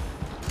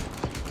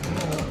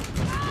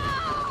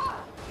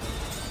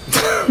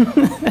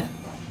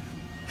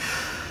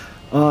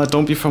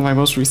 Don't be from my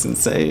most recent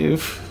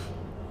save.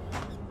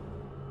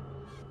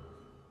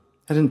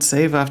 I didn't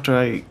save after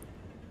I...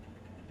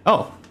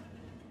 Oh.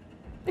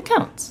 It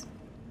counts.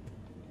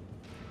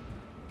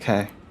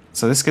 Okay.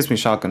 So this gives me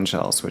shotgun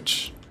shells,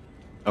 which...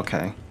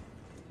 Okay.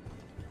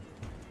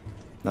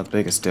 Not the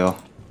biggest deal.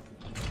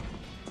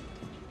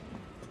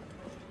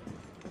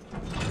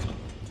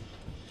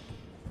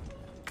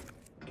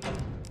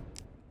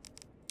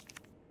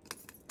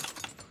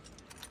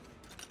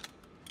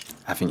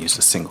 I haven't used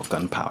a single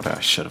gunpowder. I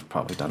should have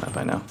probably done that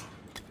by now.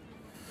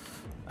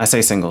 I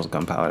say single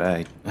gunpowder.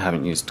 I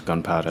haven't used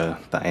gunpowder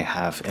that I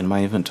have in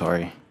my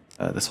inventory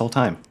this whole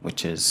time,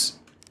 which is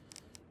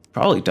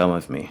probably dumb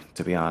of me,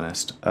 to be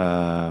honest.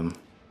 I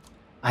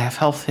have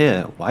health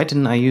here. Why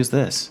didn't I use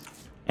this?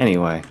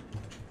 Anyway.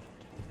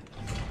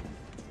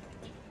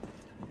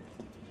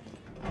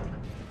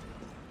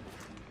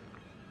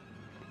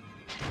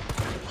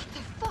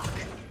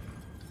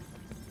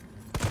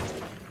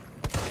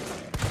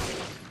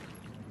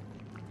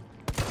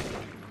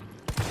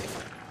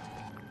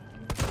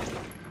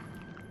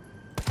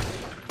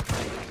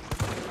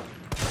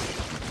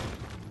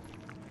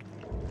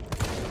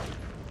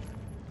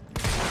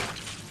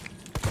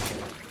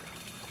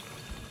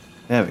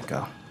 There we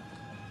go.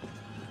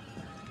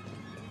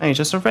 Hey, you're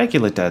just a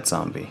regular dead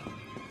zombie.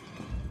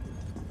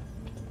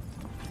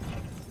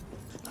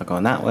 Not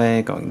going that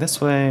way, going this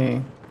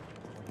way.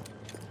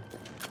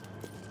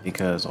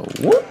 Because, oh,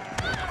 whoop!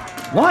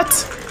 What?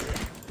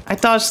 I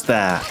dodged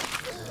that.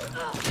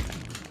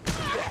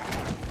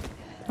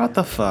 What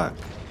the fuck?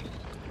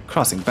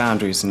 Crossing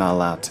boundaries, not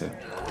allowed to.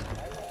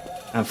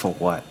 And for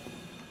what?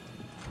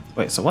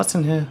 Wait, so what's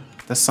in here?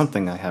 There's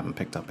something I haven't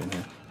picked up in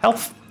here.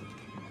 Health!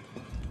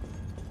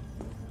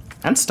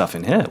 And stuff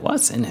in here.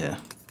 What's in here?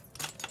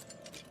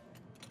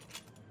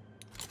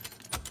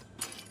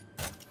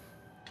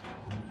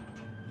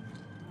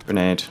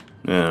 Grenade.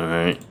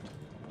 Alright.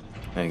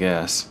 I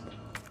guess.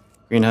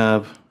 Green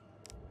herb.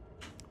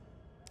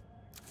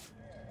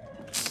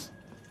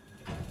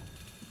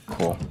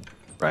 Cool.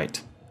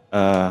 Right. What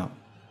are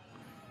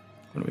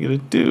we gonna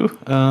do?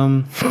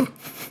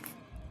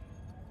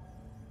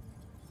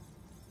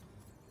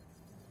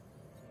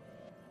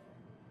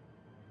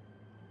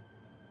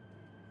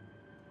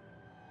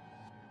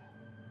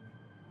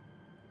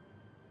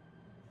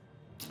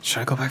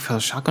 Should I go back for the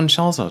shotgun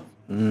shells or...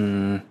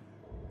 I'll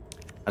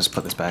just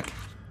put this back.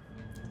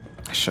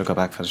 I should go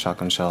back for the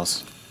shotgun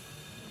shells.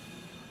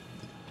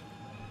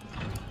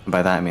 And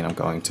by that I mean I'm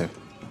going to.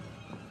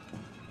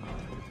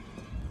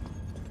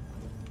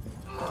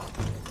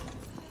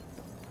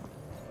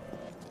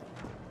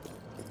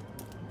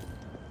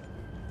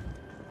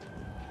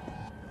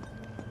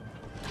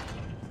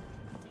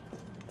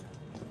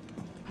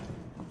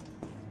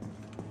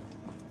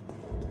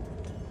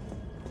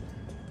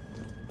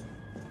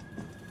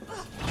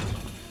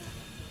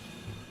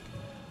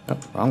 Oh,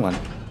 wrong one.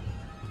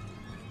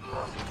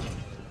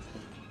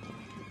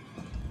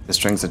 The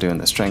strings are doing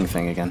the string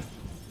thing again.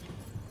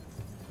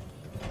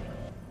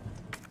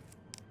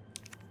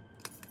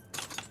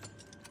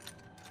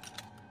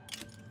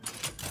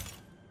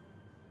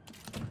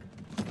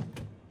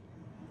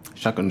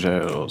 Shotgun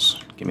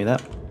shells. Give me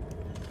that.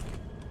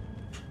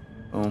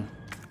 Boom.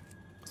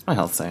 What's my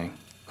health saying?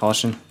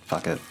 Caution?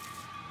 Fuck it.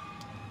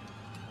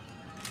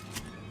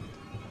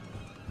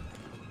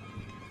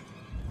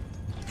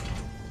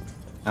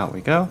 Out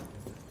we go.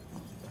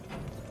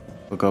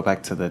 We'll go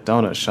back to the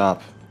donut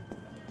shop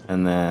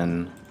and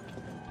then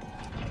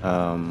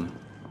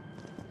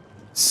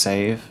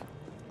save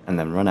and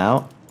then run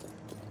out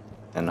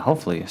and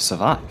hopefully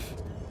survive.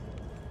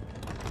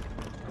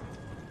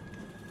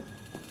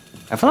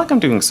 I feel like I'm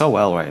doing so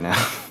well right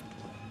now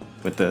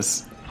with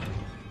this.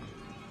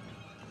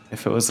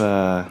 If it was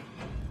the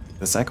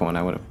second one,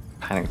 I would have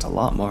panicked a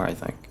lot more, I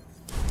think.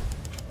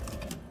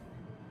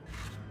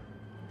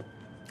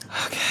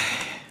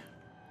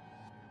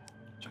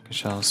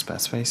 Shells, spare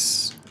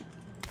space.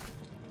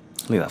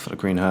 Leave that for the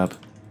green herb.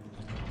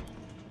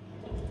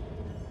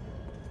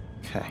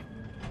 Okay.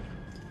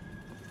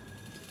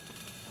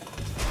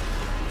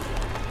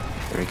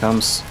 Here he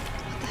comes.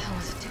 What the hell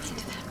was it doing to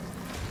them?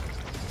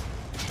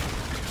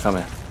 Come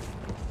here.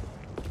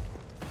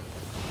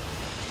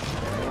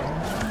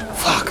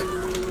 Fuck!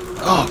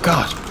 Oh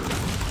god!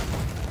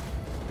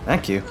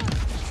 Thank you.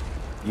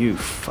 You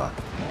fuck.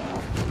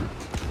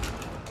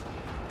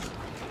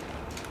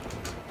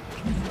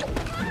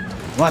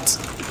 What?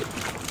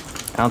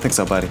 I don't think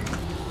so, buddy.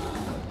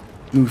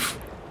 Move.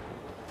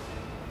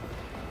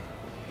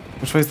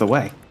 Which way's the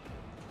way?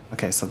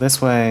 Okay, so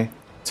this way,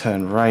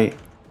 turn right,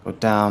 go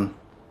down.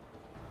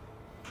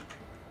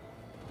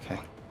 Okay.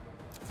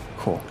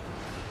 Cool.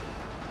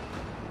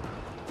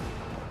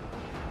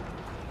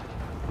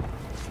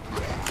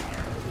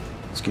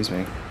 Excuse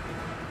me.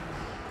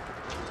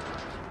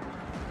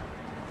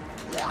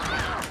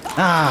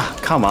 Ah,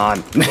 come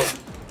on.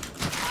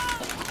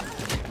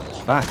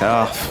 Back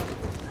off.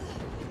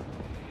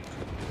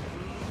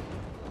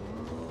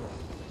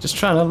 Just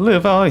trying to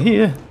live out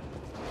here.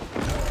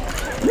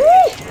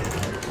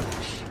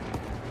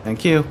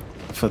 Thank you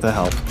for the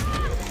help.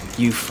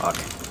 You fuck.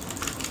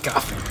 Get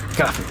off me.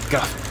 Get off me. Get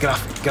off me. Get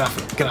off me. Get off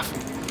me. Get off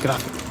me. Get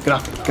off me. Get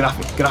off me. Get off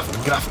me. Get off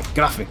me. Get off me.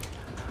 Get off me.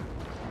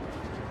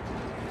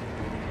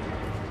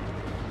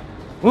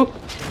 Whoop.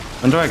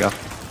 When do I go?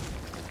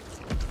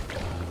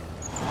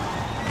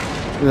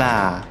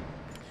 La.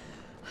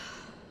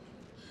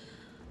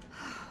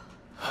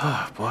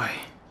 Oh boy.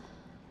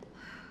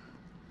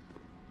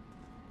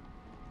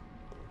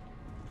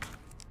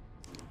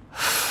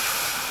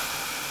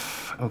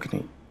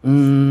 Okay.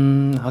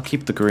 I'll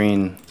keep the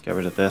green. Get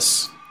rid of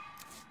this.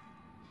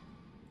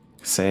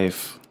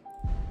 Save.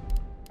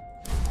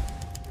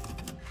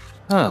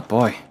 Oh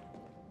boy.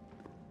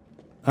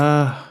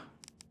 I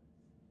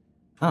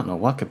don't know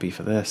what could be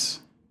for this.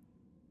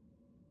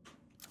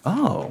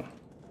 Oh,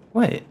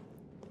 wait.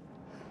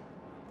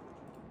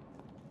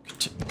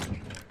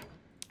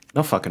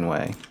 No fucking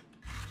way.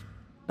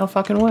 No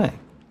fucking way.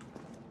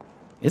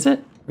 Is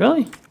it?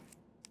 Really?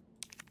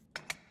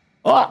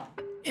 Oh,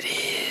 it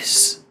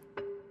is.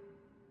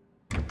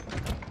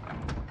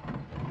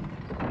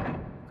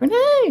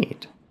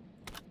 Grenade.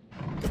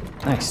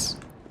 Nice.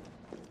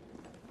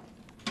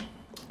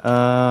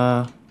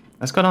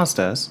 Let's go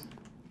downstairs.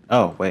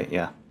 Oh, wait,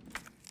 yeah.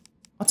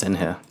 What's in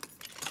here?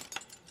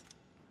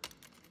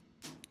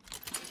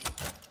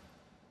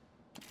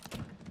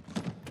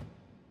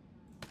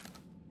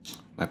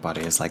 My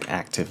body is like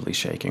actively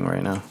shaking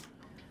right now.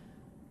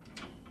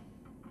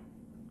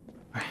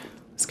 Alright,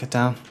 let's get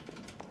down.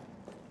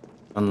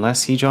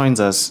 Unless he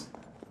joins us,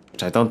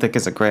 which I don't think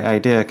is a great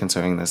idea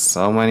considering there's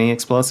so many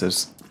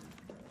explosives.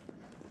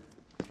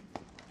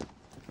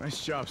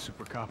 Nice job,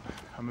 Super Cop.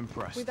 I'm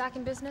impressed. We back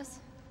in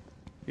business?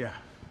 Yeah,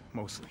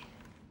 mostly.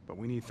 But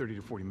we need 30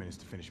 to 40 minutes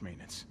to finish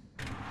maintenance.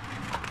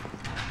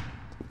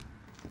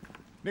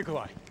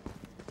 Nikolai,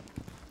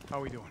 how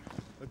are we doing?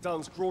 The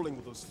town's crawling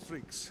with those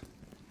freaks.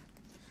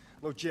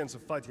 No chance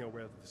of fighting our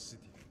way out of the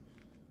city.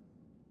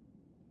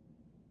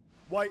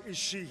 Why is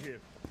she here?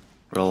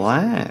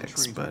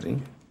 Relax, buddy.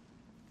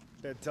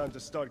 Bad time to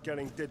start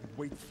carrying dead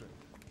weight for her.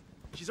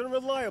 She's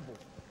unreliable.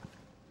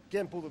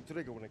 Can't pull the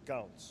trigger when it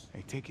counts.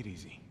 Hey, take it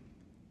easy.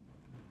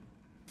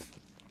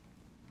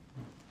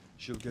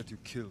 She'll get you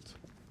killed.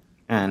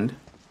 And?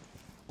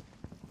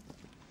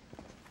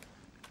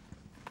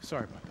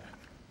 Sorry about that.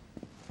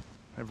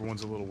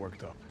 Everyone's a little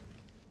worked up.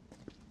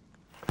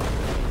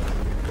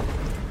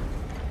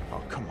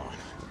 Oh, come on.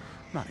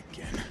 Not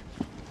again.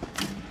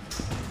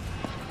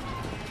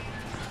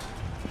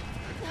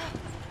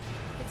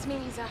 It's me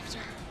he's after.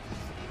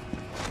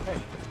 Hey.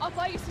 I'll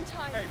buy you some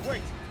time. Hey,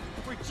 wait!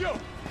 Wait, Jill!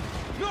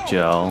 No!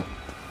 Jill.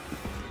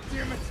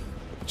 Damn it!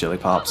 Jilly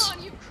Pops. Come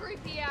on, you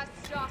creepy ass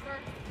stalker.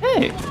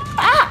 Hey!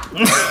 Ah!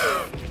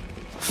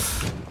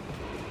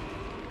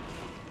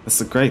 That's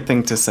a great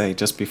thing to say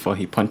just before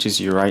he punches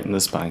you right in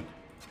the spine.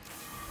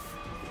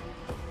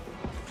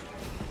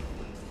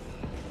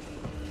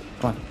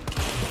 Come on.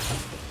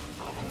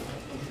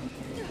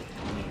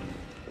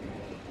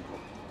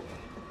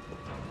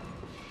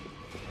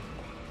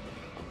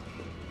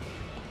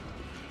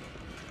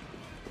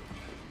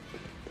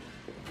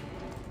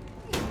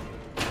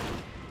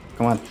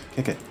 Come on,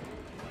 kick it.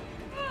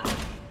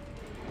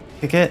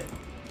 Kick it.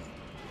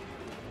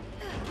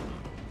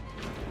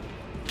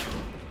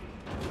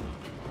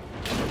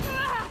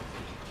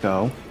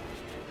 Go.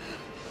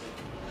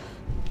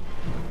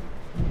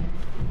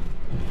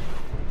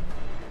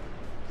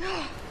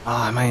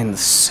 Oh, am I in the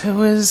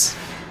sewers?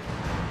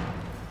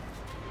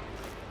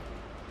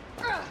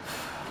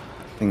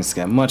 Things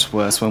get much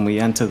worse when we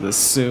enter the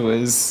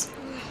sewers.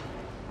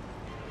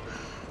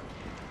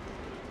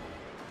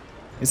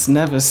 It's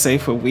never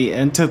safe when we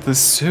enter the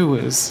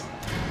sewers.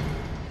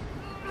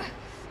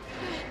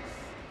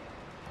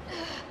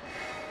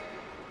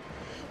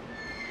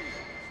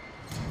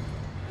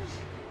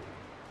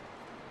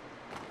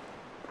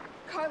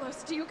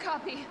 Carlos, do you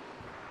copy?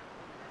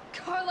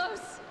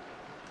 Carlos!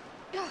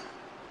 Oh,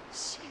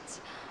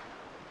 shit.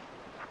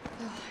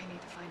 Oh, I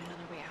need to find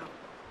another way out.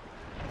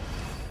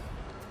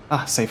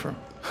 Ah, safe room.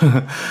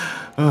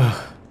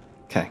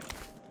 Okay.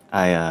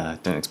 I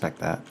didn't expect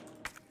that.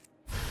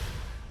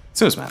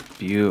 Sewers map,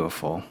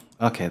 beautiful.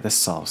 Okay, this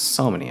solves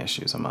so many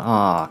issues.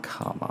 Ah,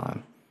 come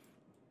on.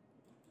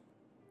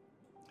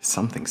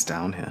 Something's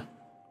down here.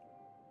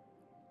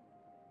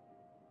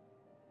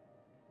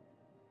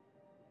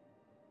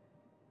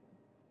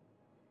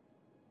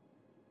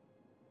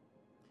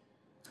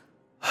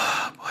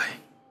 Oh boy.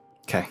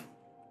 Okay.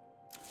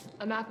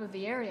 A map of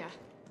the area.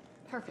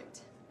 Perfect.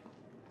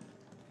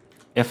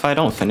 If I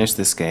don't finish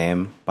this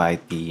game by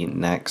the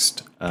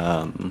next,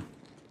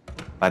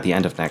 by the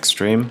end of next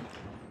stream,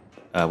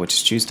 which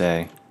is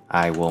Tuesday,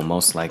 I will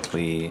most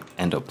likely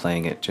end up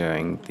playing it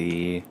during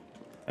the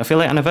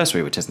affiliate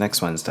anniversary, which is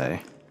next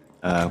Wednesday,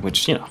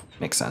 which, you know,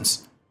 makes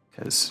sense,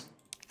 because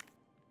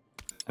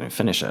I didn't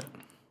finish it.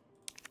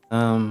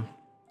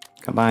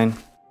 Combine,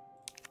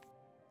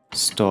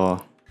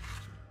 store,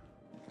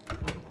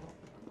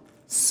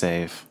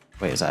 save.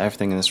 Wait, is that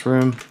everything in this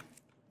room?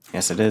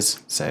 Yes, it is.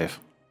 Save.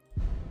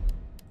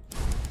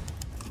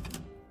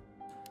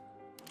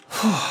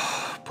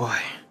 Boy.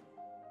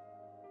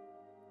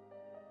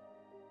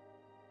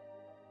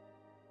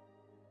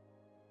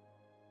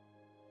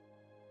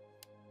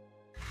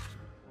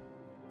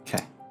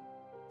 Okay.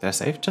 Did I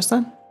save just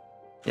then?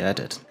 Yeah, I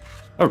did.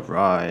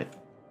 Alright.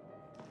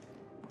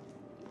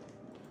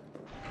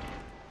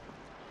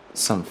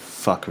 Some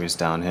fuckers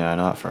down here, I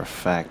know it for a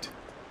fact.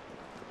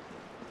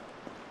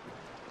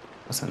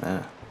 What's in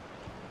there?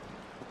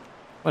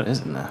 What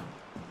is in there?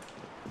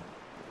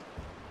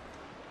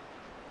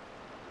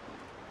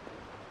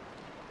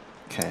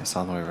 Okay, it's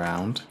all the way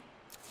around.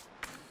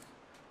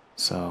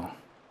 So,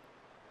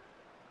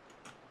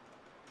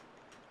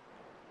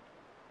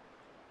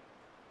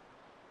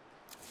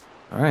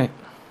 Alright.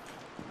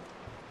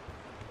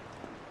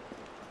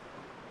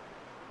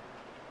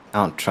 I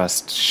don't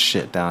trust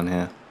shit down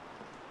here.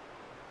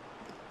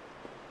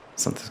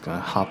 Something's gonna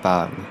hop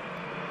out at me.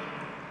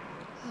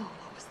 Oh,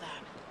 what was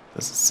that?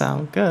 Doesn't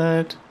sound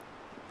good.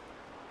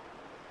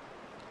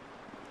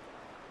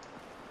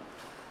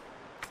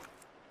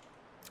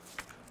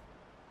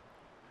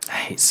 I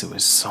hate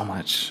sewers so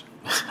much.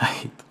 I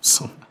hate them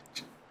so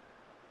much.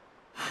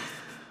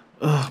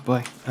 Oh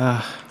boy.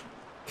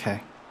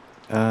 Okay.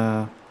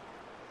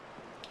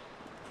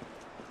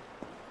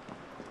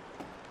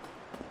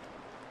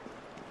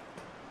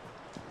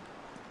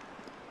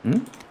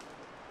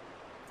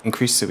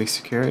 Increased civic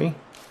security.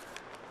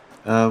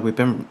 We've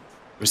been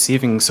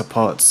receiving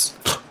reports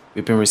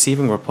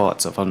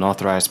of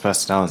unauthorized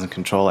personnel in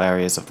control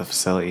areas of the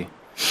facility.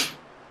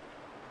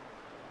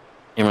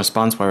 In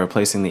response, we're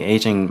replacing the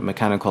aging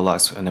mechanical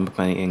locks and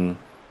implementing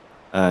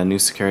new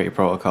security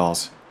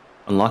protocols.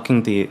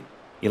 Unlocking the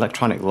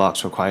electronic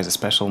locks requires a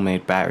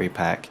special-made battery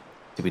pack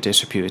to be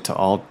distributed to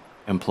all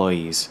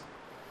employees.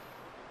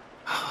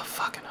 Oh,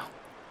 fucking hell.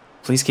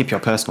 Please keep your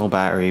personal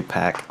battery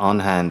pack on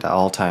hand at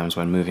all times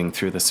when moving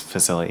through this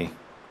facility.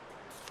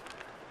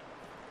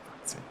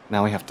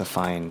 Now we have to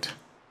find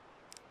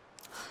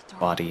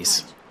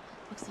bodies.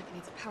 Looks like it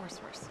needs a power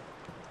source.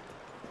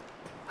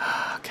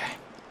 Okay.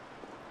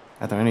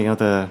 Are there any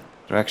other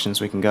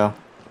directions we can go?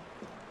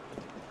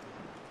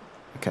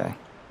 Okay.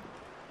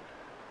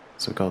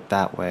 So we go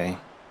that way.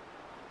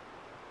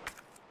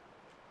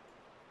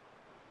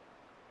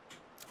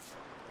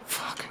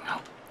 Fucking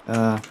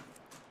hell.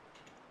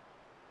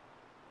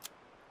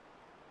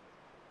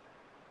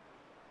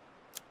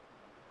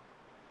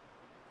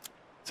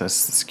 So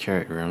it's the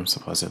security room,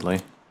 supposedly.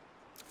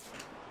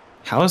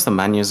 How is the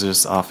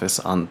manager's office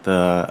on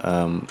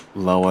the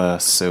lower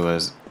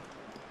sewers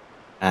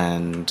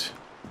and...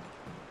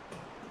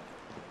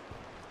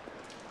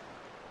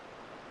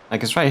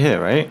 Like, it's right here,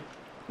 right?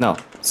 No,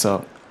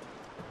 so...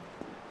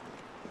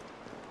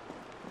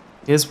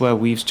 Here's where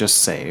we've just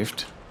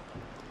saved,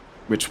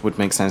 which would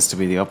make sense to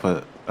be the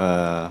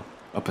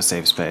upper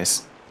save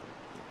space.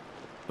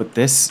 But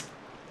this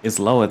is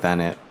lower than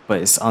it,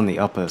 but it's on the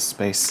upper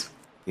space,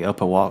 the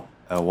upper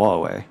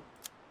waterway.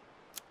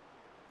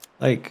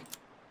 Like,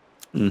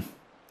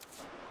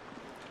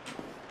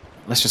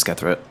 let's just get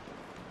through it.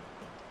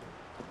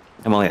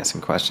 I'm only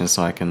asking questions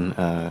so I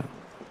can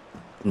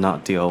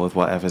not deal with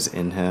whatever's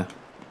in here.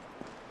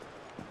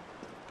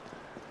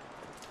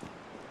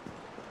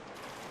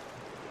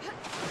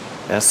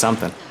 There's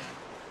something.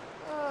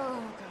 Oh,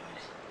 God.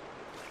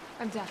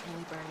 I'm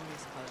definitely burning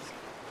these clothes.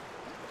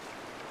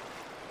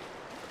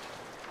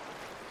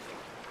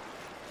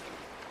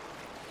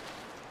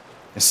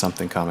 There's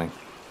something coming.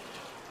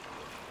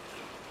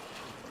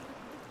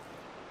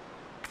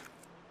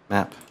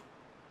 Map.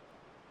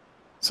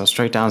 So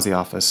straight down's the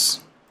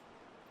office.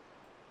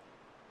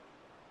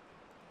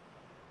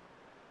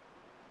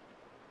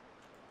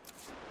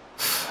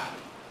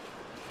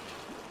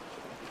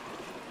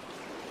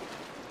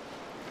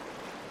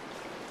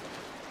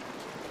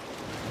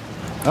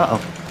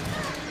 Uh-oh.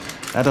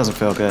 That doesn't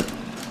feel good.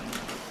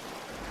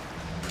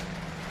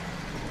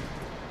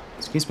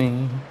 Excuse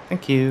me.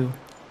 Thank you.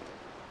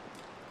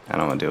 I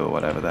don't want to do it,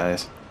 whatever that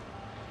is.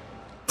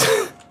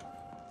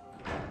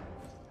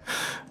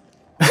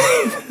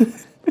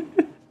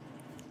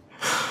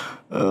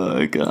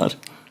 Oh, God.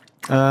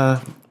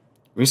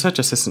 Research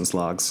assistance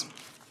logs.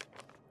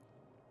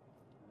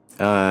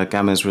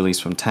 Gamma is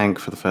released from tank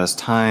for the first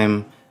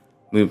time.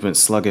 Movement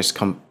sluggish,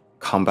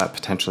 combat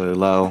potentially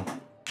low.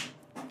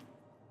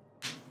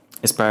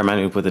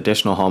 Experimented with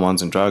additional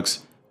hormones and drugs.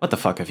 What the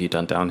fuck have you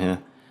done down here?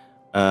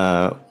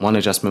 One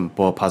adjustment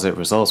bore positive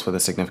results with a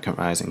significant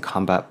rise in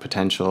combat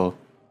potential.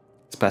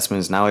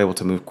 Specimen is now able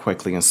to move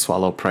quickly and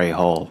swallow prey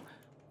whole.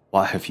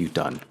 What have you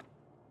done?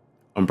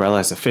 Umbrella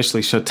has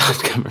officially shut down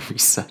Gamma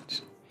research.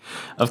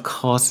 Of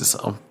course it's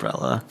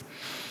Umbrella.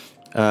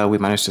 We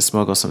managed to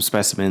smuggle some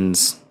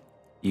specimens,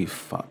 you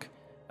fuck,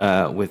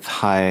 with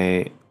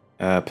high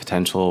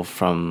potential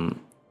from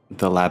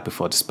the lab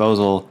before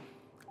disposal.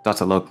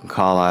 Dr. Logan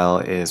Carlyle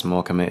is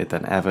more committed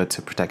than ever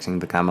to protecting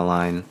the Gamma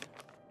line.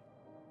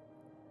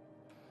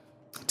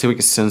 2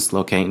 weeks since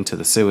locating to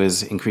the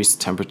sewers,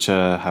 increased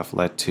temperature have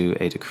led to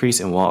a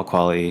decrease in water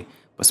quality,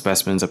 but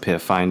specimens appear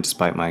fine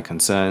despite my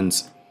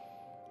concerns.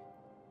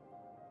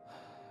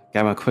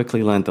 Gamma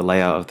quickly learned the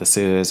layout of the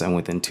sewers, and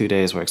within 2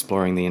 days were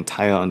exploring the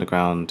entire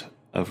underground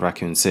of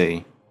Raccoon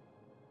City.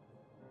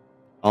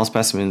 All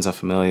specimens are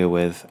familiar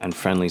with and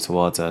friendly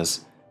towards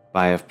us, but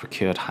I have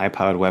procured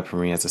high-powered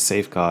weaponry as a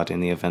safeguard in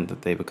the event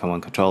that they become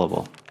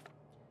uncontrollable.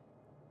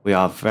 We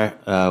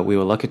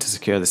were lucky to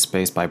secure this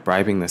space by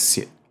bribing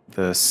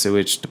the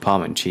sewage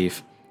department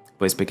chief,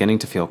 but it's beginning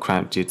to feel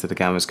cramped due to the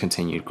Gamma's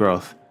continued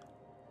growth.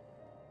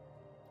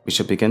 We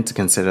should begin to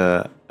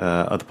consider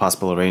other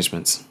possible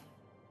arrangements.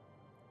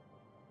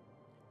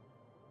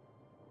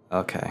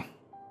 Okay.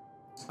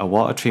 A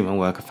water treatment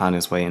worker found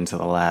his way into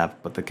the lab,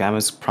 but the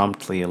Gammas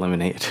promptly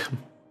eliminated him.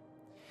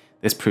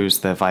 This proves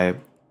their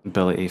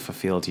viability for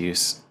field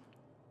use.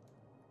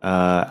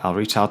 I'll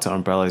reach out to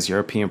Umbrella's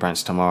European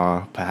branch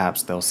tomorrow.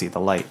 Perhaps they'll see the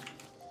light.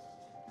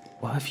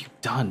 What have you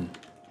done?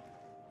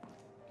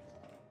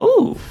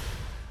 Ooh.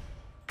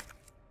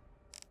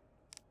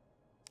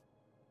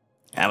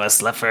 I'm a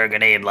slut for a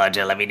grenade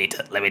launcher, let me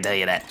tell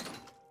you that.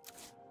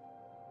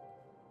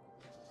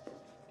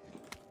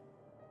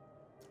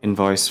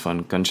 Invoice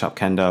from Gunshop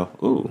Kendo.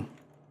 Ooh.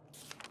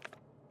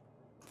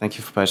 Thank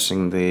you for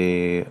purchasing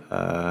the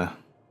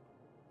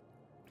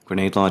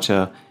grenade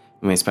launcher.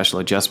 We made special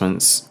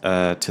adjustments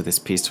to this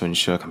piece to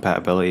ensure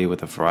compatibility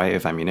with a variety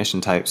of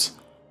ammunition types.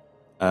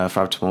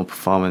 For optimal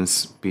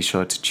performance, be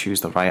sure to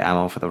choose the right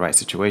ammo for the right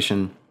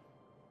situation.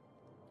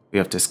 We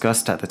have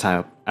discussed at the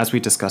time, as we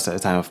discussed at the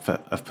time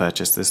of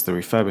purchase, this is the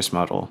refurbished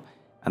model,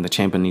 and the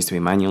chamber needs to be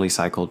manually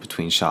cycled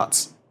between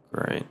shots.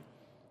 Great.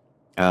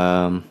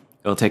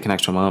 It'll take an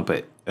extra moment,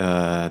 but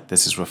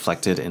this is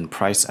reflected in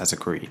price as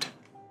agreed.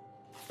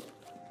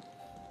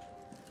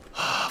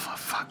 Oh, for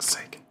fuck's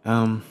sake.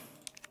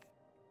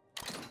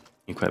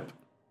 Equip.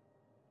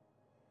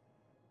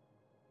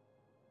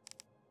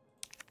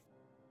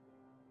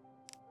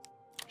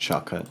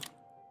 Shortcut.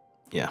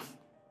 Yeah.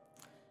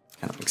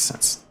 Kind of makes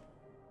sense.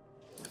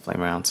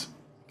 Flame rounds.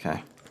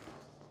 Okay.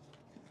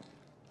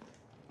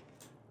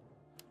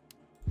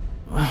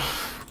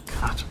 Oh,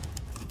 God.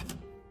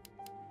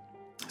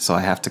 So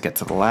I have to get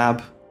to the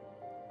lab.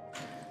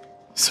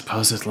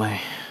 Supposedly.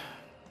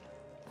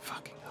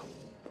 Fucking hell.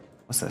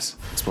 What's this?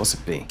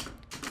 Explosive B.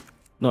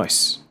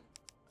 Nice.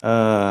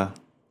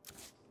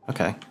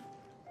 Okay.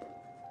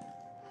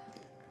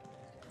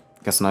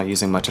 Guess not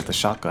using much of the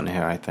shotgun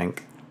here, I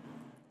think.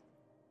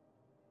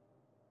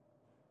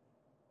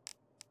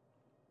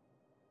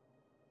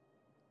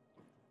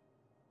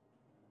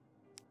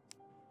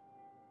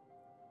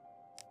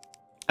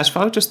 I should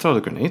probably just throw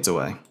the grenades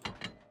away.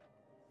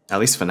 At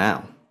least for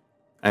now.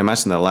 I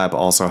imagine the lab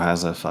also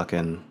has a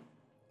fucking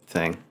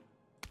thing.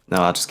 No,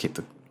 I'll just keep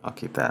I'll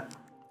keep that.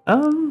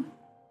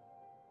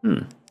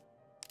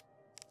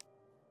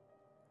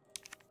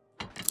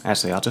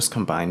 Actually, I'll just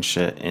combine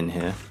shit in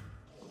here.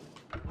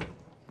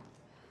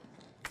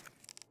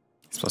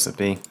 It's supposed to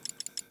be.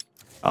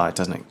 Oh, it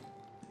doesn't.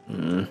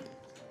 It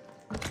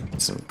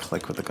doesn't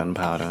click with the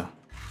gunpowder,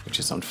 which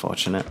is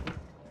unfortunate.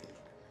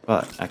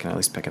 But I can at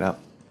least pick it up.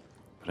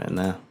 Put it in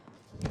there.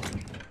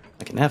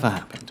 Like it never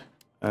happened.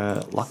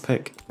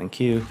 Lockpick, thank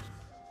you.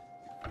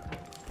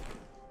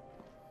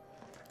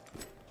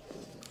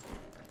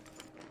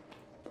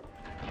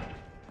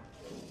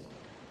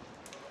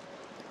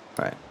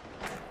 Right.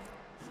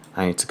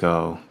 I need to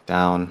go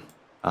down,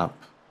 up,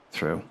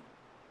 through.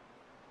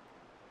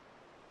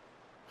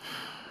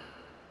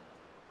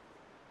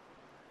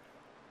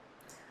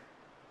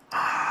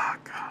 Oh,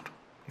 God.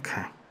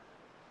 Okay.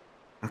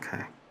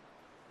 Okay.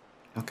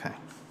 Okay.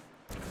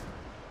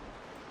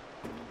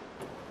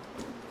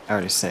 I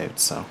already saved,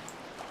 so.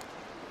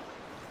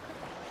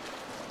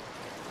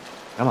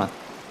 Come on.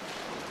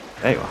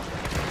 There you are.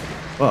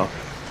 Whoa.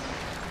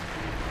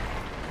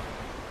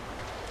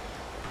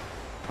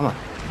 Come on.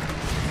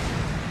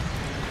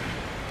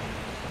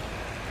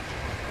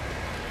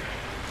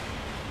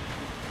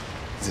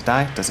 Does it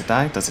die? Does it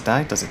die? Does it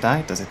die? Does it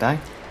die? Does it die?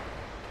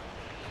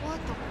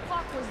 What the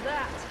fuck was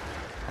that?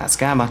 That's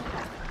Gamma.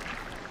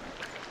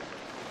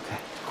 Okay,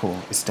 cool.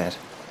 It's dead.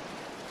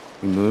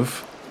 We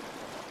move.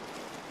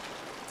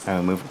 I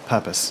will move with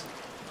purpose.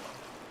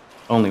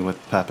 Only with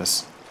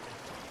purpose.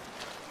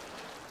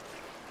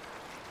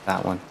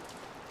 That one.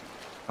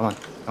 Come on,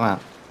 come on.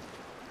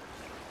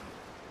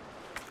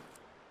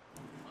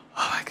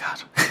 Oh my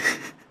God.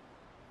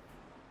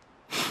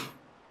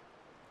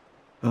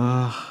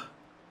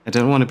 I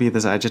didn't want to be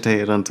this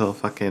agitated until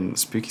fucking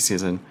spooky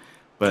season,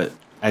 but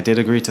I did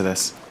agree to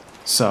this.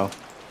 So,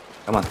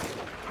 come on.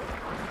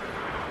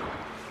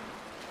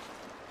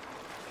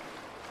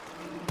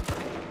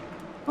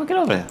 Oh, get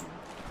over here.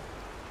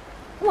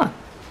 Come on,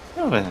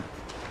 get over here.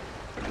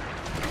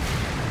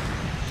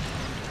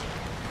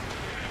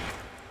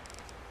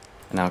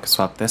 And now I can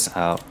swap this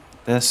out.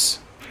 This.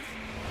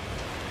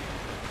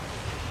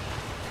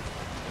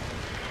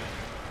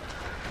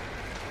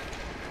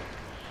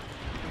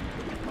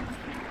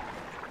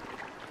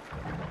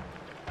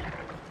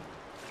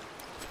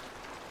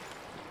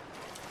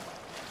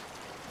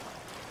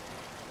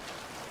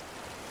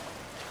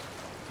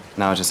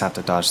 Now I just have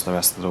to dodge the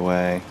rest of the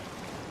way.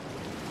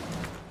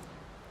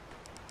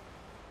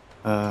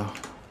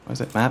 What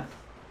is it? Map?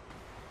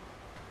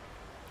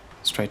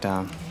 Straight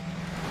down.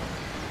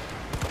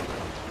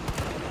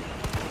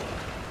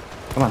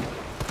 Come on.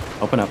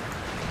 Open up.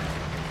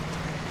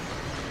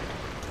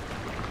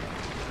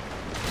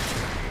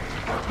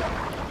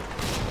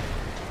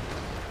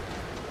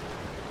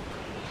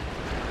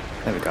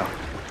 There we go.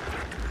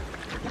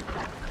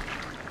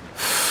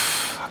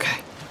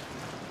 Okay.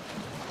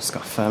 Just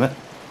gotta firm it.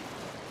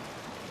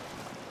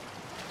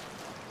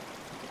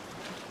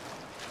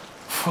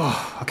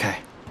 Okay.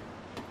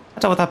 I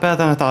dealt with that better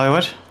than I thought I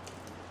would.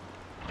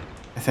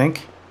 I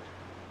think.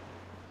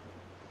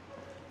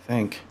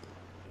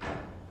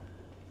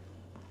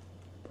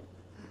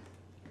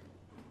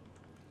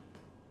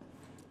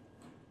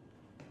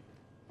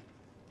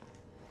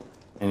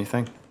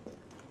 anything?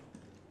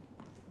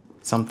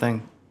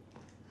 Something?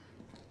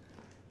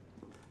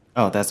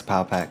 Oh, that's a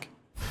power pack.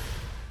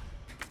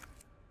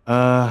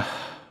 Oh,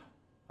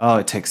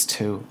 it takes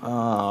 2.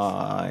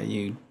 Ah,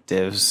 you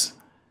divs.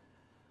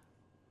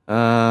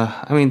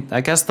 I mean,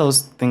 I guess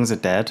those things are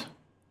dead.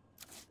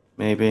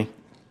 Maybe.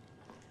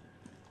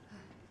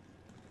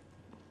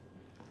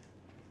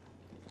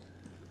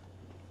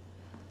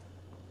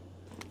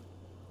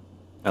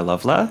 A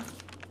love letter?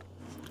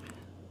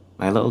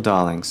 My little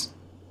darlings.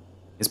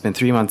 It's been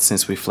 3 months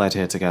since we fled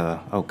here together.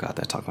 Oh god,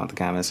 they're talking about the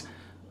cameras.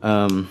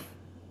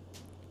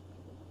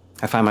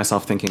 I find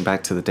myself thinking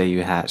back to the day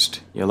you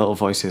hatched. Your little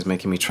voice is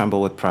making me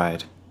tremble with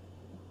pride.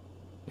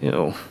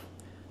 Ew.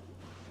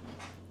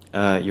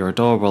 Your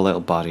adorable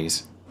little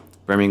bodies,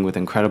 brimming with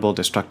incredible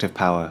destructive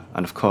power,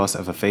 and of course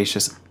a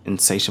vivacious,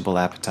 insatiable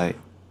appetite.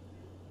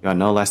 You are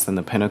no less than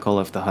the pinnacle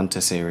of the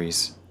Hunter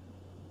series.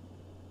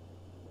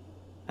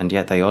 And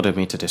yet they ordered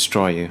me to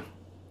destroy you.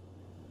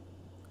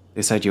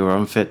 They said you were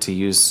unfit to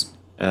use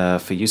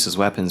for use as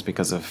weapons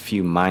because of a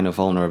few minor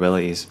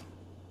vulnerabilities.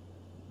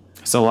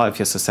 So what if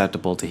you're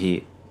susceptible to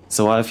heat?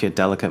 So what if your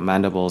delicate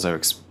mandibles are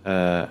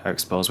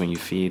exposed when you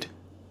feed?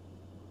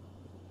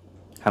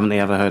 Haven't they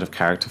ever heard of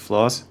character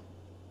flaws?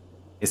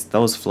 It's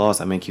those flaws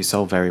that make you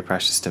so very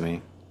precious to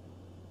me.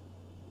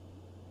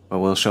 But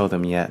we'll show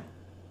them yet.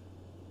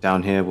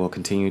 Down here, we'll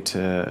continue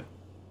to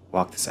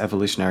walk this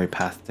evolutionary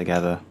path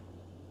together.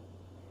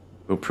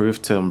 We'll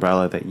prove to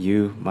Umbrella that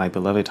you, my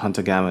beloved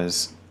Hunter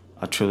Gammas,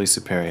 are truly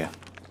superior.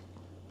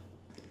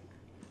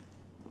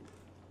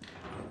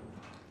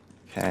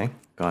 Okay,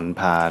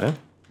 gunpowder.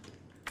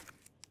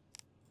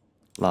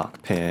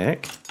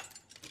 Lockpick.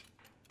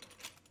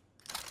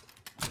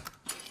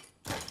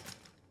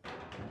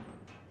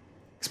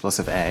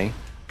 Explosive A.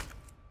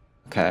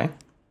 Okay.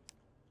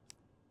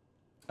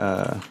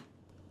 What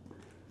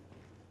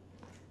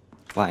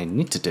I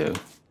need to do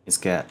is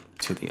get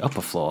to the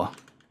upper floor.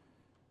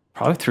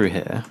 Probably through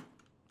here.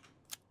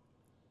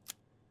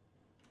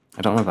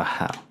 I don't remember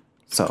how.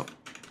 So,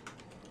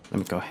 let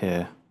me go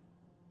here.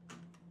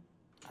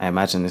 I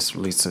imagine this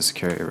leads to a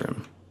security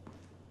room.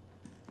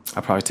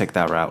 I'll probably take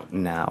that route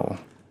now,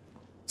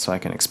 so I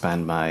can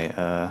expand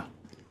my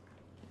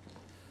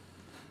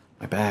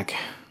my bag.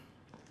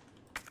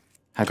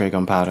 High grade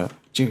gunpowder.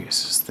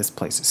 Jesus, this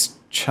place is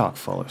chock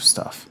full of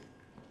stuff.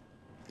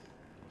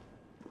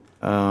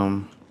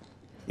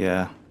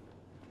 Yeah.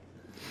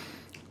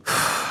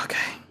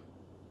 Okay.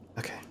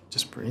 Okay,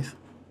 just breathe.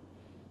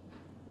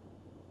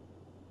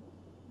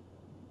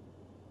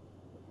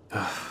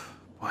 Oh,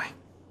 boy.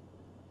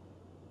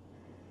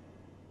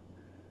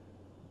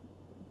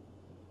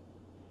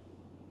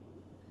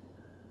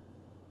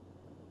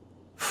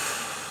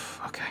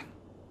 Okay.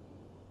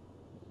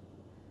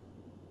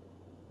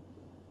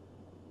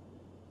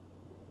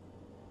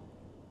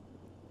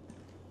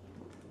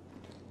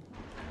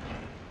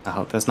 I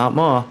hope there's not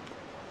more.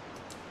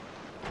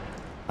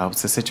 I hope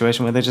it's a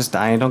situation where they just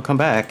die and don't come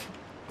back.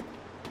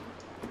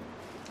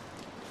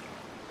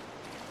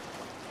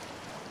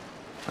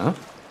 Huh?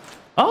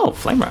 Oh,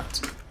 flame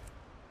rounds.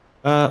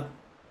 Actually,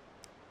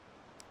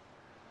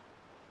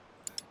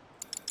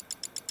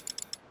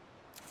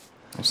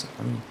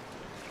 let me...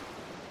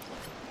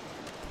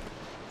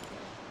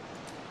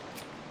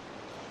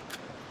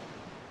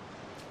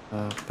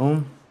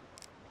 boom.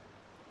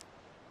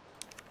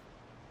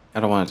 I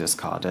don't want to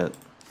discard it.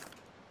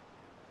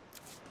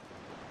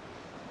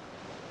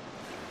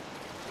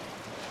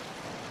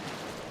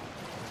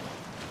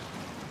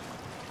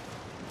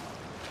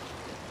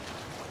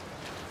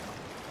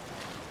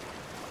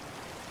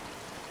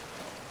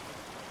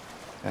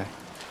 Okay,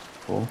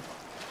 cool.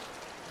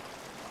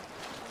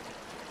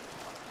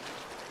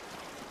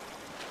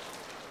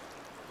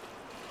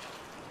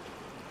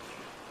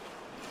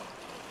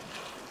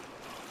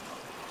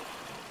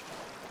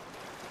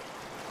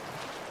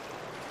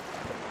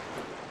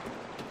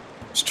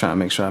 Just trying to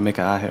make sure I make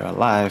it out here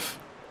alive.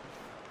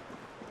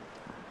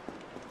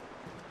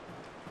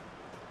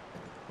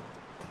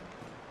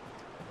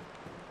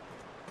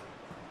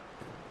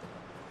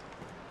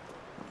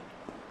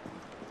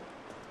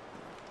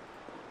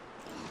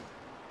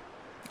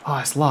 Oh,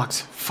 it's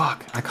locked.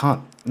 Fuck, I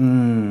can't.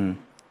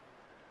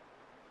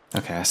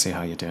 Okay, I see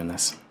how you're doing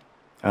this.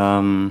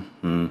 I'll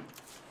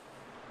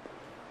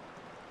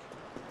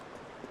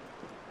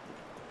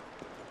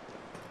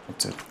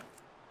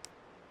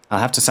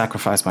have to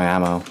sacrifice my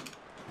ammo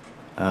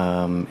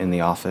in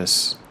the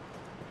office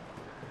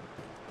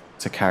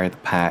to carry the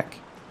pack.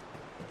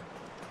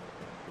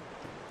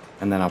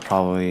 And then I'll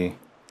probably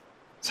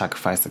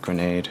sacrifice the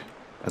grenade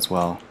as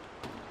well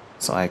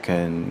so I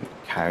can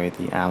carry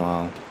the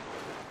ammo.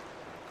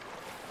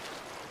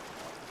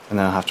 And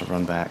then I'll have to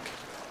run back.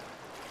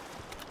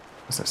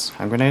 What's this?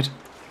 Hand grenade?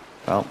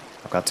 Well,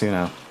 I've got 2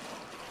 now.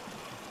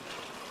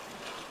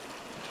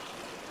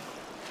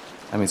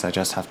 That means I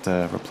just have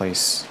to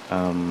replace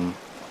the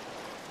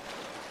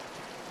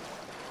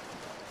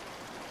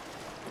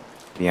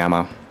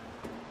ammo.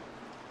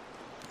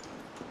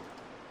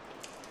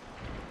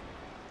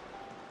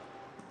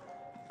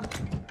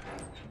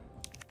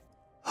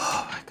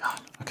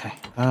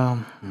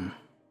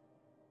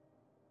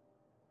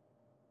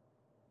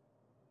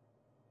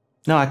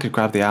 No, I could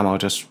grab the ammo,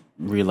 just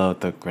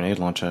reload the grenade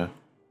launcher.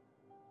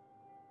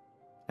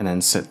 And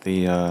then sit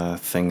the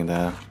thing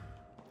there.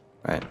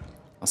 Right,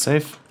 I'll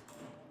save.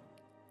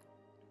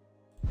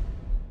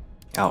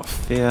 Out of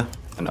fear,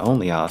 and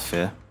only out of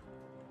fear.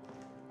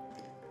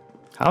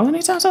 How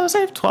many times have I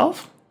saved?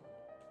 12?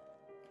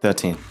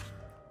 13.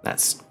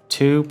 That's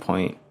 2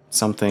 point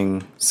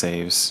something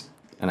saves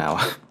an hour.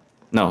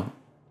 No.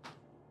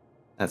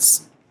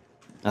 That's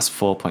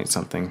 4 point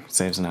something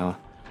saves an hour.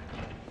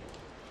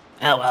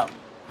 Oh well.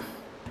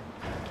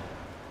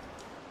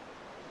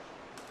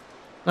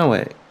 No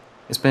wait.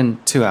 It's been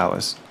 2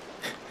 hours.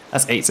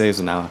 That's 8 saves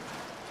an hour.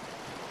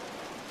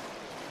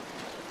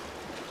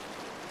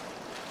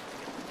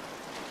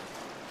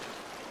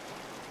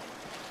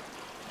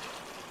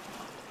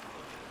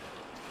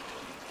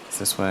 It's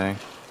this way.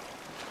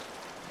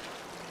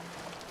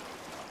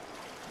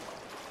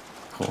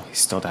 Cool, he's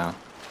still down.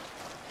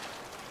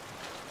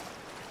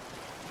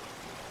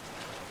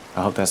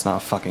 I hope that's not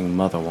a fucking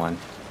mother one.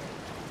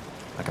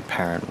 Like a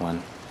parent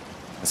one.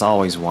 There's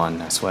always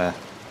one, I swear.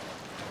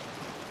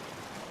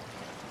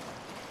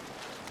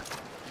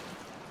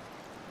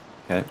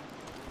 Okay.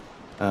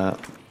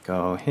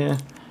 Go here.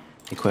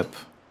 Equip.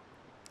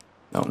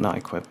 No, not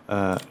equip.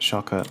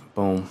 Shocker.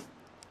 Boom.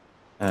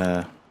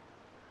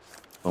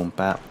 Boom,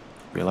 bap.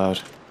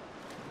 Reload.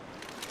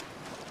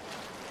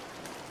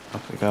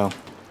 Up we go.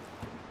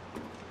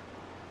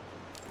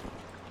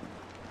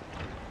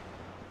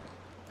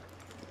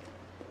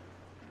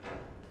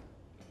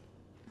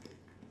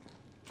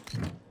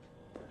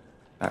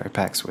 Battery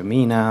packs with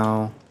me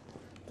now.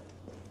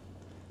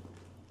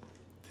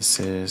 This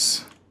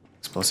is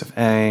explosive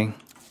A.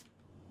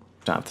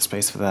 Don't have the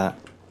space for that.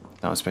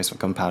 Don't have space for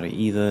gunpowder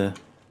either.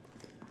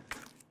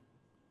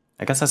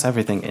 I guess that's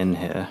everything in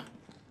here.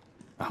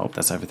 I hope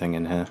that's everything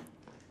in here.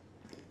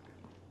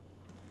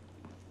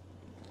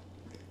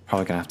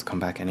 Probably gonna have to come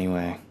back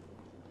anyway.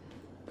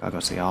 Gotta go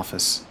to the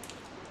office.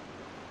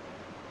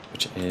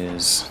 Which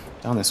is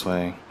down this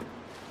way.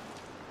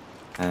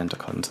 And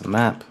according to the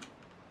map.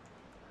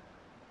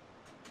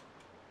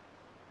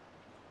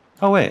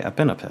 Oh wait, I've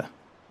been up here.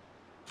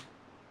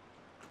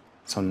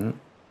 So...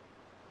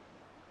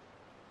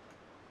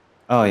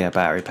 Oh yeah,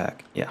 battery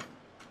pack. Yeah.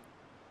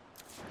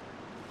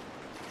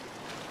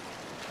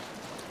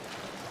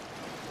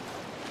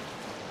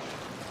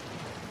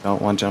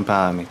 Don't want to jump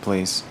out at me,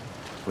 please.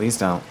 Please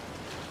don't.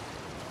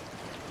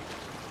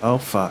 Oh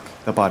fuck,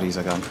 the bodies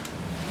are gone.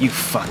 You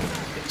fucking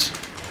bitch.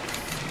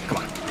 Come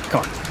on,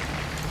 come on.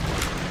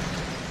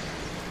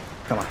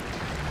 Come on.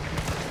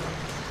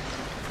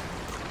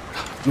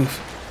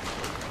 Move.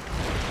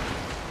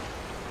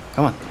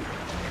 Come on.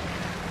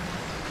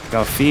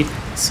 Go feet,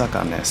 suck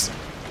on this.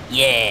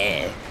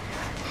 Yeah.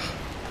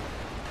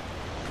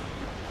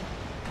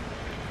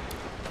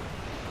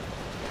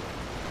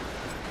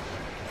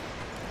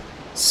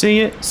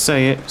 See it,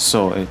 say it,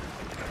 sorted.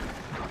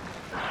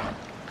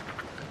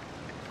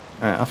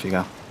 Alright, off you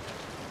go.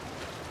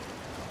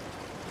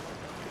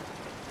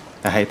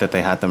 I hate that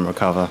they had them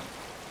recover.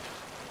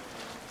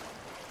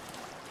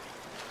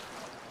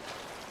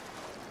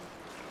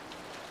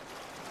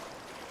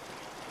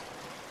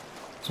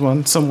 There's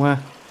one somewhere.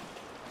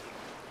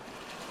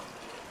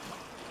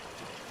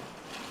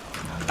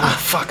 Ah,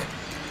 fuck.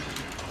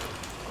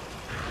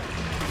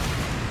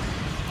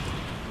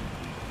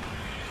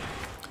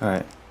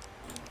 Alright.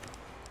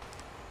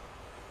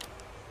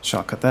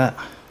 Shortcut that.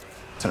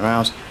 Turn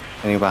around.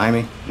 Anything behind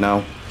me?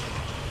 No.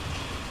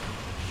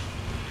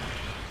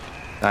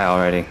 Die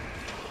already.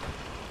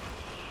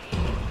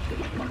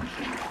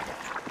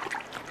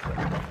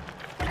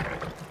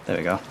 There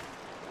we go.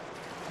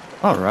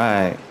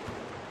 Alright.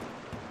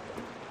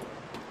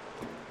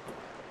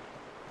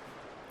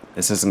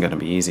 This isn't gonna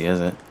be easy, is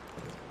it?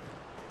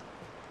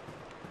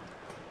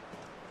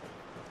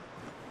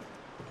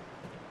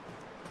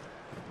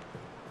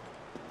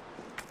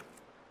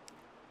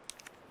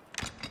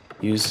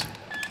 Use.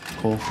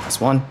 Cool.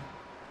 That's one.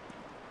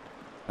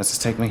 Let's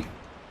just take me.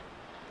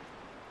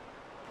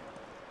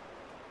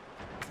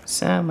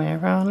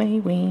 Somewhere only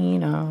we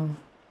know.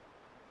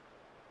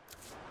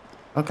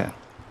 Okay.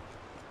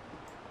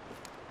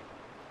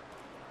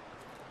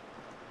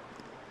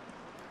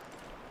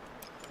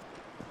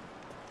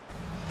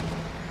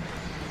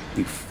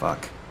 You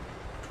fuck.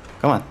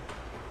 Come on.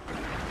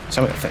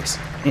 Show me your face.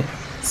 Yeah.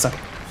 Suck it.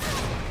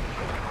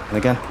 And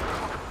again.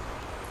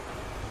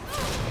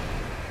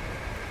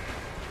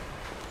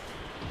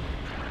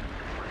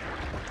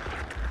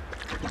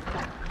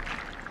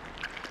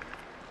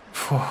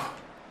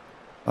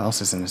 What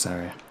else is in this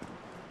area?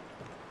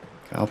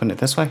 Can I open it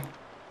this way?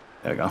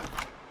 There we go.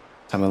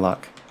 Time of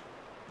luck.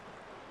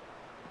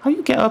 How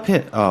you get up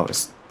here? Oh,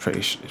 it's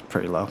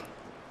pretty low.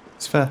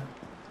 It's fair.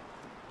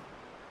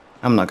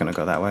 I'm not gonna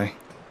go that way.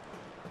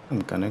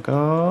 I'm gonna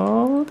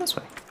go this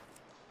way.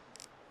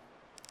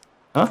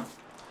 Huh? What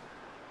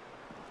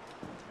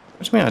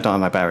do you mean I don't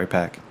have my battery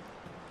pack?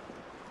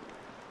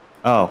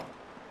 Oh.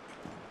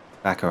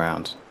 Back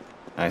around.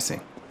 I see.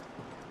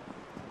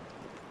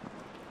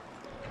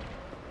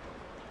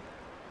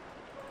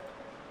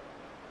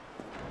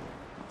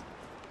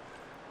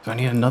 Do I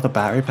need another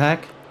battery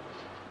pack?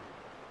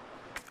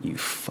 You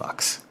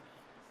fucks.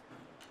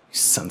 You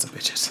sons of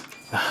bitches.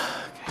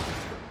 Okay.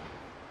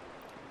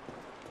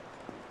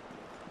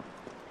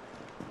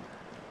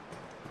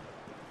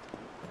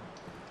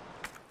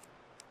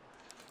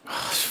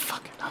 Oh,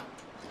 fucking hell.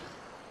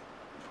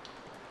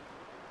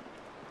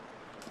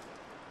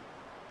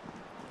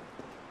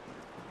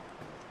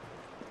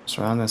 Just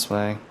around this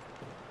way.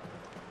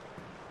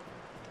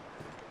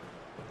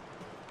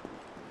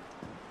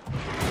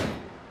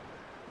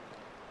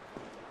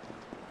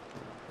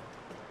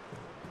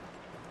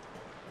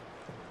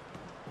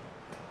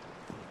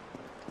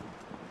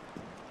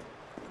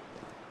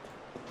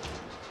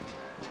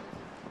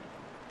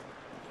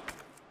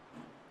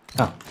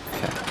 Oh,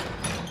 okay.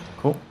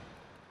 Cool.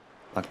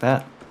 Like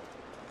that.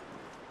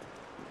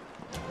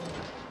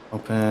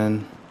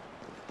 Open.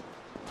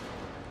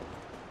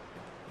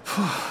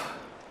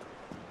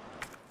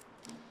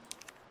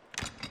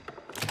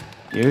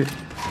 You.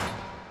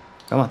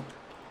 Come on.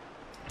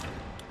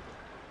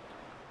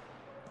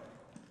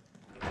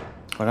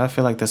 But I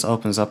feel like this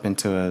opens up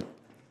into a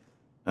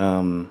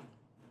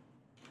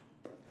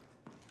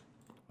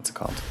what's it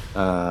called?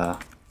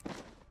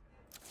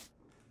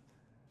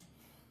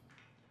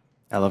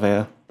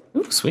 Elevator.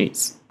 Ooh,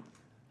 sweets.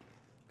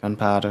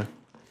 Gunpowder.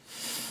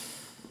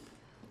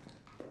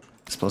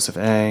 Explosive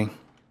A.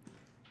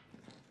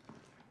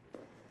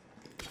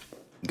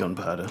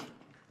 Gunpowder.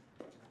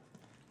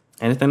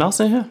 Anything else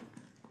in here?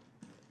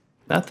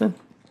 Nothing?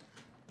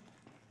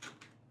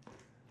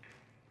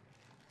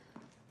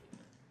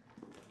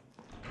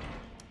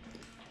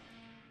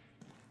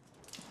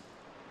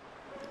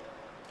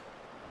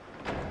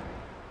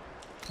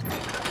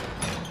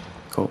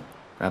 Cool.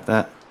 Grab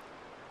that.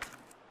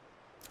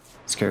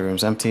 Security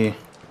room's empty.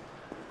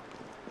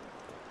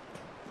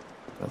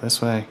 Go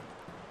this way.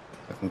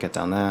 I can get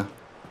down there.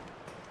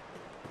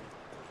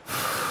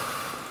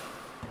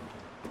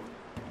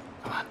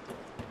 Come on.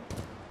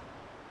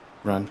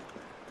 Run.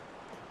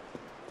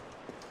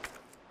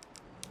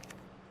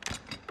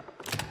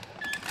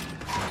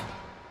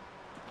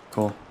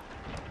 Cool.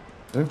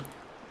 Ooh.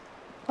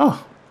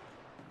 Oh.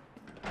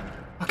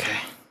 Okay.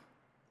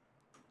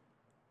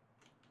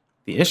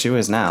 The issue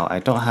is now I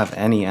don't have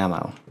any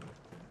ammo.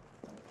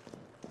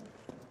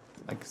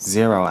 Like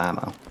 0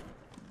 ammo.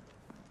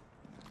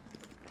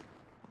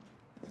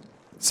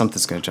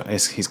 Something's gonna jump.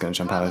 He's gonna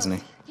jump out, isn't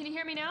he? Can you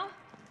hear me now?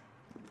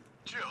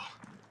 Jill.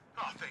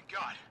 Oh, thank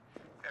God.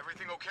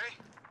 Everything okay?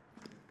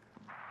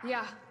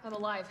 Yeah, I'm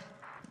alive.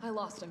 I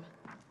lost him.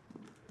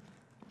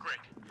 Great.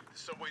 The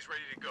subway's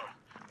ready to go.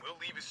 We'll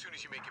leave as soon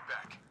as you make it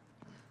back.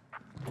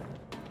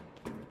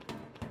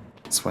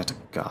 Swear to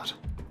God.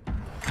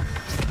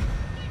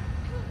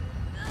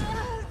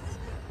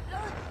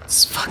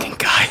 This fucking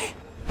guy.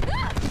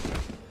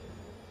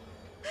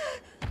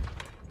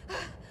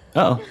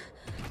 Uh-oh.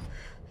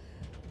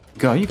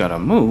 Girl, you gotta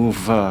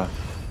move.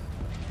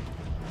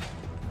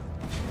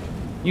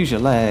 Use your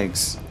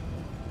legs.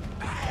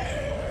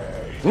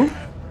 Ooh,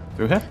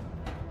 through here.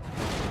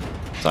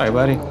 Sorry,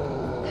 buddy.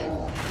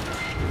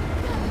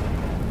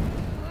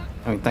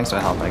 I mean, thanks for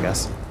the help, I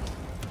guess.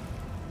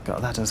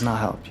 God, that does not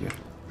help you.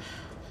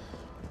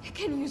 You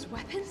can use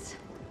weapons?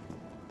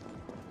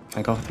 Can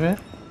I go through it?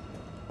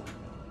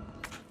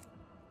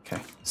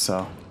 Okay,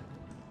 so...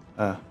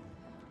 Oh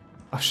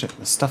shit,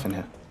 there's stuff in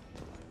here.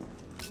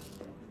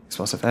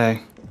 Explosive A.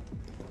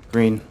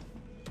 Green.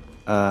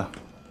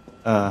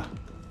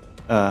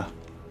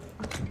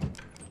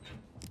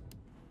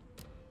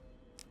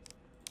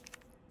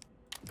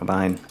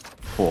 Combine.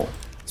 Cool.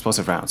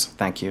 Explosive rounds.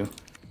 Thank you.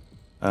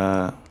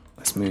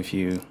 Let's move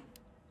you.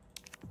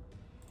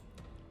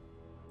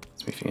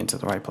 Let's move you into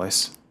the right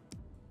place.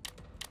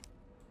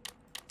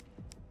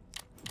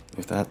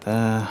 Move that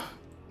there.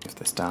 Move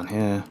this down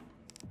here.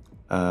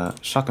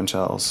 Shotgun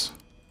shells.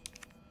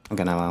 I'm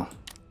gonna ammo.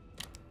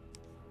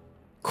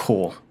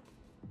 Cool.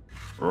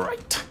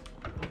 Right.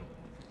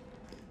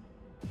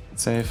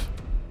 Save.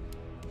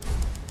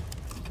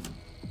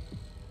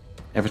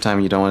 Every time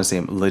you don't want to see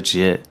him.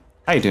 Legit.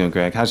 How you doing,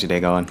 Greg? How's your day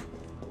going?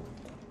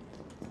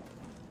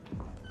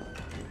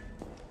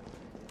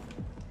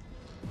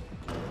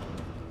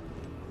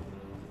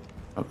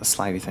 Oh, the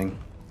slidey thing.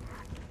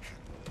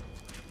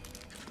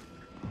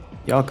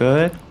 Y'all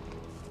good?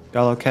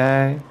 Y'all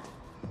okay?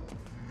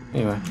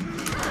 Anyway.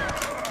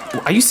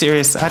 Are you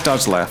serious? I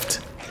dodged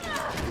left.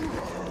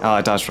 Oh,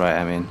 I dodged right,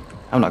 I mean.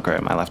 I'm not great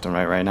at my left and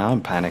right now.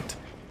 I'm panicked.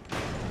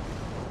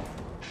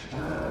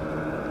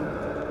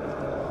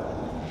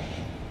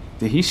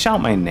 Did he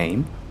shout my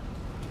name?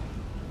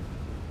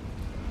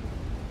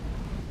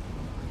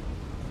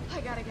 I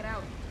gotta get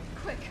out.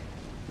 Quick.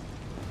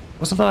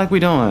 What's the fuck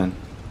we doing?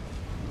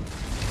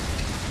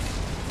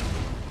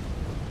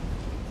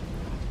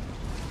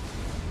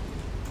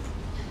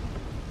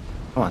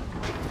 Come on.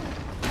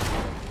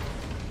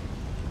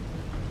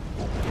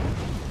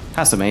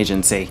 Have some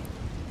agency.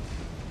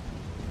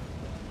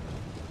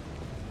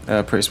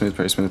 Pretty smooth,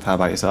 pretty smooth. How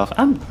about yourself?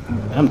 I'm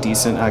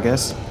decent, I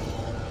guess.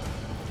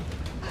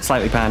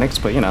 Slightly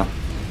panicked, but you know.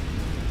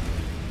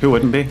 Who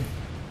wouldn't be?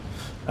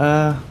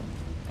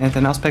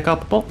 Anything else pick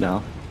up? Oh,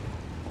 no.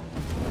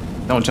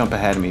 Don't jump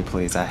ahead of me,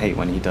 please. I hate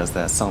when he does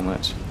that so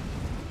much.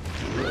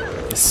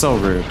 It's so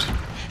rude.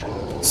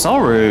 So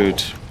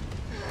rude.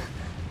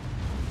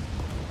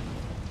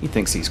 He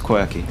thinks he's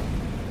quirky.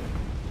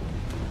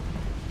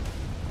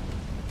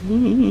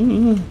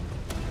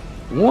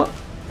 What?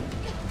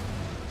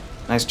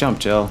 Nice jump,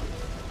 Jill.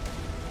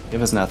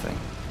 Give us nothing.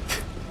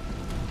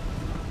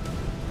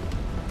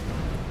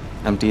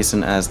 I'm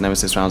decent as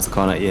Nemesis rounds the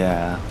corner.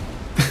 Yeah.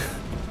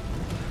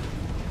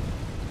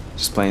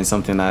 Just playing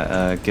something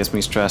that gives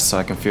me stress so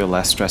I can feel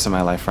less stress in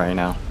my life right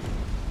now.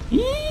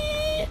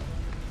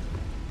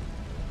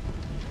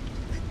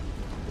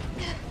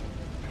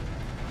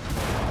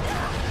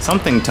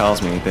 Something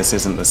tells me this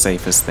isn't the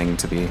safest thing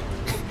to be,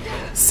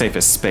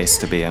 safest space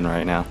to be in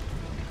right now.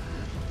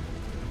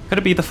 Could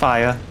it be the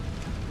fire?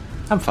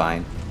 I'm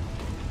fine.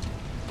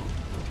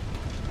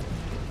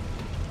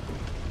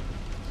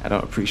 I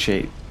don't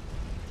appreciate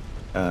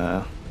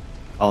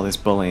all this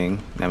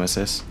bullying,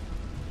 Nemesis.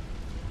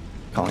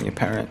 Calling your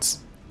parents.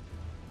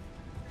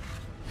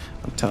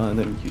 I'm telling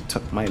them you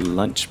took my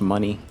lunch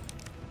money.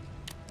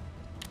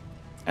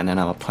 And then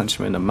I'll punch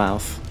him in the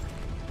mouth.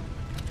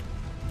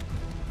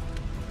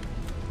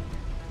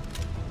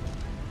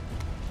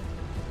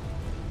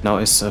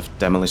 Notice of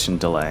demolition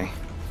delay.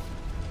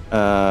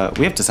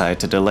 We have decided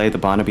to delay the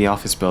Barnaby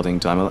office building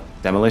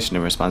demolition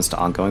in response to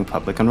ongoing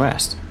public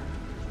unrest.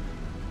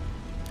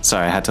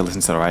 Sorry, I had to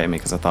listen to the right of me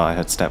because I thought I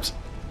heard steps.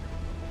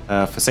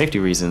 For safety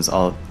reasons,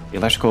 all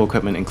electrical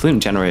equipment, including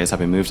generators, have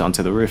been moved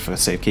onto the roof for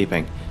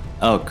safekeeping.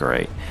 Oh,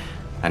 great.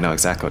 I know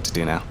exactly what to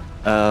do now.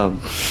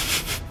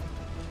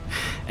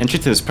 Entry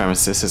to this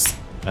premises is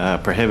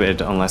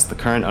prohibited unless the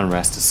current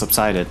unrest is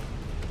subsided.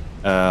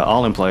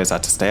 All employees are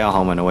to stay at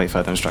home and await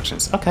further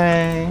instructions.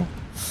 Okay.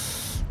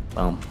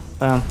 Boom.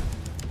 Boom.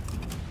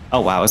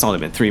 Oh wow, it's only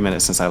been 3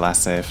 minutes since I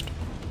last saved.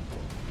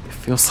 It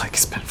feels like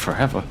it's been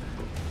forever.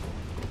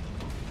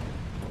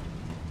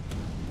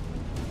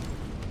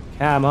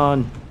 Come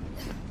on.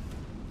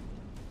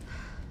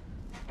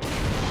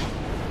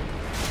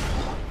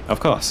 Of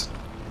course.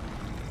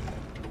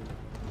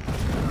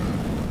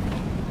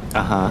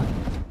 Uh-huh.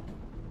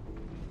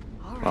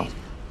 Well,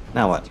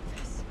 now what?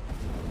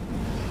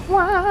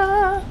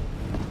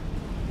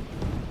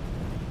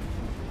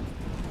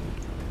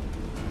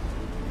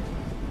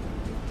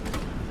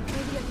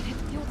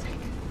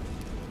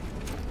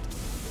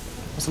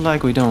 What's the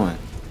like we doing?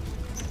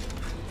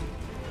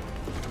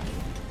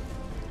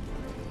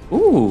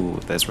 Ooh,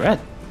 there's red.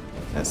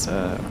 There's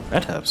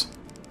red herbs.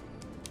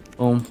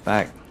 Boom,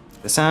 back.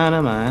 The sound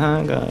of my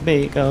hunger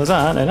beat goes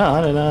on and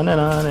on and on and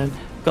on and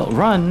go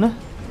run.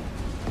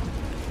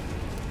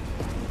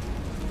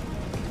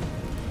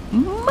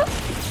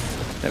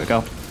 There we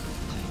go.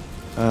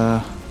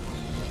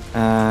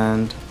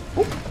 And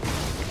whoop.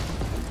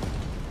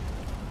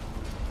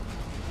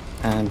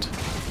 And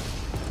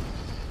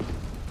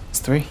it's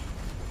 3.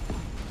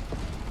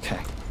 Okay,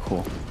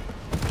 cool.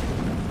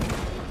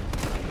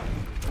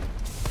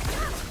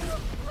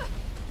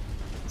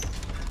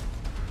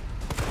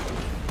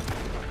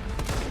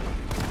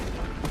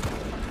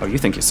 Oh, you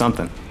think you're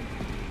something.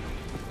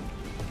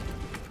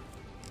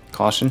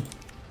 Caution.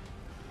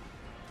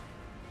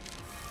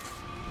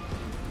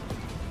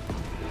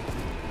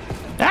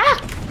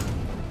 Ah!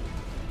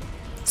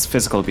 It's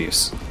physical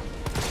abuse.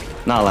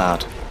 Not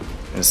allowed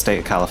in the state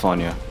of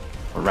California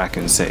or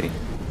Raccoon City,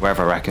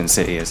 wherever Raccoon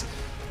City is.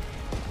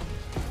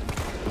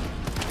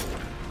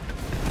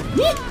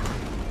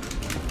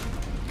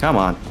 Come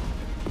on.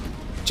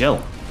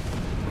 Jill.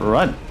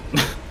 Run.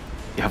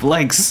 You have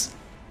legs.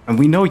 And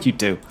we know you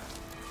do.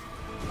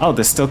 Oh,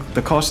 there's still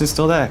the caution's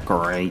still there.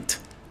 Great.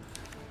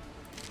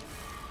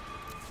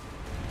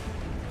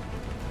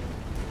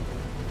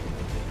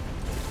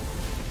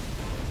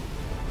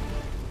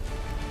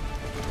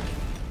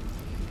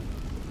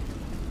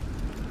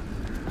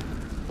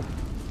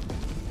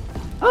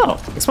 Oh,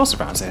 explosive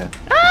rounds here.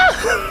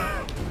 Ah!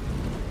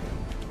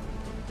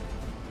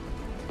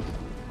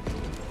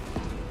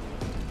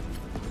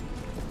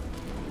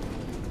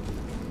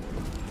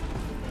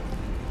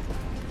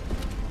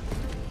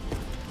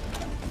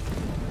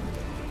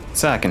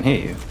 So I can hear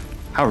you.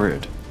 How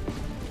rude.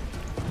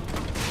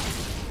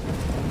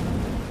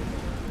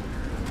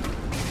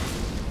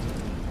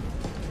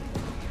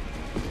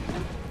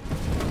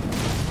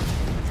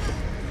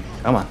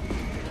 Come on.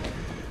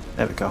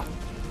 There we go.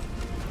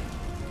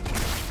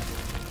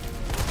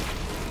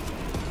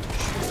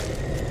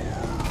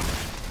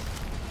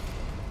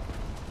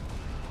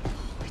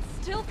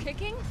 It's still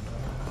kicking?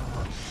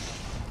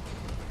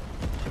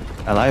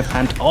 Alive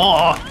hand.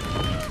 Oh!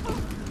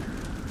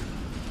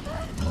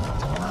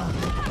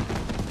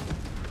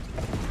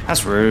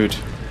 That's rude.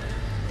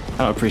 I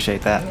don't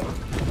appreciate that.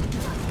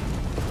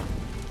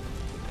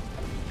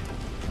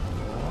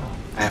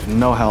 I have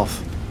no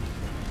health.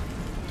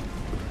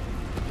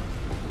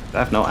 Do I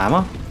have no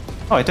ammo?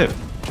 Oh, I do.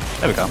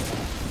 There we go.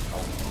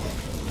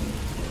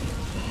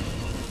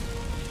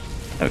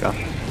 There we go.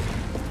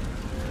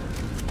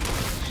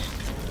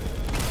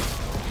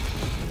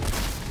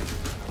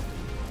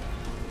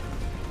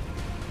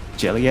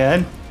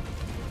 Jillian.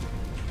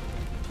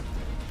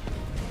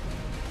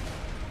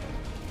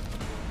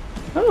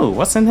 Oh,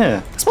 what's in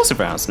here? Explosive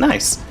rounds.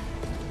 Nice.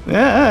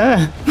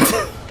 Yeah.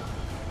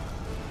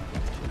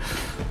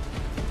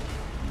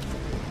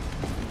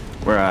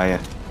 Where are you?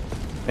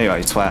 There you are,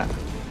 you twat.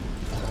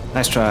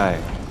 Nice try.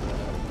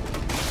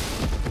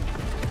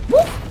 Woo!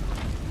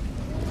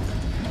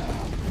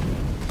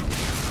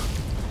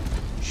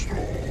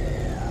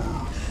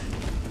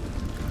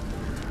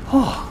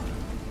 Oh.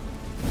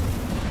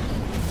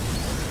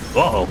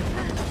 Uh-oh.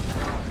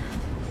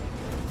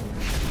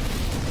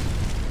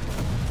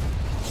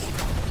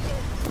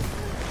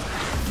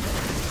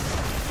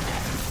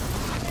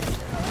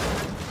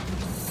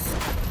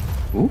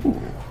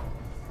 Ooh.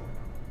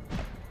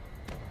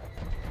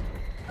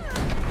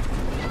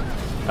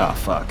 Oh,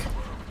 fuck.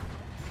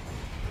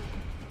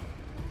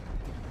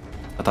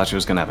 I thought she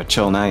was gonna have a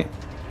chill night.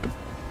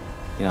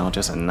 You know,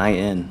 just a night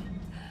in.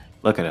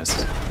 Look at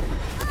us.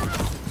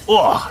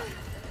 Ugh.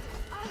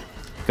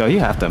 Go, you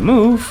have to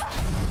move.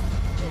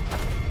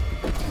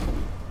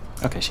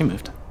 Okay, she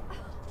moved.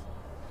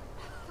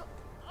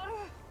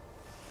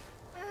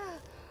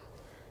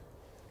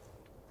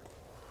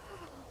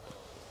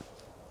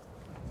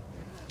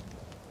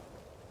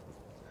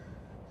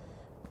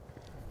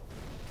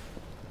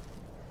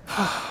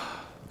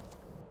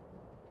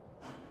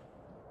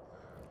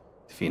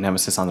 Defeat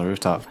Nemesis on the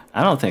rooftop.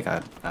 I don't think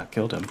I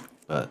killed him,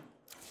 but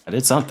I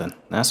did something,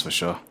 that's for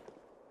sure.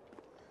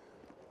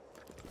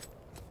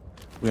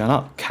 We are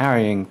not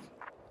carrying...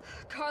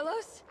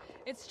 Carlos?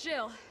 It's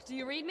Jill. Do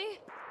you read me?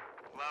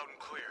 Loud and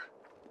clear.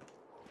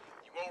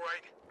 You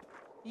alright?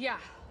 Yeah.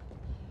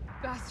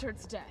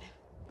 Bastard's dead.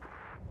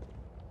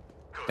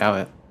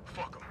 Doubt it.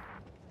 Fuck him.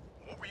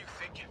 What were you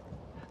thinking?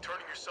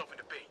 Turning yourself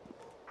into bait.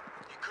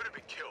 You could have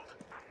been killed.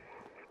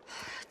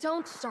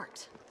 Don't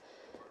start.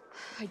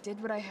 I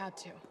did what I had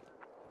to.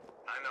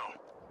 I know.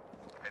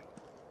 And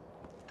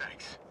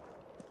thanks.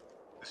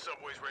 The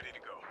subway's ready to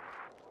go.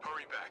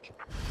 Hurry back.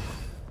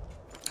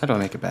 How do I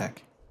make it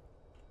back?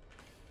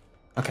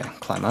 Okay,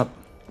 climb up.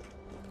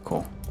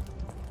 Cool.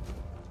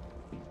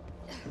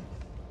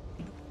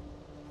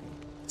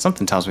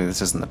 Something tells me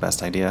this isn't the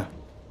best idea.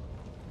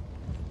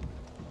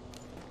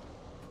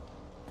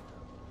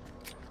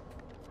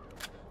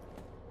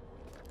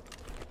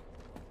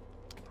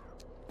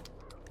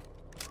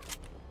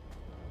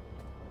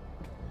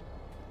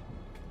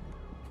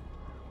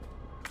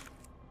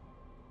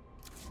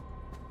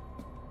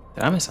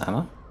 Did I miss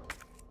ammo?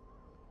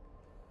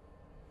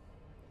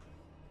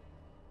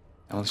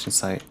 Demolition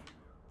site.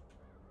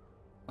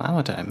 What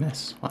ammo did I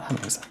miss? What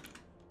ammo is that?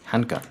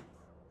 Handgun.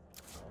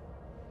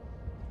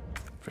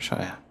 For sure,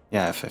 yeah.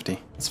 Yeah, I have 50.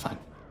 It's fine.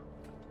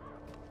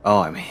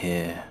 Oh, I'm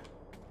here.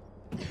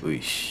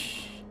 Whoosh.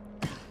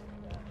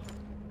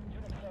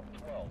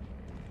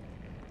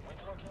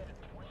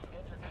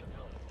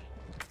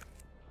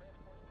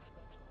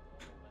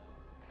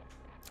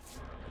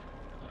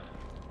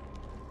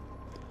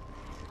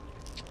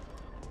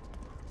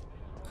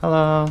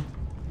 Hello.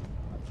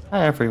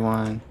 Hi,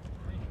 everyone.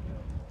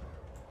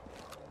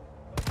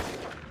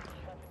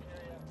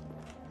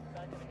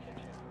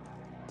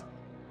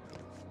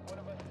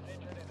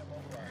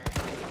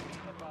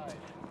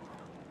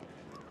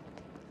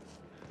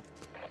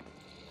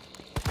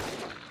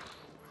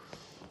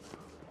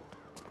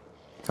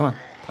 Come on,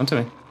 come to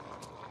me.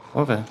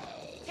 Over here.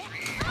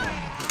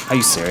 Are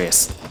you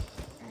serious?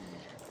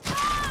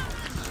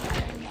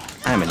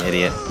 I'm an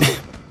idiot.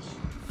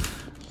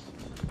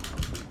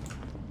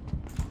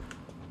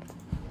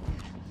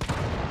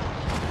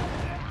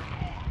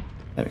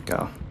 There we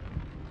go.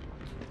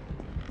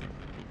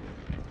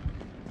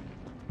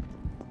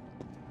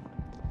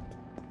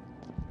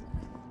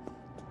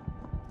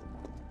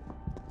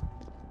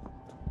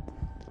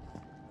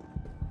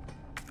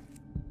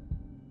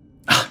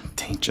 Ah,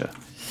 danger.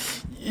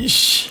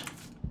 Yeesh.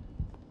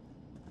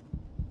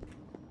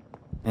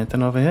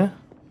 Anything over here?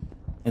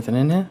 Anything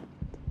in here?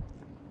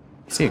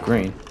 I see a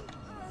green.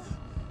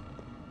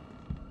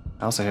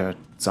 I also hear a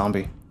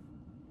zombie.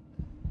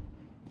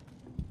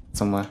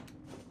 Somewhere.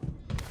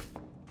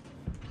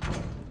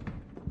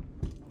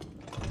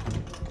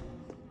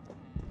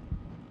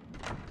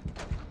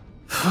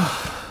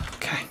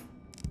 Okay.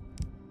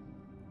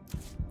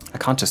 I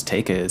can't just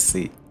take it as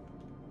the...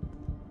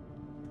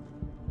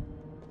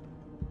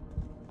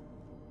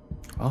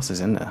 What else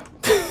is in there?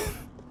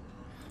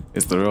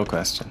 Is the real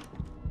question.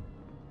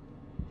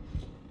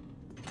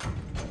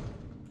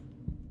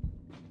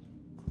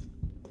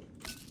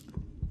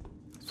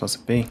 Supposed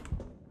to be.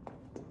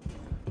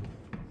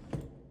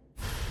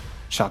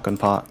 Shotgun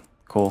pot.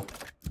 Cool.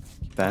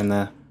 Keep that in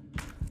there.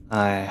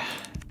 I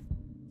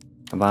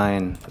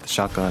combine with the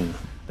shotgun.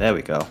 There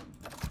we go.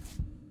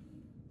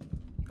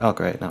 Oh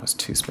great, now it's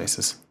 2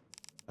 spaces.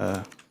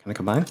 Can I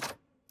combine?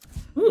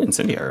 Ooh,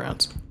 incendiary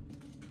rounds.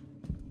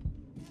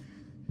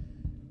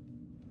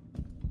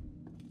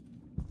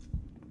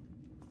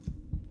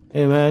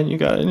 Hey man, you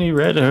got any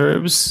red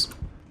herbs?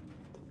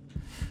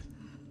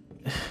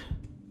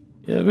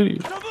 Yeah, what are you?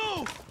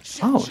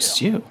 Oh,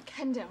 it's you.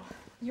 Kendo,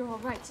 You're all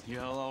right.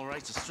 Yeah, all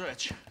right's a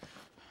stretch.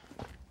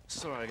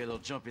 Sorry, I got a little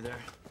jumpy there.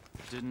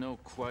 Didn't know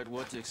quite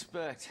what to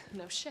expect.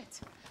 No shit.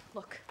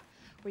 Look,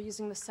 we're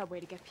using the subway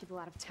to get people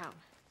out of town.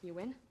 You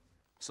in?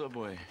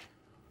 Subway.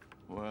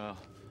 Well,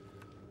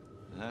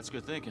 that's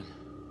good thinking.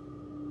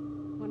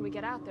 When we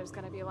get out, there's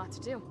gonna be a lot to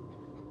do.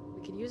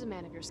 We could use a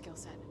man of your skill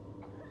set.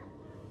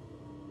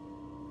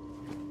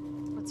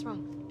 What's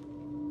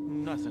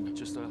wrong? Nothing.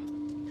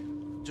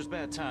 Just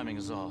bad timing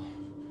is all.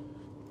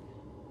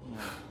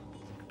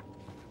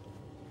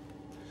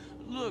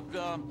 Look,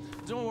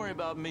 don't worry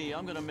about me.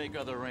 I'm gonna make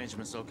other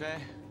arrangements, okay?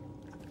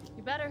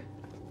 You better.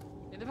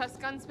 You're the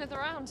best gunsmith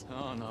around.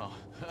 Oh, no.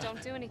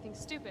 Don't do anything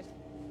stupid.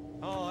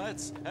 Oh,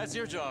 that's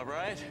your job,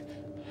 right?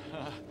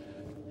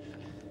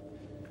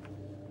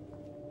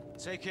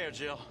 Take care,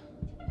 Jill.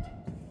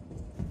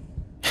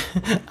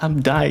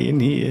 I'm dying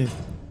here.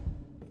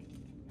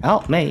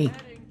 Help me.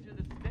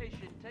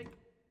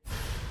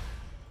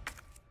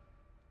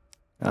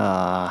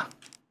 That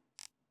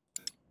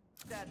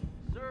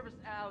service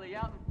alley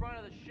out in front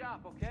of the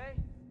shop, okay?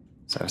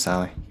 Service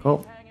alley.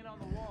 Cool.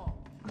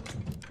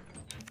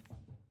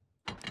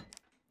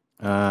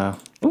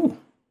 Ooh.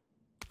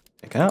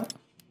 Take out.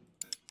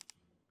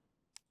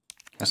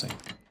 Actually,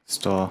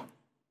 store.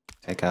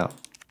 Take out.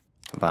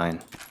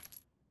 Combine.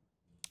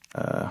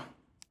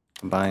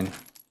 Combine.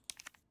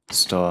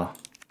 Store.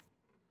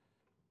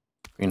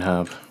 Green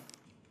hub.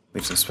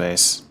 Leave some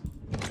space.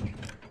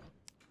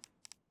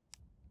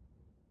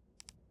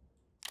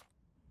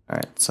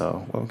 Alright,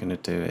 so what we're gonna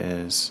do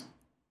is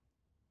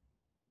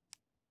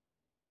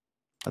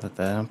put that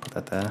there, put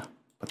that there,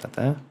 put that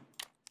there,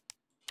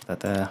 put that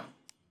there.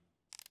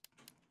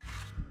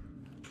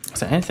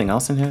 Is there anything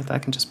else in here that I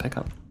can just pick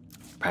up?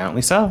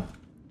 Apparently so.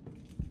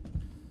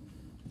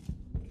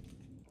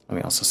 Let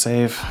me also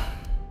save.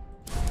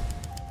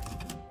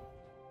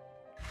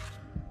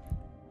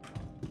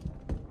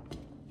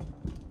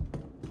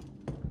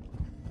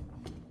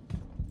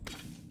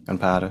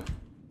 Gunpowder.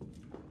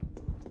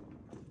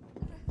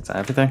 Is that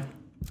everything?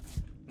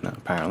 No,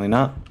 apparently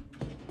not.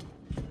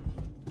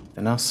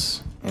 Anything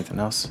else? Anything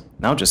else?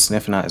 Now just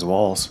sniffing at his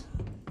walls.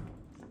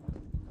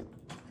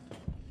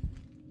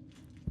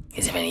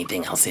 Is there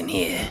anything else in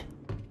here?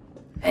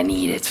 I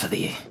need it for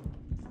the...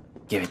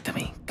 Give it to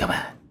me. Come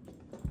on.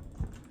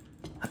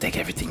 I'll take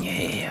everything you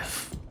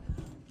have.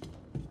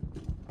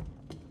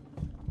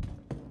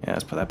 Yeah,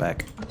 let's put that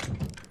back.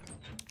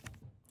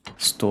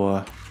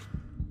 Store.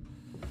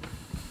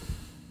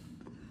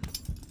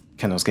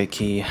 Kendall's gate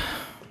key.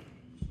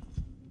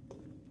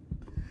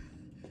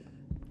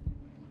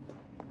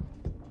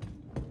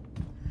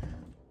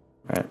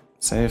 Alright,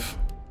 save.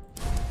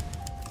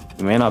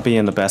 We may not be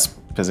in the best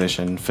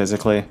position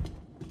physically,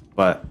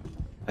 but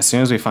as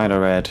soon as we find a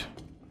red,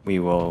 we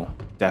will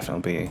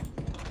definitely be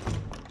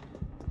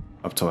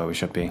up to where we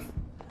should be.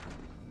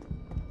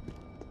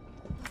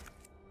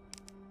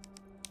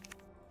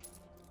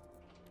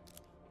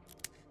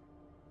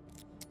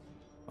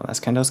 Well,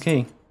 that's Kendall's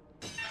key.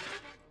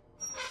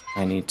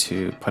 I need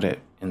to put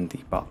it in the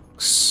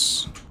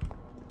box.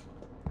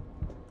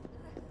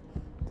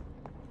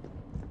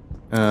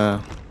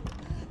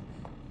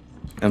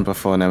 And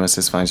before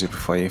Nemesis finds you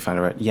before you find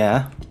a red.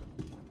 Yeah,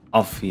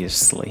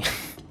 obviously.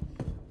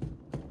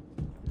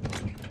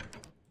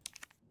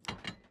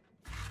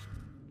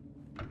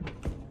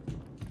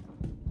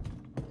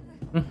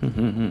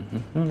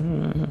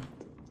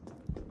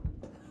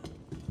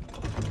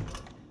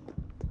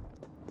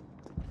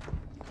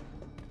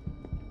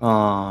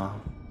 Aww.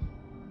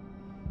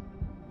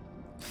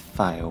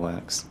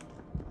 Fireworks.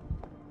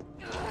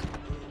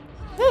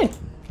 Hey!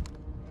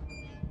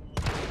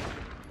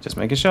 Just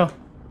making sure.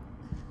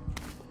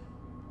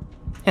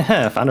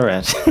 Yeah, found a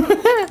red.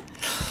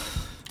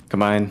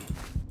 Come on.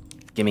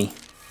 Gimme.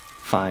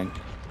 Fine.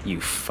 You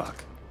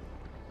fuck.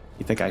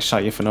 You think I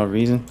shot you for no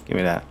reason? Give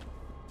me that.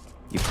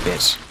 You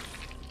bitch.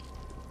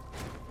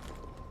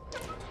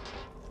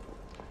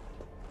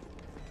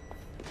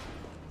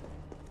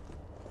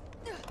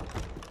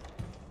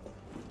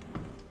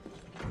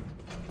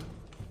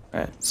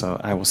 Alright, so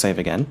I will save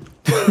again.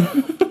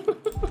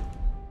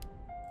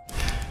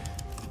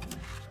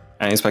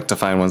 I expect to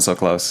find one so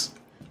close.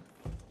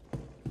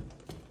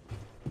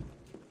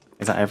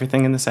 Is that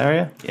everything in this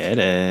area? Yeah, it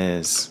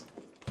is.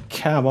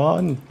 Come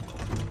on.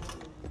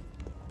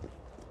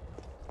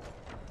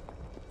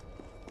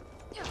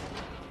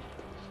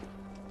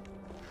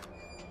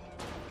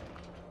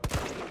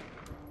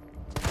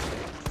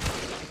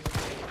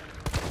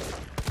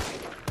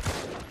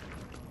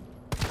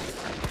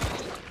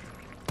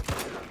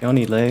 You don't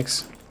need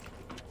legs.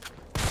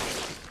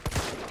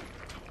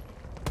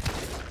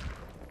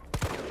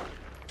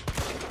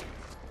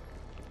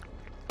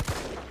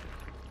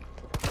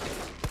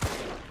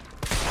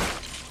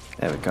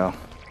 There we go.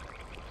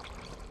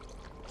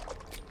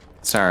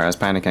 Sorry, I was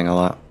panicking a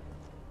lot.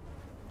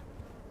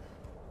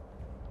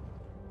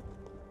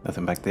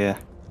 Nothing back there.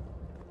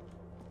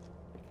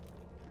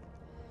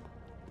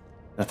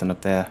 Nothing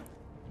up there.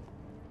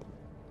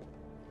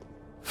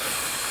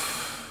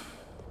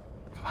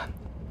 Come on.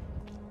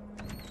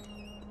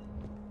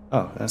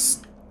 Oh,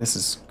 this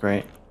is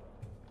great.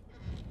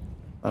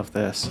 Love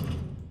this.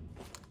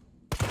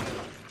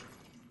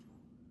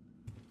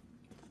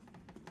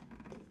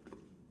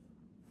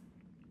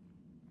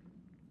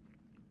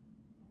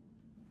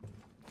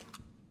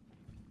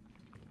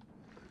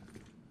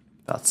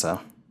 Thought so.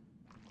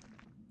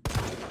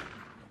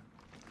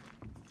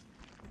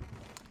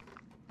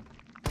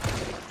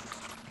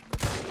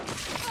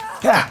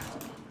 Yeah.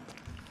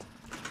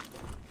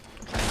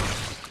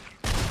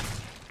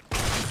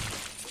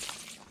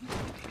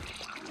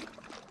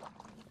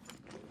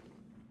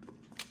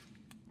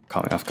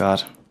 Caught me off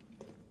guard.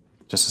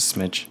 Just a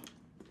smidge.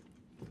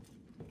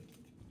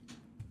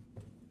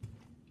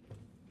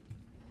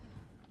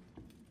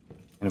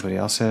 Anybody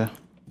else here?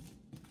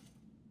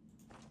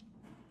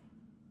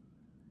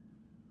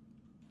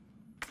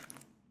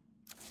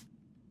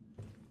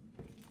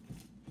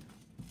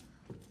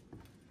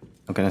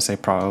 I'm gonna say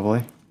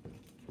probably.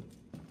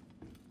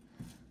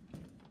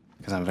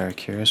 Because I'm very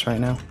curious right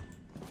now.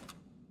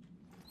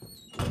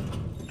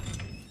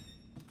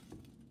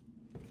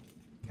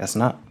 Guess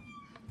not.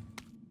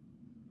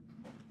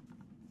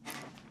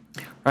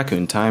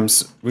 Raccoon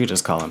Times,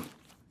 readers column.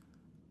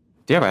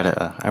 Dear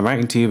editor, I'm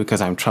writing to you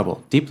because I'm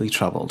troubled, deeply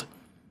troubled.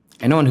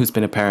 Anyone who's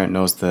been a parent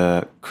knows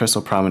the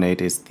Crystal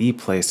Promenade is the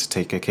place to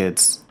take your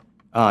kids.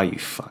 Ah, you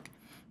fuck.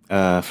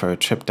 For a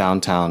trip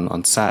downtown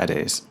on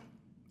Saturdays.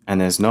 And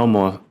there's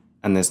no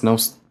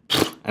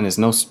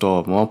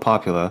store more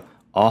popular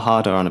or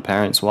harder on a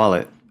parent's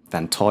wallet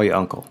than Toy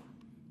Uncle.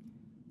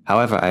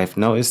 However, I've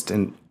noticed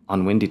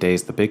on windy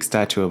days the big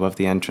statue above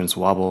the entrance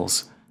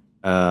wobbles.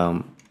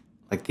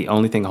 Like the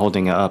only thing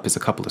holding it up is a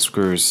couple of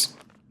screws.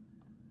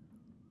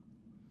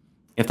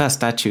 If that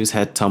statue's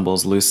head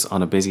tumbles loose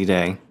on a busy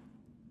day,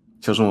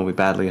 children will be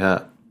badly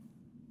hurt.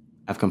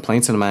 I've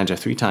complained to the manager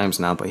 3 times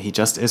now, but he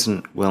just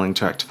isn't willing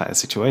to rectify the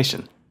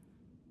situation.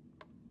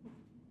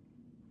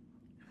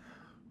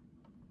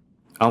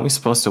 Aren't we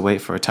supposed to wait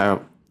for a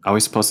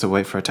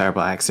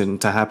terrible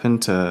accident to happen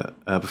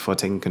before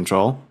taking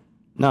control?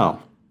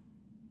 No.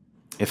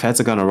 If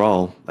heads are gonna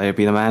roll, let it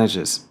be the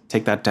managers.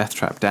 Take that death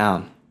trap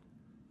down.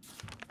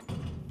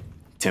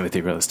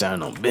 Timothy really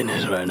starting on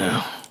business right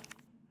now.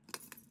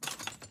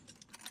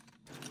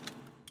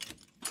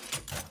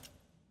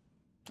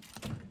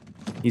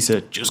 He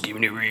said, just give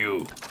me the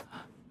real.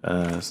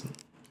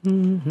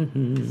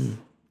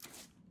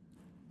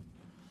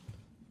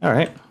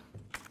 Alright.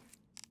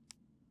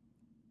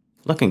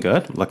 Looking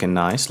good. Looking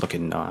nice.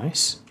 Looking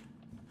nice.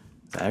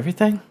 Is that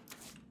everything?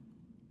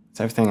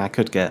 It's everything I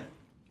could get.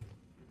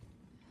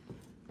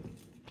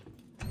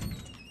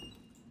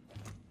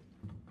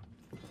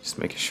 Just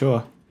making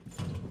sure.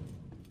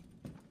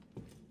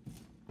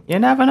 You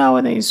never know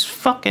with these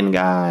fucking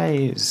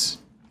guys.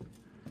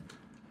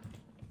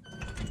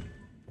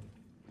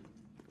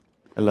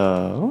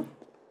 Hello?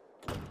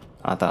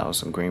 I thought it was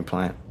some green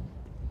plant.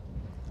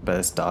 But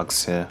this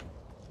dog's here.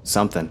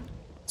 Something.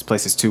 This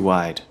place is too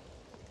wide.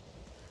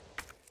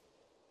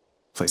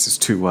 Place is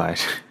too wide.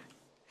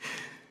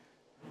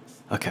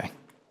 Okay.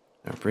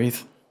 Now breathe.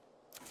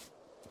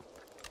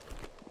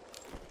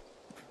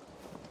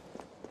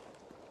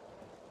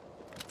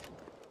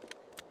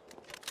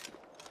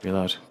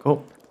 Reload.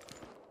 Cool.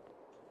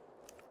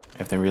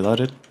 Everything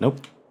reloaded?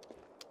 Nope.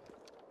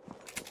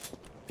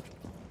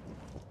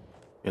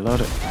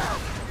 Reload it.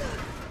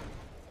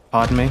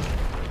 Pardon me?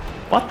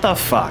 What the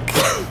fuck?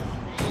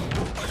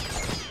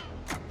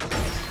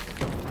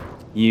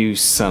 You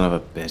son of a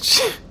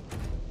bitch.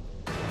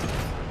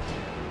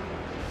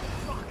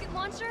 Rocket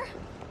launcher?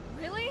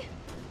 Really?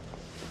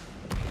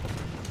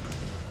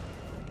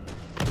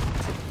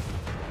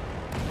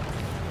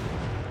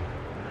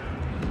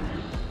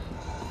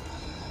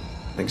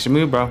 Thanks for your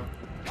move, bro.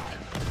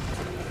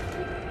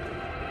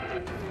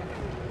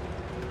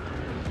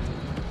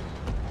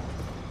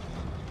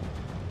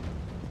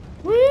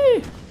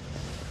 Whee!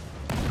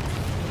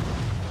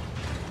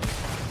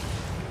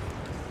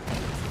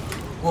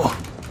 Whoa.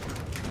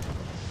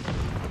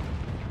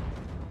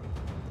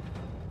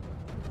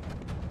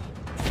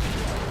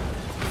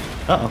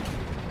 Uh-oh.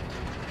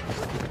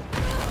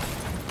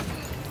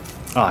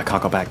 Oh, I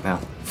can't go back now.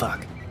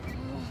 Fuck.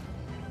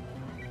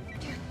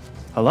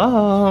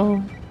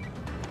 Hello?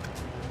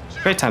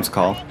 Great time to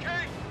call.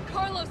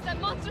 Carlos,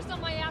 that monster's on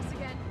my ass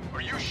again.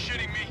 Are you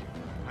shitting me?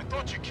 I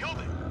thought you killed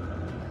it.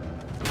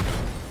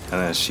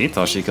 And then she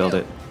thought she killed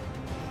it.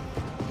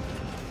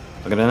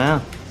 Look at it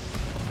now.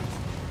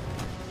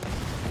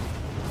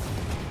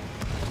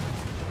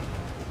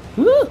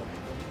 Woo!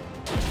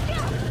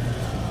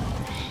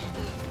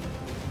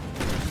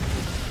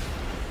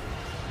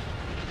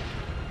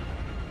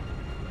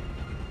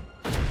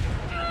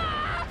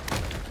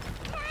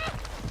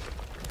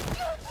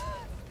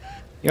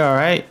 You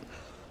alright?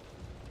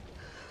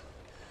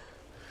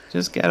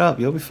 Just get up,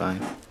 you'll be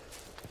fine.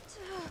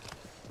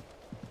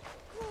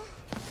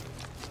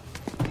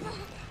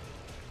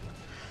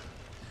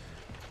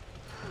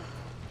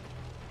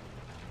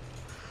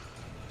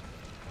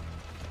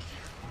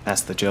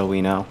 That's the Joe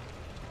we know.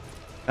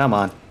 Come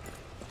on.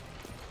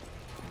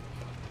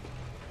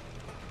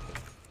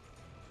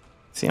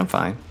 See, I'm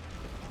fine.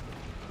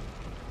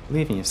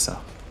 Believe in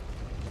yourself.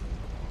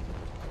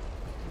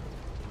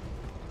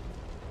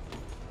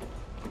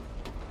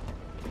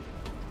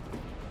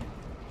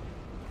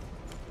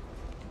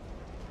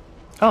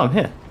 Oh, I'm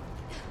here.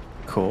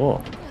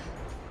 Cool.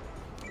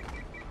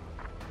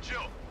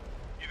 Jill,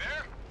 you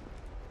there?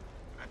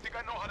 I think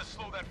I know how to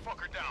slow that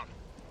fucker down.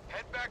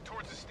 Head back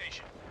towards the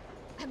station.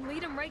 And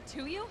lead him right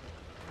to you?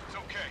 It's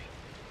okay.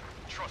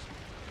 Trust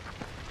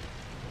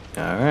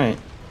me. Alright.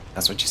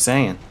 That's what you're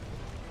saying.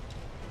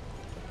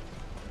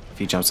 If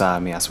he jumps out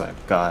at me, I swear to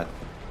God.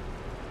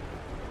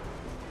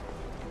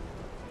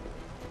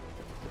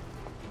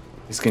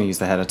 He's gonna use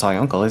the head of Toy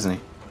Uncle, isn't he?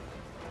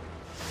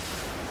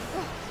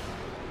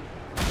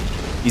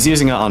 He's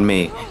using it on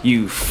me.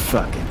 You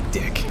fucking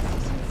dick.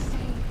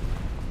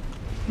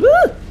 Woo!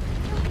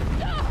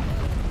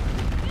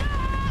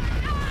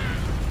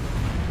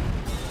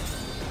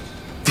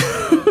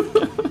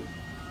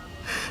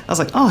 I was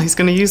like, oh, he's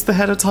gonna use the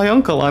head of Toy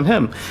Uncle on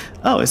him.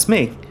 Oh, it's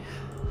me.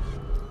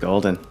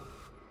 Golden.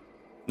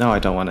 No, I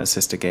don't want to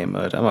assist a game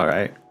mode. I'm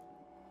alright.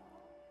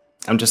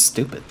 I'm just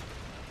stupid.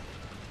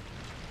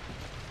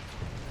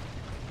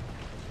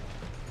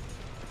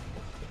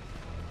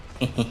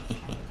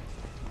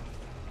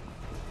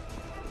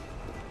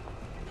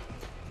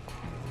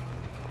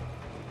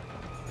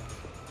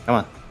 Come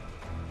on.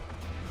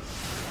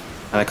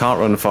 And I can't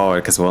run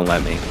forward because it won't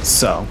let me.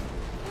 So,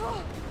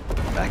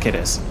 back it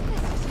is.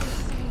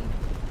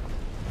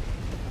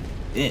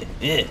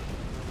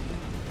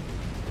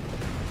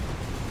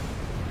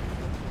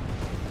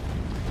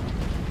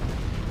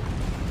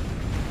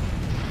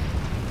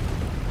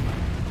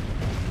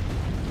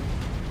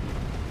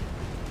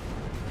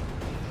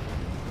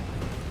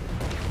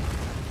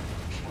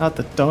 Not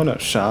the donut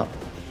shop.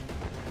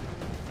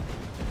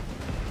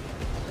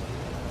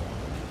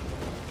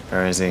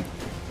 Where is he?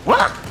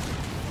 What?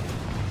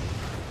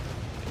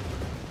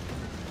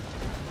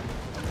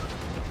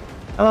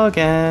 Hello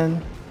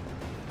again.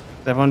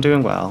 Is everyone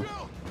doing well?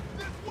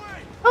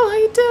 Oh, how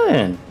you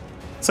doing?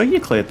 So you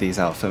cleared these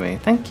out for me.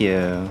 Thank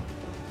you.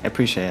 I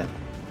appreciate it.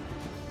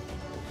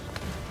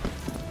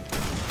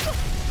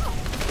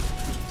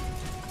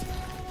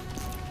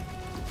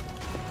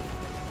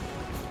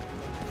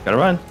 Gotta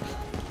run.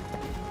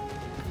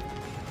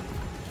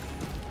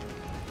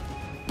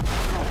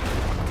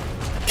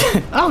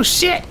 Oh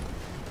shit!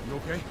 You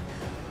okay?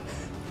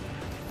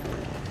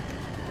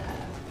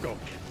 Go.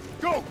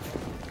 Go!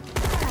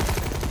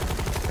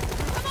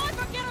 Come on,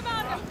 forget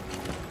about him!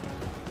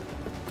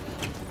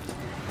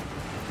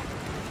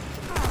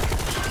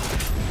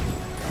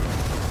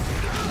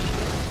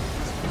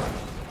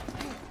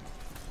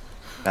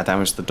 That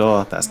damaged the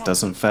door. That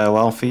doesn't fare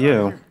well for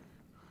you.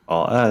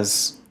 Or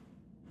us.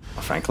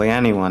 Or frankly,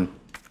 anyone.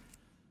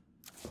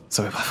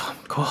 So we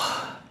cool.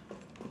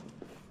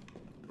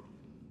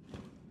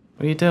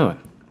 What are you doing?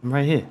 I'm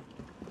right here.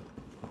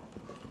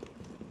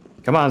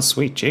 Come on,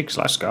 sweet cheeks,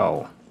 let's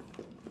go.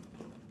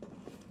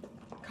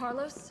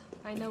 Carlos,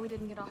 I know we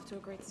didn't get off to a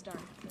great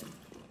start. But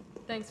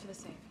thanks for the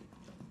save.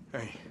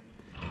 Hey,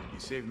 you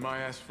saved my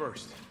ass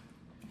first.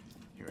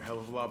 You're a hell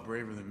of a lot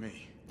braver than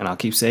me. And I'll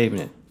keep saving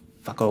it.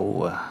 Fucko.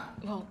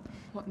 Well,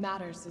 what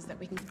matters is that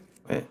we can...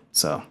 Wait,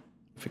 so,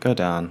 if we go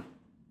down,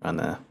 around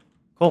there.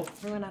 Cool.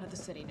 Everyone out of the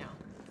city now.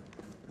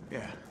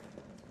 Yeah,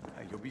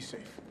 you'll be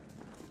safe.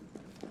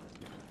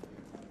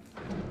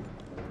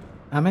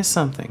 I missed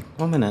something.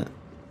 1 minute.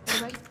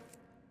 Right?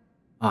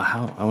 Oh,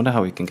 how? I wonder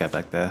how we can get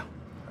back there.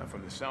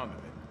 From the sound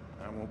of it,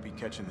 I won't be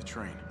catching the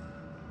train.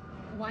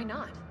 Why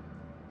not?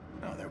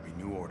 No, there'll be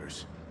new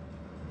orders.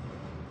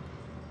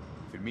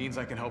 If it means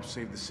I can help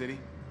save the city,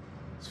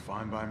 it's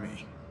fine by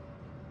me.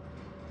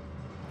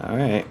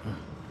 Alright.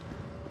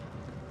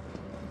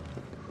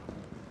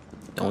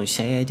 Don't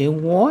say I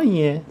didn't warn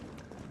you.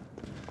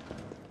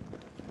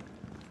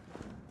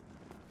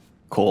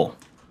 Cool.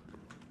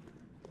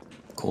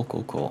 Cool,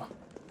 cool, cool.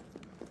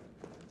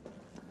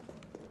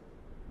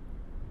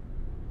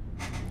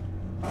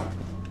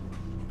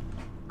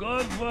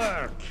 Good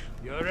work.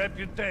 Your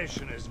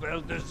reputation is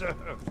well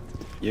deserved.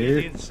 Yeah.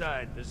 Get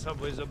inside. The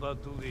subway's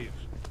about to leave.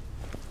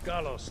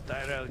 Carlos,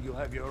 Tyrell, you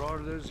have your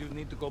orders. You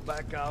need to go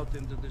back out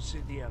into the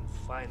city and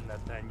find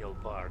Nathaniel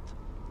Bart.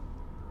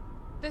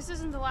 This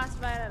isn't the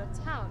last ride out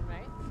of town,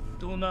 right?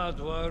 Do not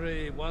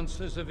worry. Once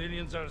the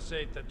civilians are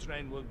safe, the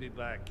train will be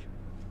back.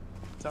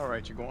 It's all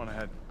right, you're going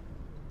ahead.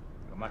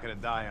 I'm not gonna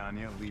die on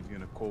you, leave you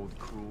in a cold,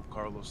 cruel,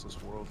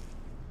 Carlosless world.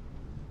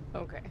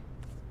 Okay.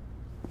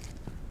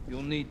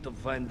 You'll need to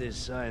find this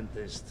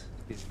scientist.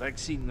 His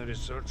vaccine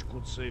research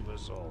could save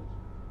us all.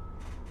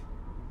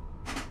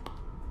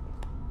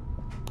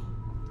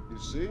 You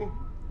see?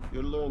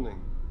 You're learning.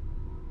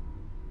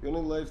 The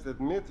only life that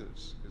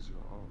matters is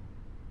your own.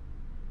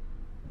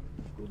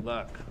 Good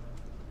luck.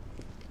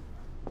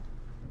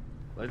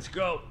 Let's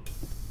go.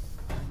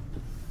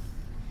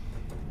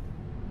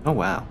 Oh,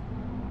 wow.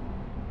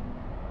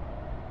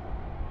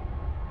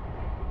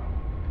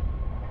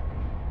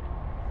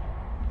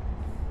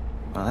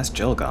 Well, that's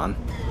Jill gone.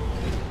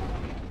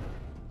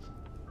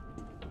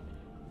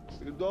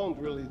 You don't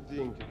really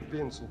think a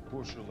pencil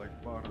pusher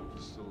like Barton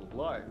is still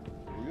alive,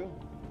 do you?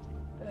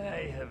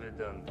 I have it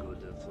on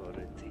good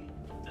authority.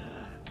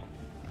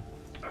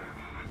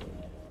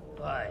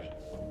 Why?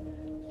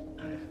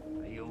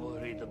 Are you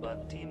worried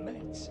about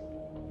teammates?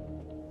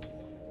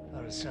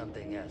 Or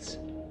something else?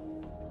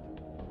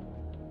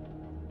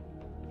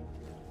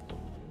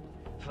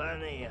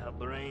 Funny how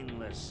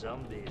brainless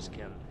zombies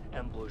can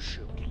ambush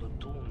a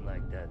platoon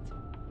like that.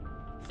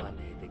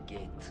 Funny the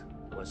gate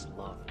was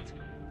locked.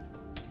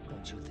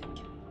 Don't you think?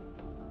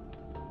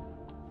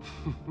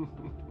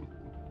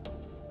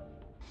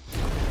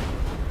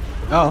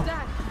 Oh.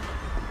 Dad.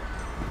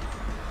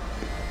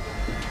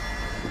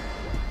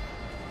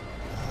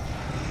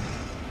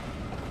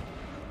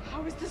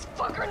 How is this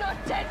fucker not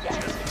dead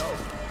yet? Just go.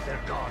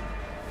 They're gone.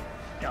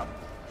 Yup,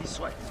 this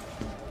way.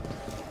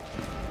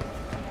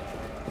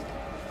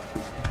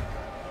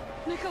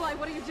 Nikolai,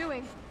 what are you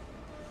doing?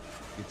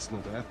 It's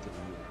not after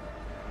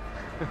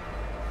you.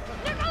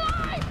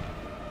 Nikolai!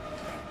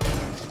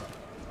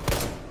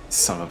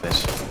 Son of a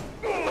bitch.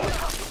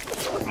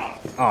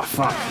 Oh,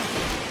 fuck.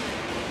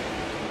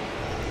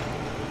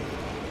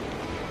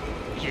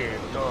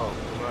 Get off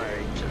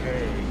my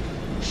train.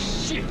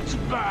 Shit,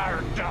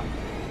 bird!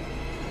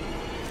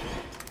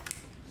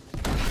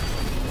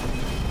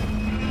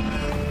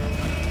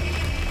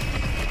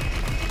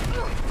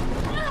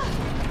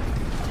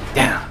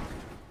 Damn.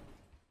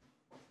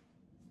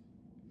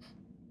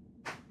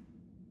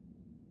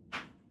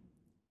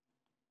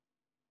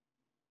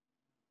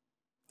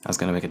 I was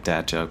gonna make a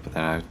dad joke, but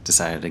then I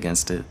decided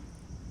against it.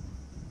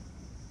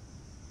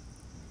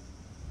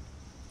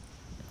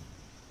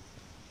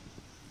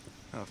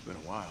 Oh, it's been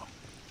a while.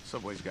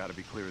 Subway's got to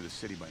be clear of the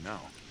city by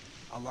now.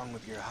 Along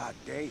with your hot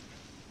date?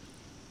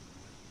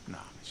 Nah,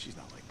 she's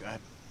not like that.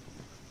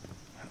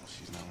 Hell,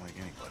 she's not like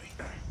anybody.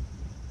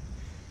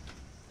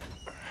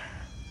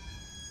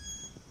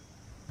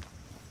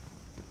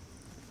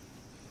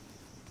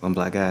 One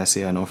black guy I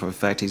see, I know for a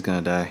fact he's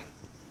gonna die.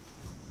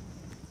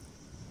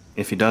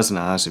 If he doesn't,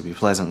 I should be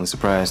pleasantly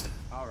surprised.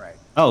 All right.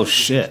 Oh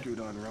shit. Scoot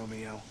on,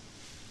 Romeo.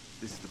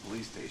 This is the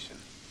police station.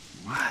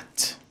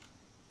 What?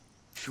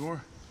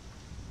 Sure.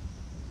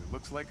 It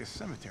looks like a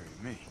cemetery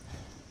to me.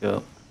 Yep.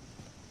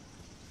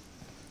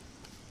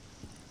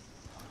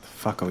 What the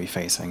fuck are we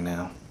facing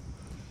now?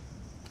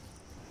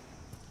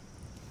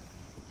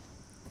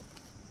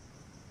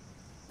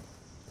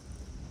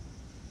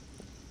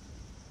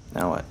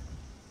 Now what?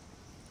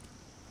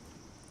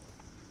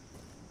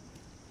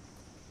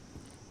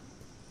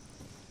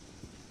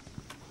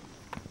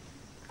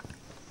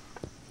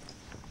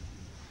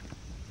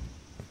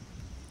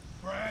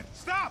 Brad,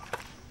 stop!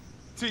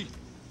 T.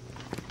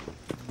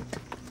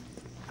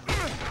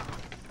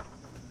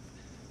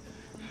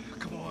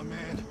 Come on,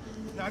 man.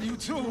 Not you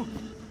too.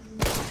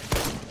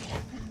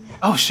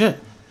 Oh shit.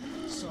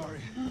 Sorry.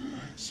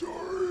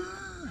 Sorry.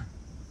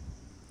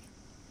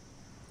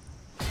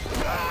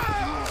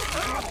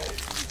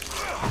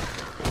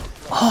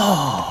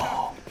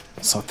 Oh,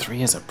 so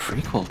 3 is a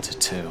prequel to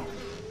 2.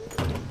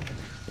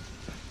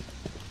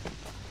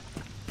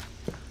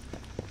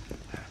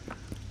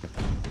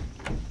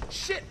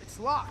 Shit, it's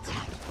locked.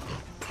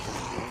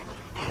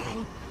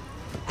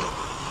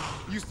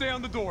 You stay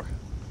on the door.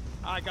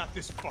 I got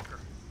this fucker.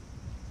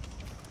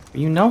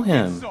 You know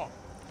him. So.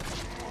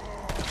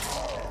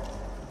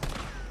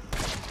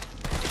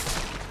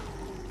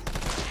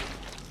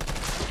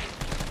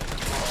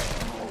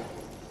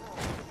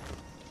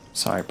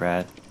 Sorry,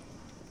 Brad.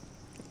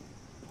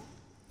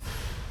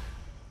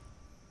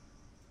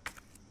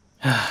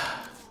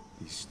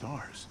 These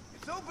stars.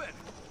 It's open.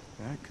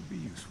 That could be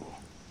useful.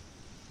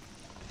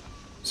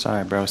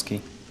 Sorry,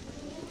 broski.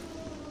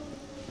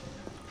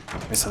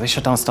 Wait, so they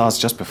shut down stars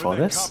just before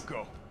Where'd that this? cop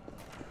go?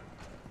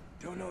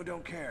 Don't know,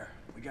 don't care.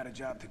 We got a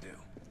job to do.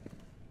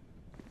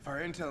 If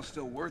our intel's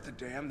still worth a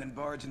damn, then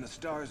barge in the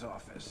STARS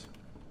office.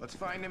 Let's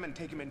find him and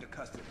take him into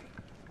custody.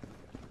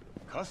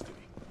 Custody?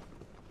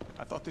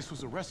 I thought this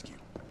was a rescue.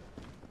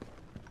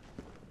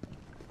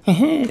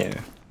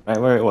 Right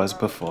where it was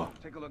before.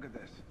 Take a look at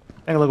this.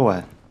 Take a look at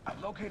what?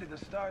 I've located the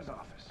STARS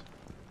office.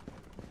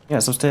 Yeah,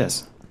 it's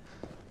upstairs.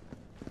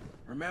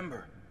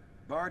 Remember,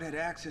 Bard had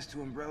access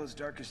to Umbrella's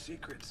darkest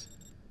secrets.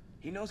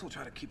 He knows we'll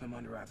try to keep him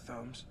under our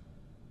thumbs.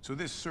 So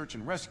this search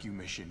and rescue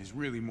mission is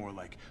really more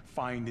like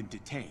find and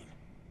detain.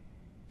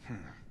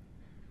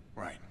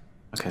 Right.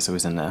 Okay, so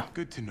he's in there.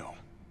 Good to know.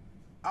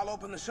 I'll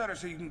open the shutter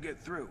so you can get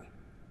through.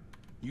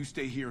 You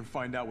stay here and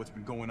find out what's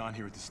been going on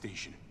here at the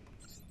station.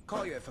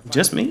 Call you if I find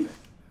Just me?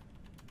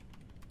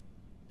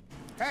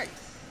 Hey!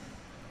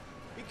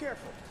 Be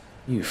careful.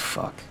 You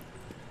fuck.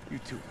 You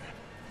too,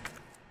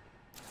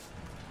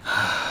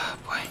 Ah,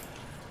 boy.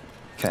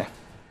 Okay.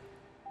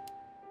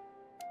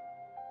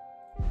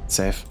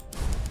 Safe.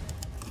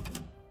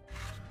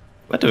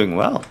 We're doing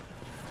well.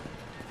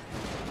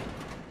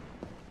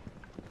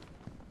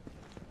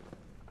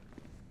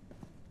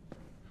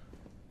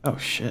 Oh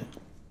shit.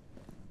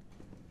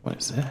 What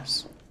is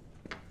this?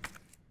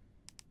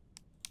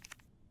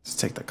 Let's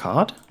take the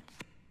card.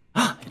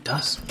 Ah, it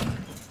does.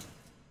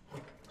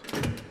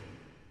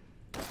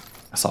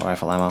 Assault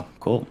rifle ammo.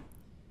 Cool.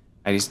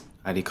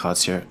 ID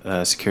cards here.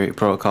 Security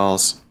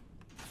protocols.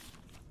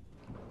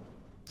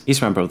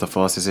 Each member of the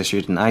force is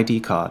issued an ID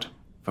card.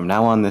 From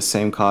now on, this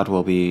same card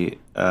will be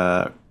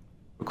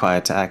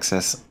required to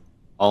access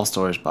all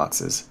storage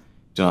boxes.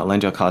 Do not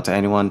lend your card to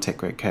anyone. Take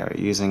great care of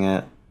using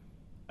it.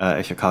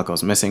 If your card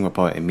goes missing,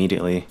 report it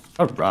immediately.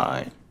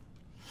 Alright.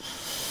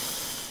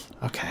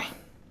 Okay.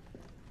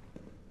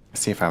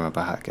 Let's see if I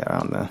remember how to get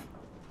around there.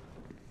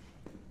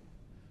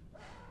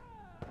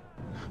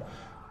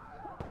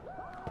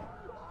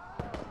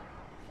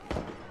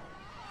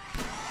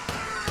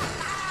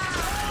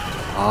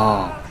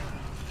 Oh.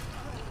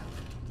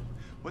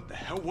 What the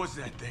hell was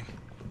that thing?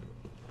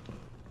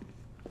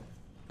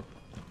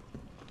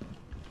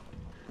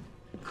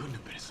 Couldn't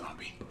have been a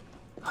zombie.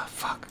 Oh,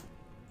 fuck.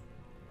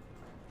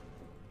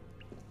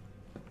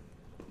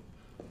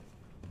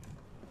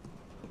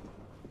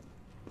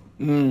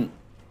 Here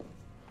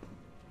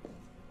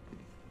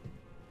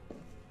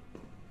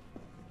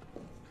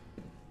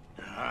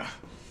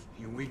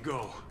we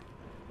go.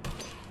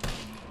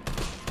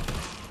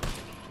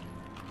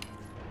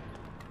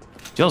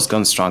 Jill's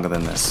gun's stronger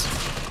than this.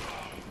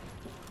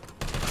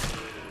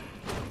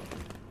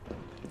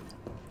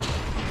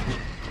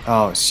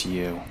 Oh, it's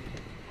you.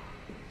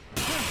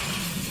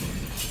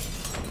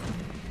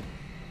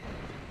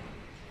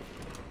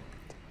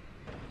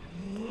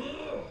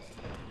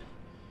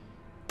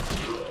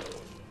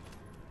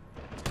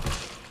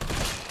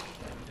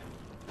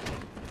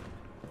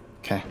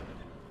 Okay.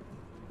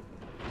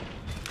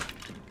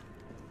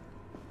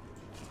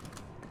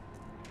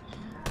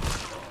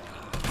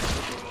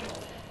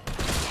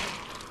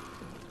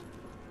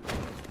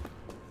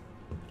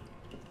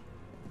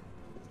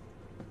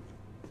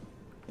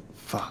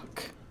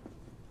 Fuck.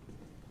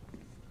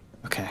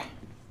 Okay.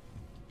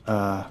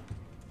 I'll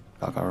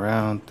go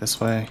around this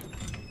way.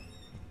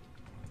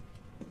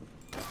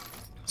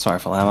 Sorry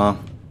for ammo.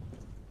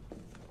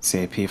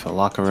 CAP for the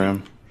locker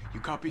room. You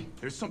copy?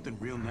 There's something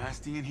real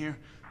nasty in here.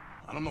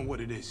 I don't know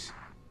what it is.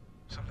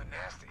 Something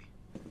nasty.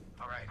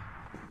 All right.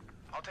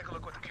 I'll take a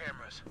look with the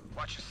cameras.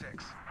 Watch your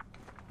six.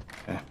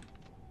 Okay.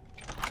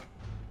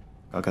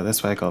 I'll go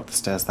this way, go up the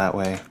stairs that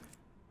way.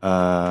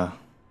 Can't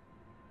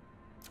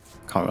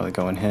really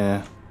go in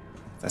here.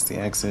 That's the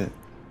exit.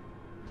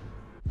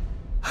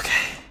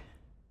 Okay.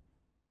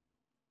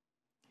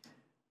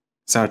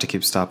 Sorry to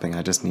keep stopping,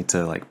 I just need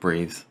to like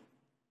breathe.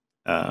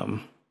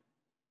 I'm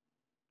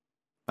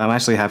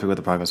actually happy with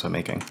the progress we're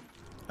making.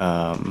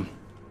 Anything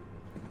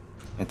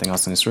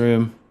else in this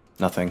room?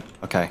 Nothing.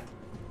 Okay.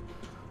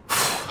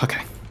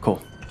 Okay,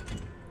 cool.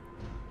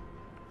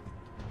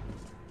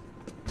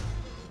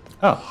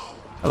 Oh,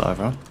 hello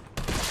everyone.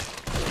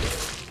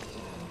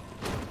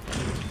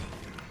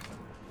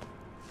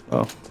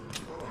 Oh.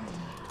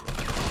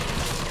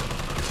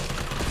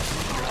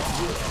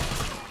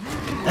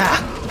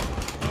 Ah!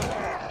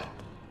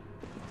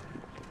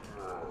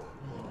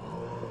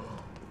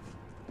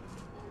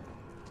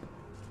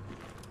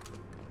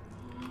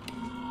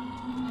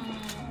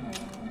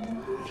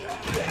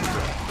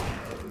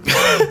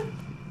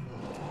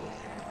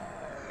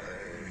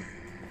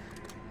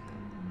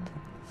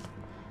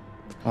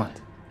 Come on.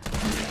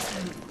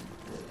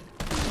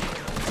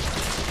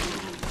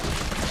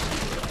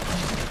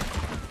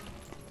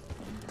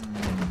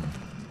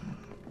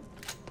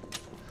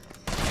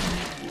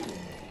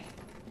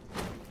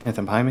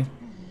 Anything behind me?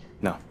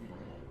 No.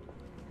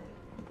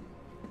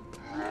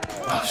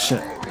 Oh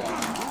shit.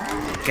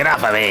 Get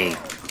off of me!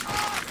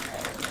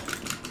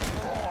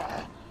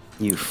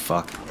 You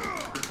fuck.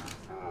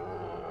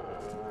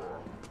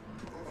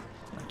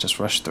 Just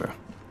rush through.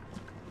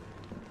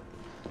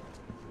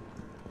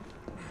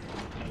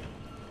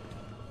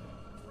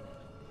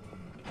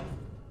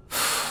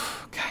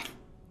 Okay.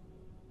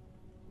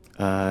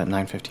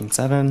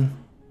 9:15:7.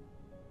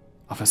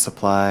 Office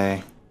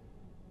supply.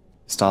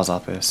 Star's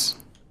office.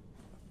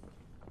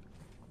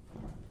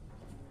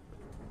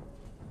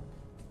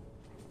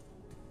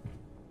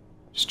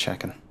 Just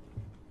checking.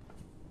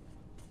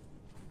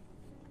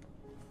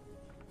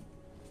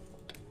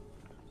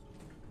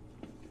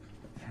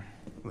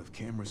 Well, if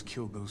cameras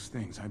killed those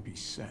things, I'd be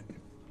set.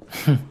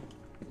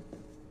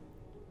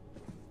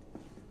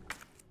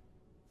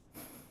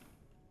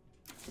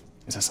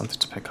 Is there something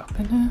to pick up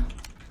in here?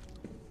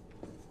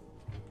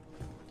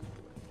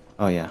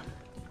 Oh yeah.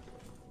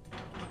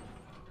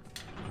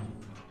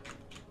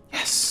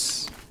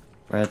 Yes!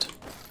 Red.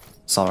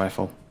 Assault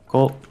rifle.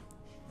 Cool.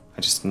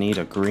 I just need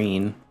a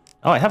green.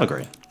 Oh, I have a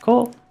green.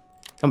 Cool.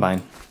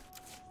 Combine.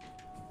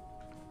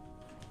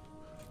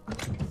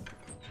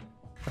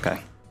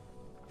 Okay.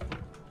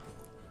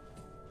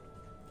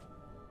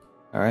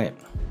 Alright.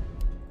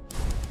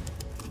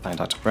 Find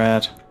Dr.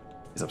 Brad.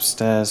 He's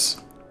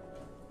upstairs.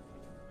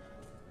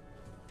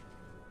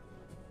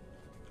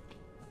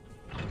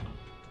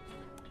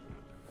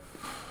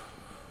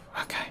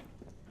 Okay.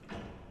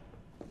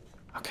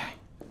 Okay.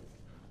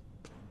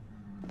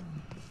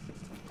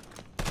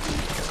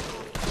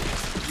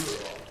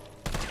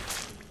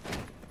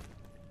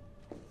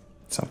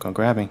 So I'm going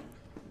grabbing.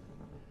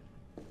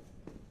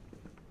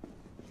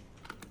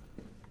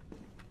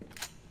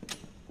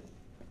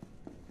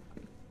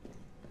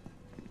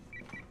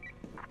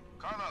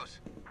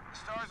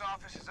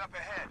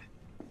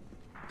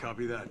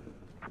 Copy that.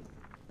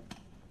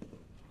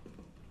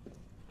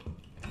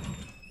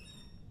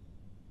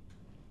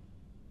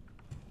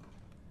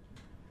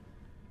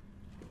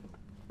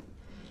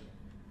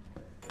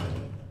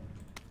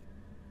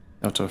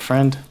 Note to a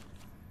friend.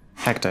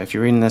 Hector, if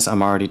you're reading this,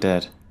 I'm already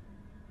dead.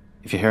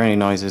 If you hear any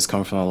noises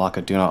coming from the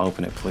locker, do not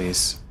open it,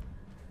 please.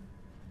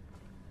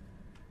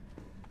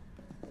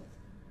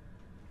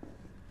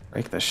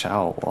 Break the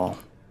shower wall.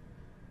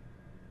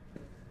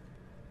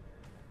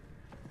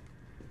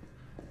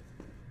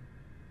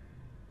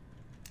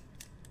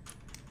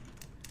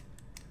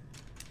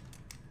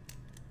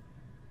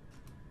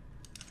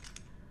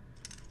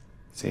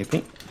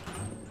 CP.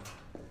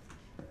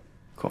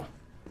 Cool.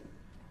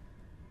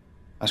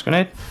 Flash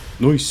grenade.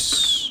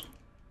 Nice.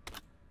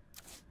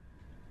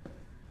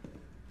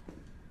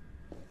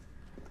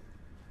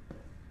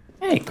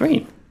 Hey,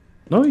 green.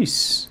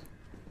 Nice.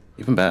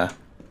 Even better.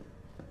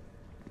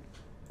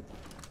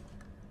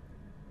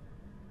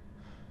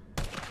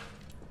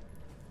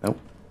 Nope.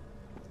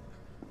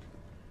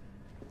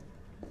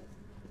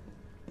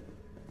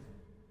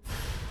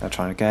 Not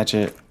trying to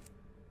gadget.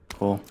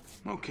 Cool.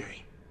 Okay.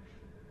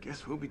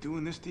 Guess we'll be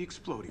doing this the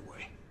explodey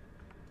way.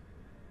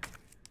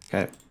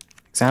 Okay.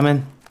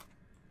 Examine.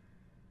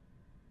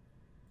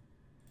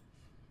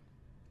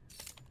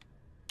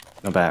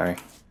 No battery.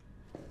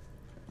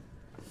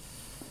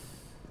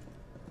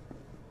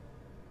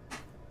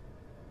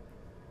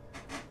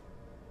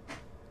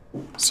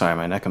 Sorry,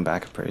 my neck and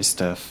back are pretty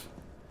stiff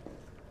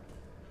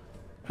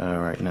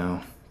right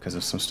now because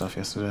of some stuff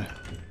yesterday.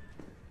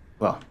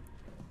 Well.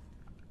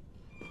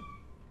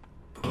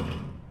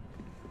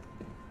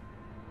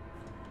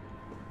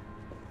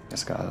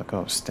 Guess gotta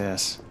go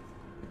upstairs.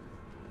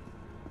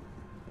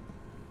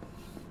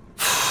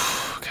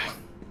 Okay.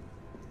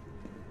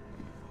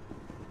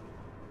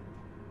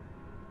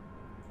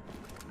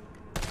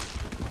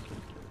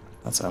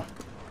 That's all.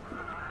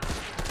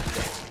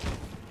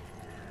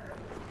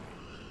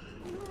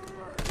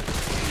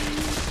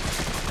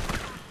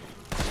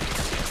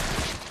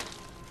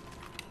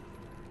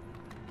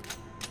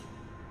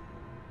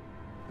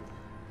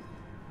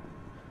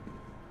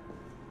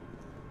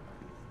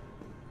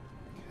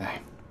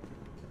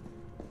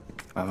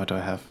 What do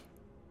I have?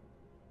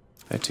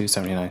 I have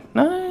 279.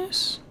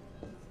 Nice!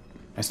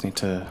 I just need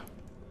to...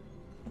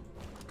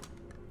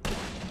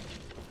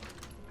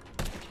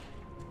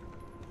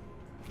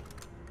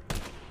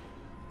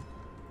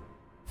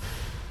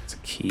 It's a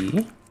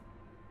key.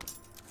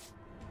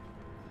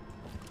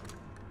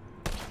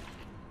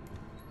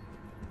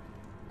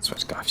 So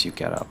it's got a few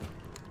get up.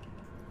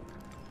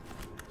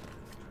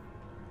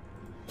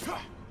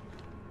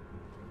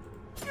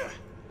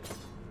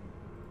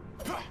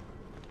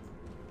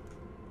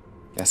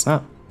 Guess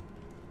not.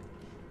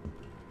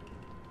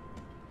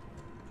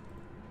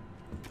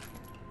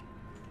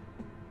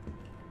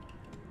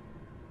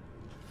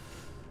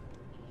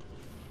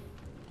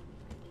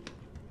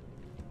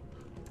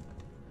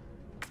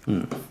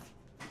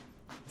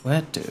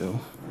 Where do...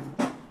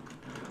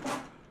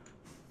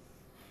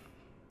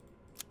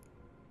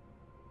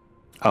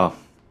 Oh.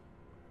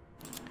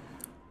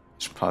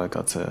 Should probably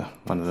go to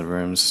one of the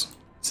rooms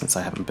since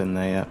I haven't been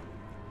there yet.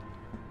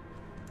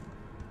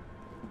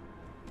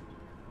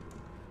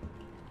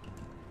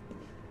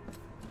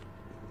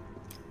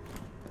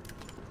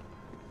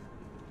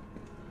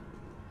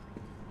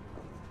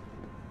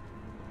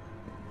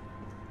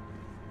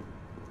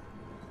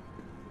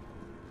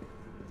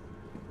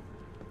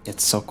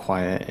 It's so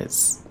quiet,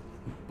 it's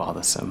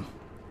bothersome,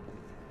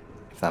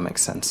 if that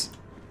makes sense.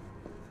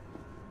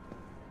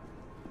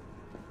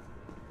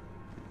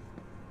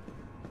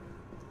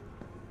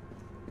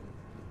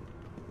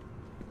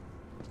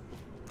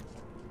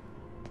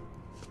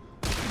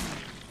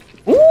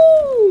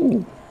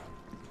 Ooh!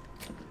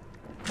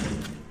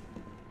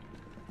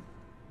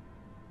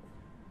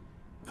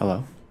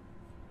 Hello?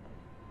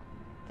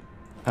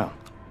 Oh.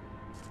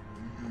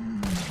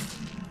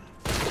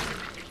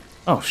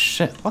 Oh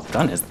shit, what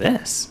gun is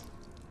this?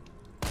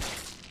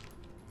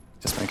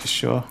 Just making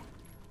sure.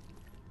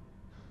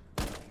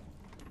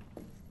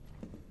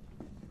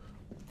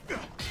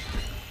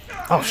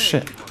 Oh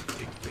shit.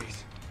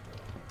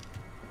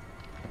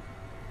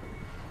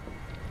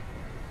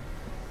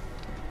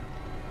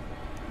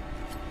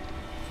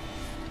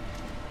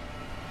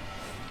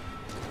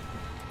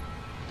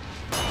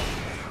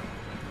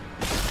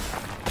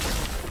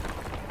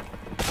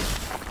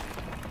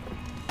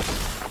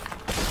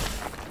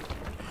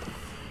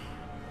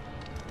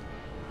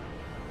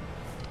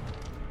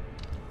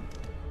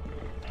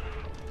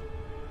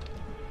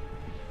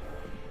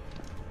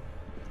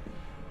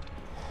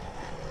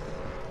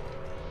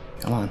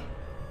 Come on. Do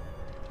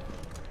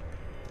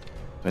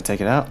I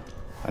take it out?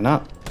 Why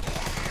not?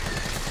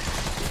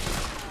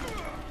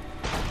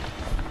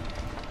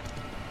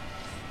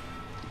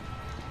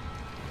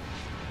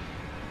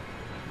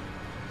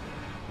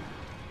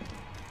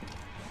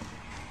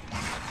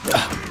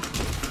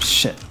 Ugh.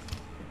 Shit.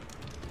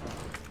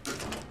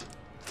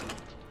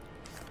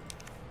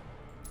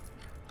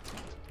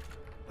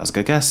 That was a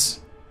good guess.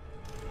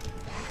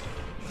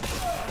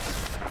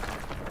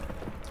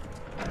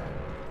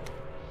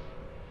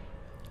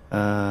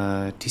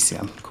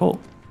 DCM. Cool.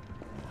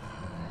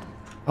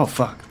 Oh,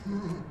 fuck.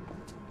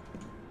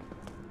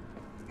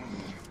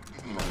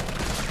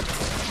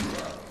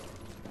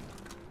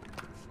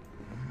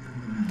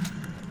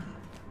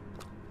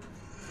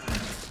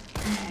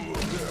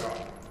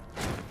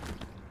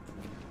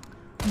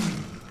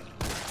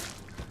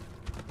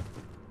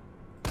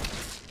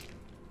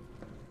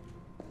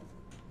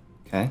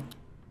 Okay.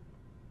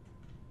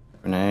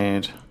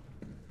 Grenade.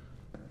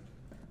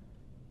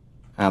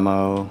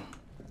 Ammo.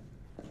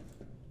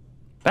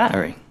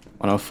 Battery.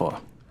 104.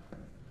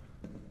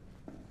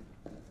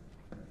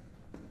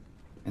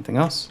 Anything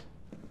else?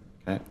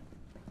 Okay.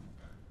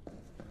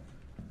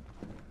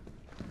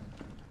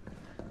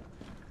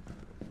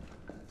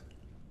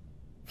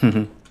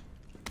 Hmm.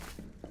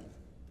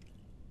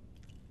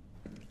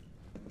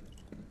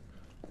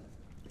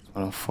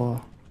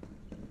 104.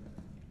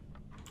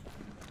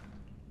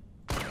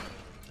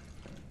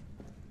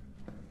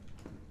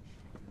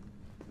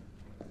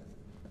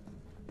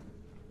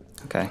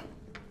 Okay.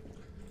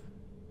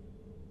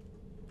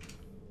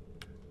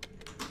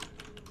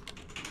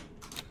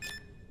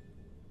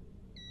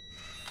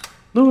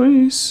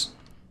 Luis.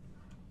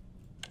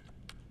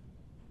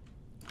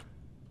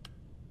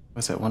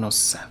 Was it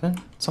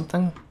 107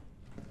 something?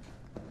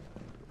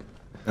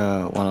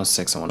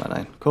 106 and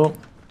 109. Cool.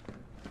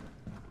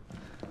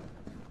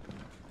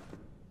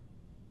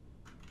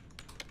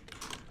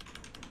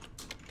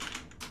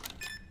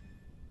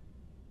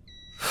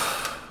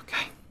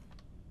 Okay.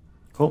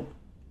 Cool.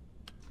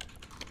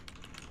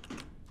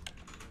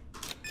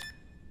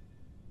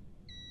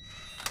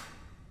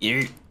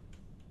 Yeah.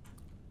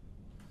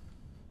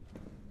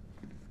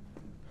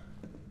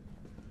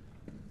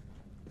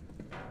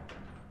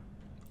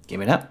 Give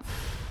me that.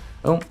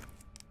 Boom.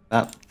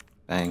 That.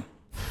 Bang.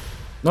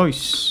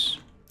 Nice.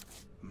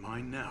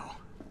 Mine now.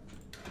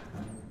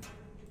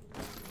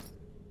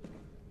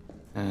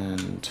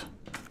 And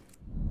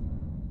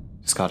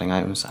discarding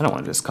items. I don't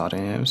want to discard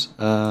any items.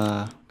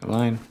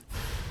 Combine.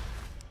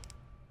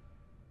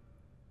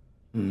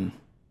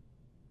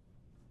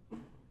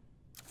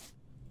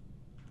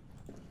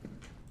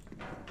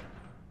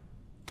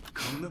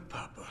 Come to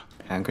Papa.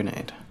 Hand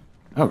grenade.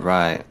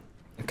 Alright.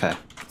 Okay.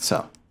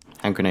 So,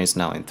 hand grenade's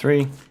now in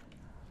 3.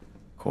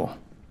 Cool.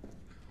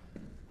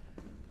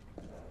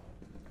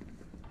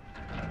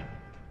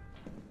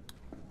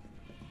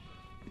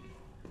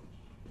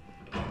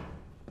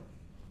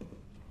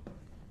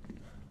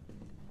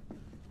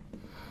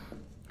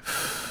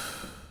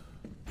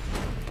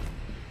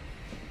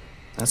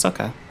 That's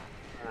okay.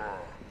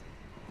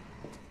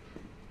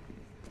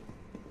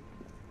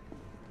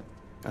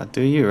 Gotta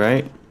do you,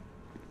 right?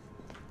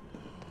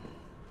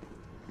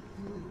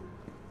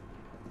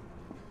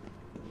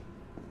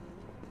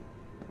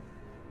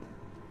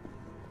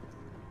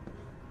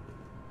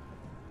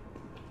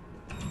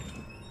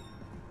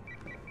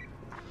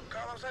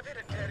 Carlos, I've hit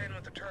a dead end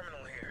with the terminal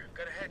here.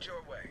 Gotta head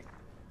your way.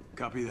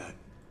 Copy that.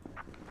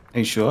 Are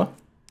you sure?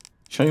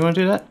 Sure you want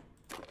to do that?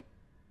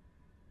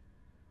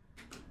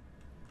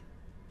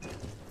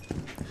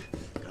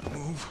 Gotta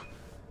move.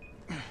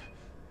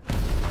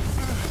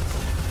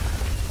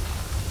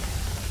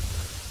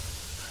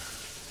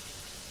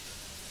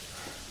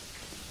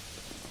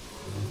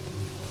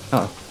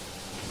 Oh.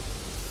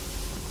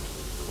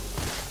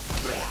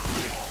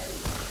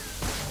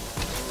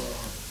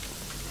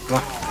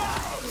 What?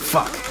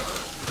 Fuck.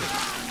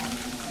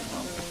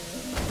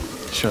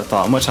 Should have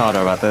thought much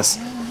harder about this.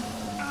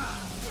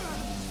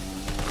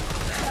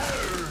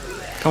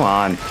 Come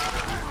on.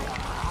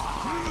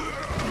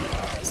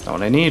 That's not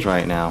what I need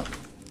right now.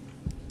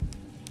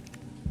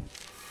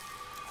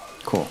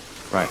 Cool.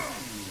 Right.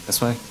 This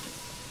way.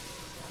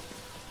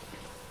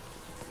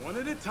 One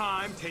at a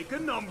time, take a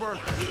number.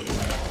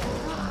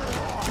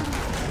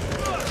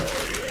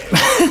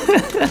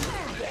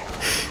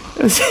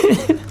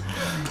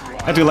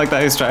 I do like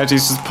that his strategy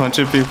is just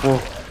punching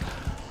people.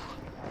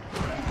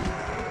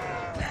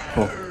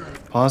 Cool.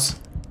 Pause.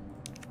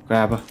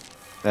 Grab her.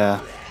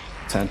 There.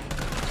 10.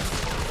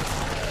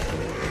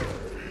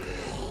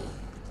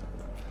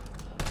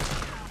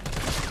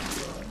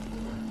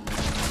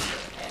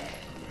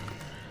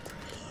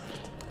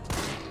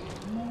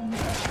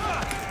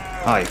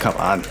 Oh, come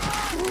on.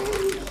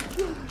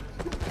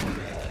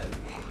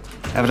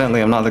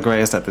 Evidently, I'm not the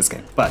greatest at this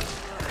game, but...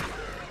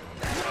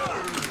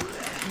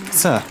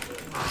 Sir.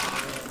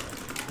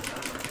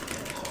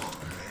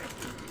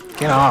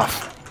 Get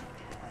off.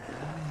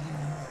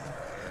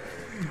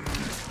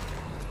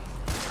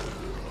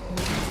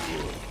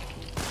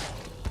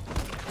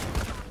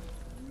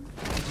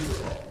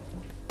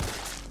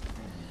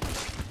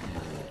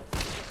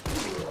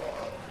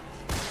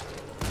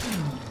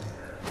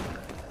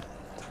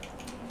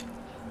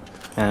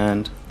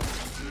 And...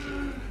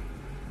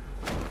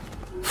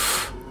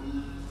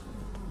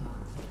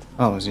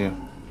 Oh, it was you.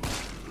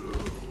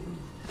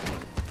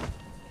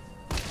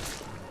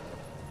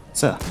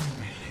 Sir.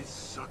 It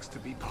sucks to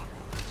be Papa.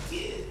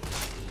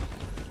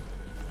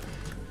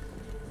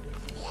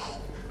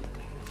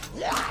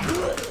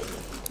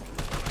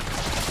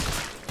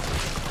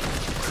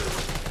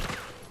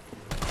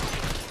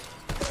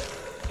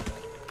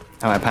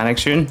 Am I panic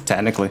shooting?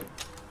 Technically.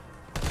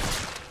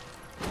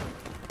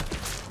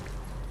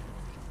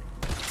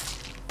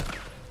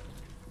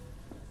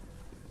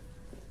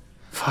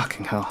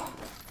 Fucking hell.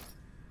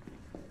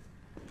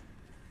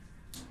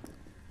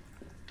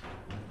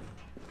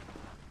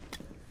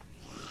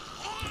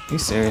 Are you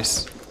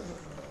serious?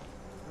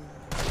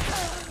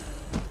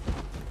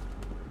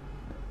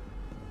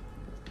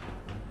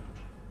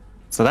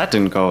 So that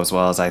didn't go as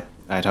well as I'd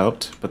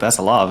hoped, but that's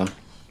a lot of them.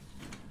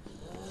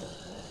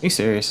 Are you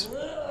serious?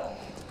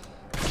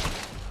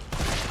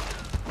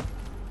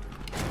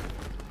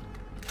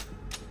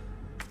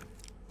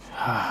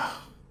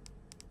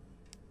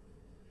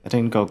 It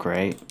didn't go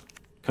great.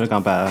 Could have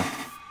gone better.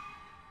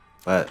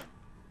 But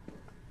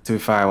to be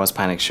fair, I was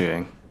panic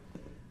shooting.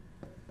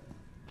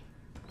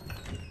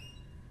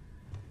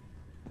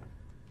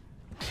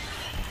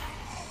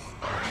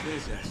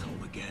 This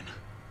asshole again.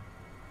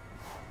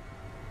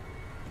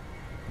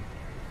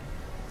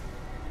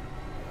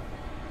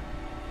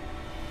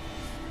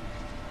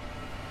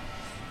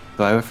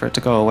 Do I wait for it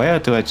to go away or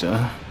do I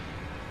just...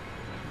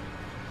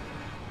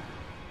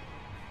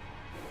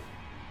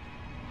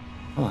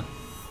 Hold on.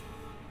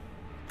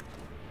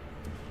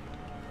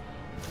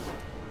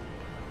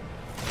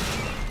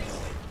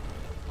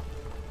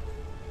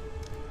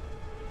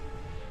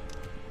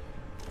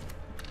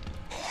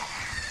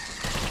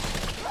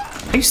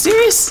 Are you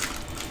serious?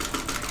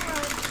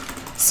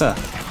 Sir.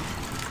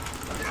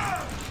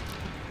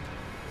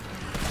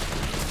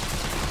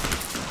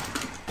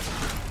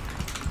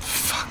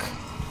 Fuck.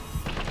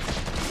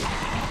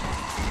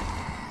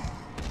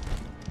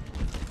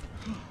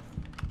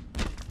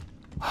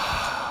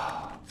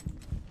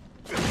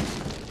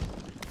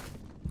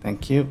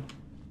 Thank you.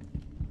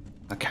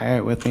 I'll carry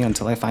it with me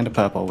until I find a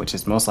purple, which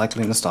is most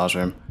likely in the stars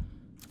room.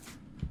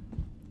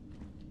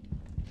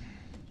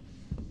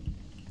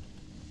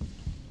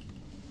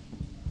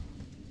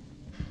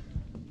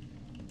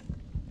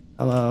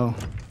 Hello.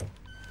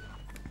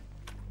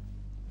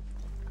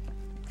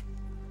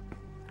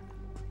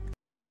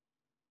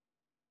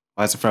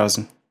 Why is it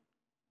frozen?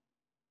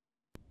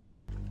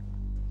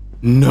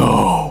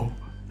 No.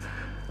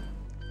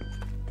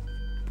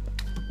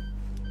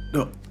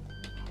 No.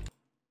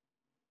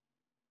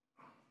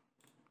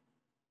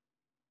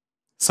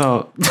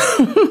 So,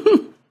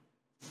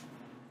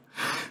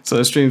 so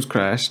the stream's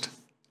crashed,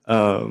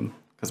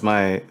 because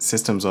my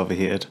system's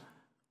overheated.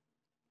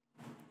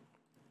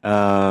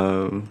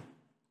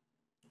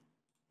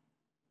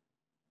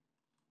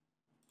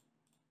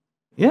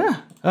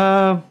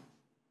 Yeah.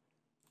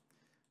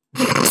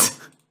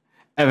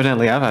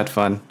 Evidently, I've had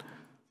fun.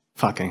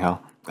 Fucking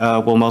hell.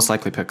 We'll most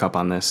likely pick up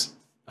on this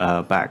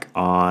back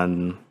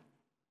on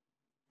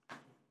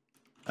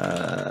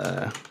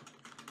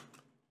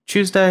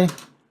Tuesday.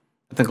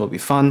 I think it'll be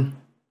fun.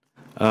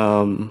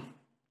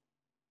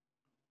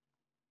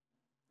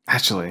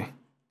 Actually,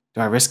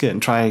 do I risk it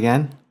and try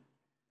again?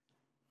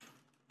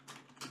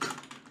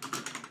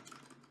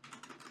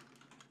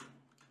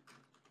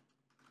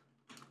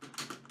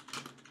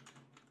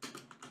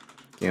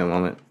 Give me a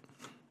moment.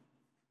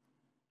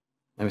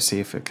 Let me see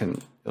if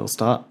it'll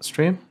start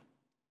stream.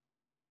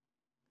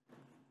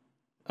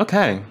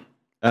 Okay.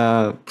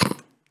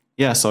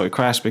 Yeah, so it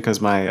crashed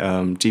because my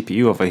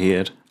GPU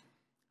overheated.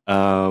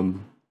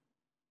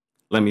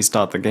 Let me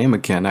start the game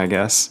again, I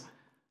guess.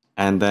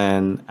 And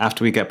then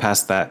after we get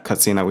past that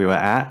cutscene that we were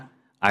at,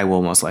 I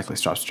will most likely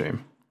stop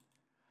stream.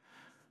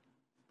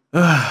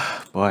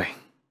 Boy.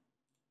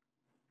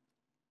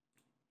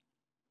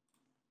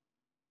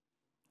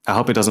 I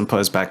hope it doesn't put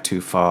us back too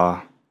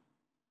far.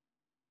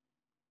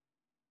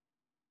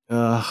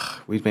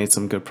 We've made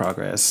some good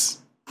progress.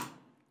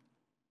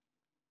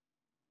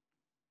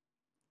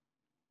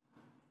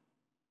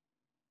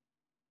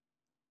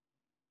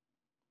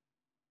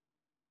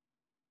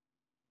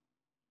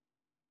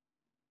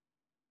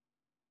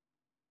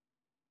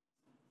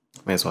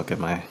 May as well give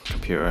my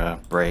computer a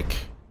break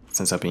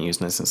since I've been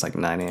using it since like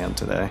 9 AM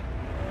today.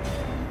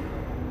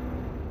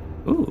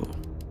 Ooh.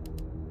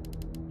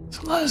 There's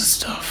a lot of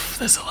stuff.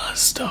 There's a lot of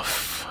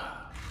stuff.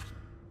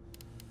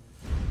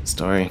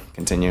 Story,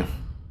 continue.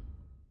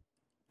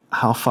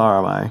 How far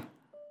am I?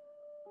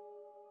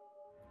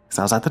 Because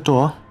I was at the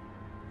door.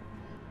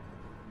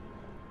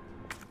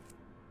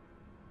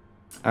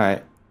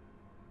 Alright.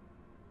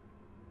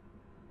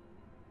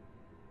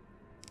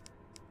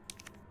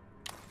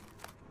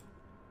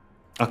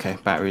 Okay,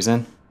 batteries in.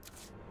 You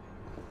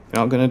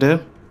know what I'm gonna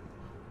do?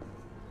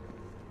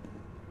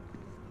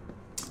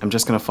 I'm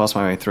just gonna force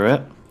my way through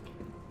it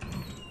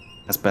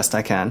as best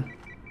I can.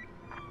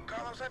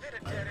 Carlos, I've hit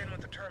a dead end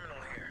with the terminal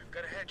here.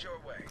 Gotta head your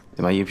way.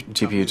 Did my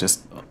GPU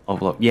just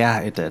overload?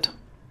 Yeah, it did.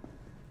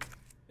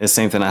 It's the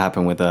same thing that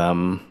happened with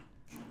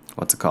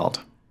what's it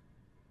called?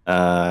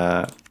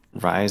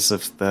 Rise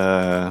of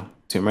the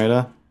Tomb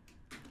Raider.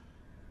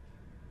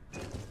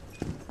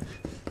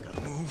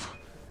 Gotta move.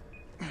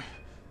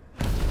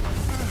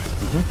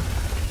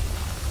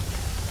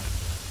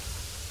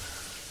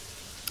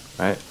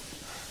 Right,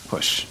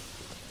 push.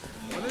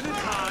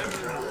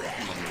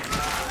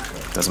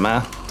 Doesn't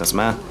matter. Doesn't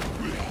matter.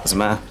 Doesn't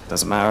matter.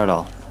 Doesn't matter at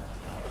all.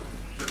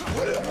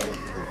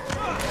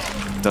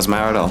 Doesn't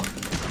matter at all.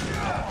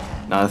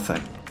 Not a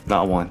thing.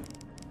 Not a one.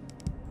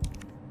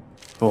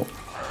 Cool.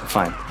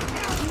 Fine.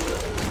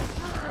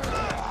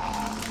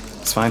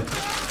 It's fine.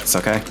 It's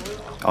okay.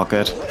 All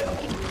good.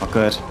 All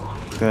good.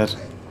 Good.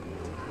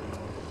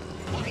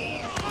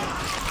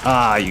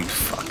 Ah, you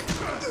fuck.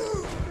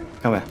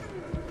 Come here.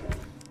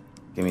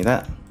 Give me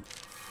that.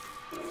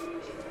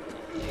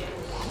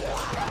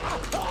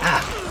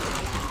 Ah.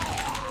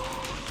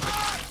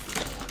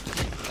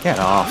 Get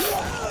off.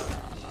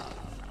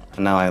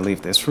 And now I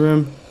leave this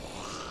room.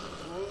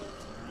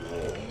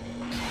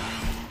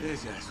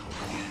 This asshole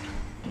again.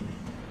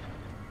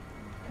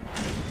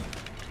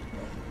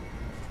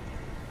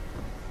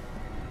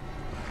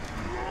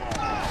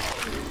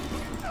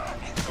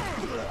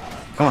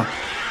 Come on.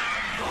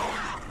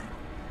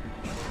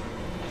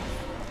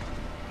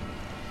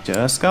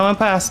 Just going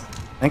past.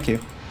 Thank you.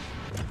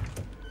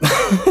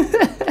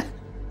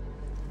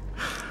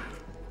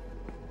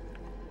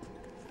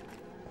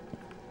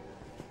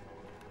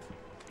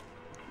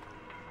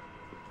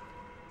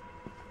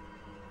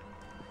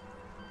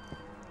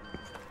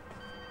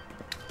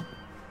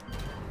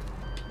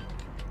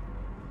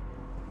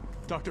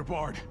 Dr.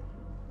 Bard.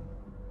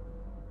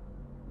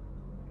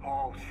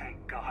 Oh,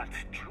 thank God.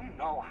 Do you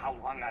know how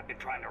long I've been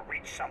trying to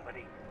reach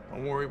somebody?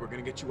 Don't worry, we're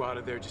gonna get you out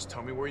of there. Just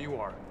tell me where you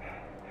are.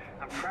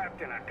 I'm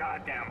trapped in a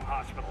goddamn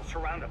hospital,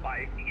 surrounded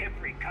by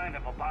every kind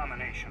of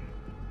abomination.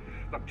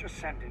 Look, just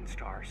send in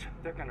stars.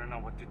 They're gonna know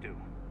what to do.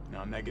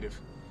 No, negative.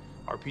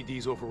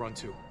 RPD's overrun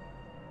too.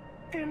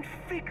 Then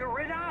figure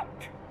it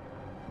out.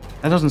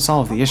 That doesn't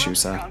solve the issue,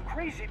 sir. Gone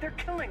crazy. They're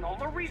killing all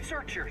the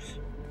researchers.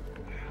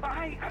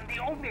 I am the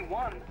only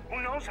one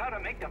who knows how to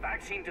make the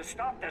vaccine to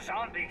stop the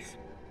zombies.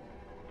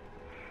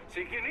 So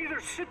you can either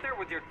sit there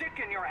with your dick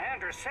in your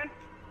hand or send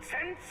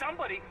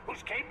somebody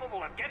who's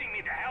capable of getting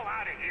me the hell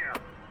out of here.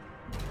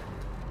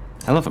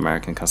 I love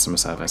American customer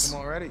service.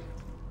 Already.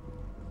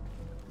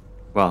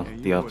 Well,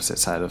 the opposite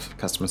side of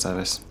customer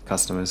service.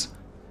 Customers.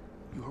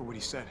 You heard what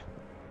he said.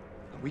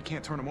 We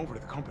can't turn him over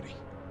to the company.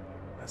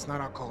 That's not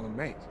our call to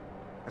make.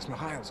 That's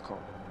Mihail's call.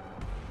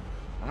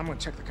 I'm gonna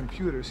check the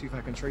computer, see if I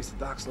can trace the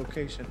doc's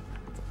location.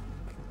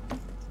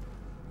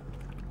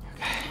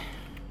 Okay.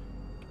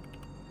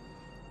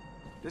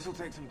 This'll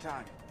take some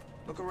time.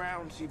 Look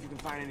around, see if you can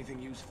find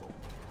anything useful.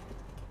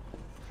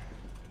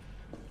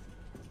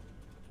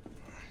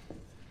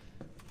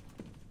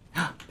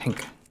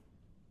 Pink.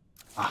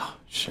 Oh,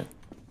 shit.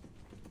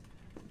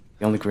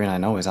 The only green I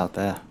know is out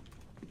there.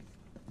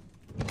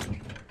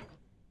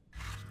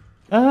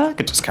 I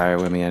could just carry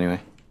it with me anyway.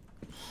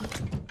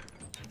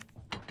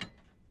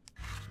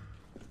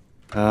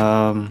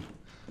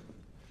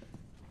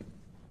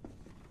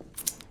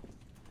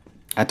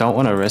 I don't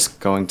want to risk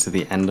going to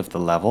the end of the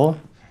level.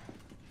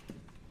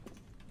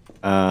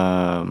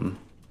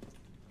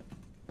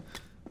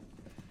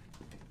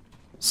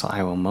 So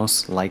I will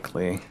most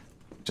likely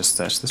just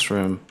search this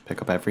room,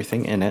 pick up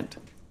everything in it,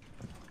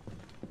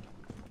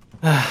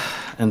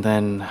 and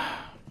then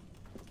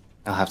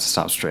I'll have to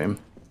stop stream.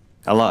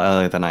 A lot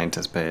earlier than I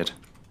anticipated.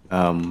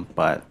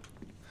 But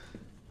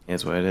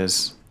here's what it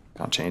is.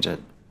 Can't change it.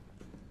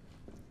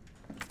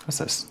 What's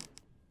this?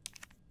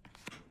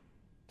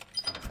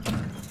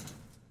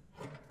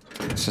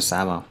 It's just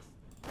ammo.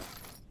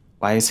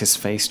 Why is his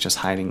face just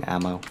hiding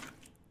ammo?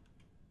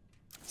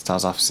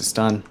 Star's office is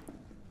done.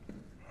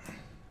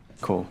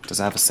 Cool. Does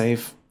it have a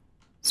save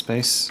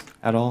space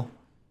at all?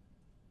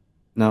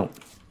 No.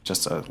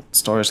 Just a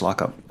storage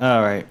lockup.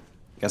 Alright.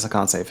 Guess I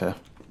can't save here.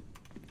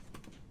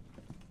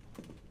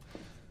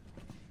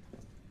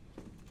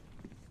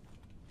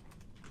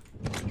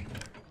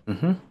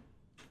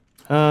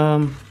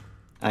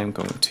 I'm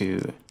going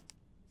to...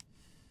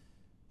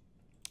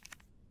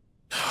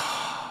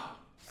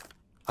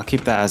 I'll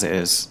keep that as it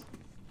is,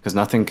 because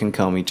nothing can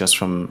kill me just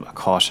from a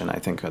caution, I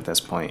think, at this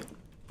point.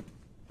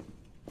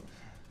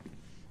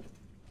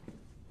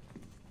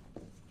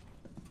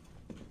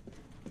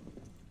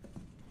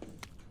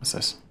 What's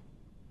this?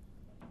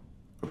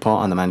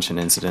 Report on the mansion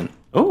incident.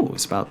 Oh,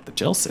 it's about the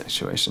Jill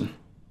situation.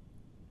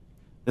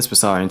 This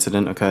bizarre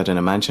incident occurred in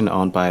a mansion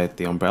owned by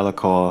the Umbrella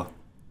Corps,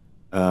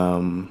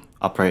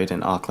 operated in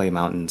Arklay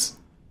Mountains.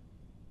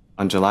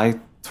 On July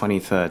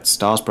 23rd,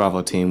 STAR's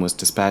Bravo team was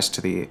dispatched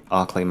to the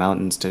Arklay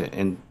Mountains to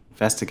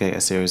investigate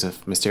a series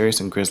of mysterious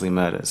and grisly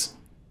murders,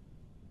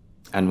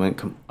 and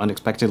went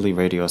unexpectedly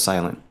radio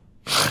silent.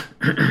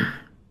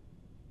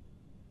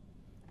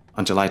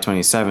 On July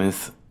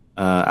 27th,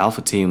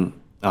 Alpha team...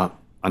 on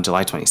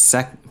July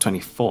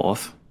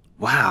 24th...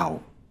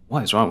 Wow,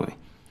 what is wrong with me?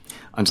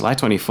 On July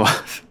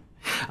 24th,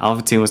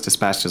 Alpha team was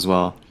dispatched as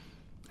well,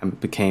 and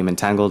became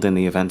entangled in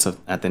the events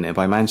at the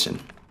nearby mansion.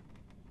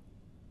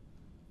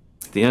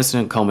 The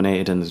incident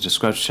culminated in the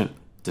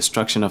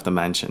destruction of the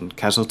mansion.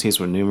 Casualties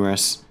were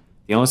numerous.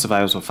 The only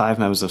survivors were 5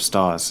 members of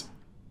STARS.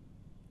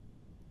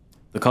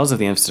 The cause of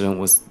the incident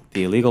was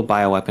the illegal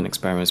bioweapon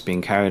experiments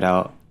being carried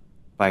out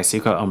by a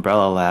secret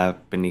Umbrella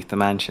lab beneath the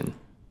mansion.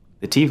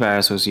 The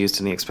T-virus was used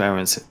in the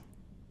experiments.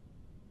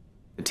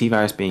 The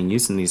T-virus being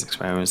used in these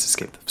experiments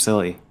escaped the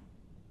facility,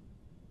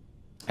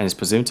 and is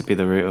presumed to be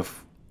the root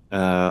of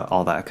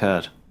all that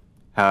occurred.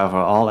 However,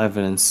 all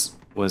evidence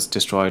was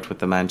destroyed with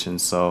the mansion,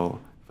 so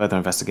further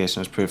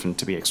investigation has proven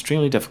to be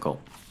extremely difficult.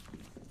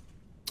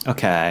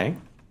 Okay.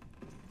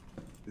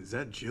 Is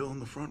that Jill in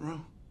the front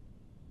row?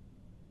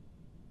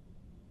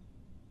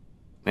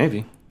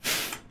 Maybe.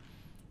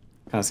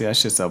 Can't see, that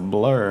shit's a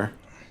blur.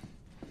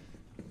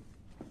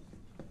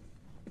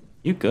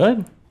 You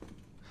good?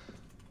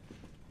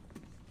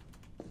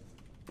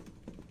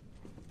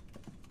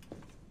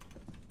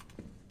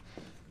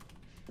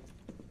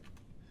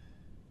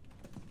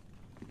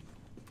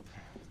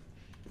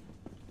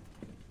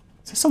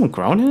 Is there someone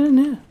groaning in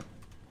here?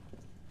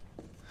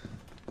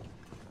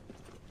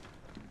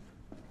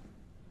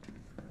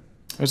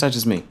 Or is that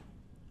just me?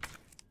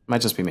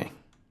 Might just be me.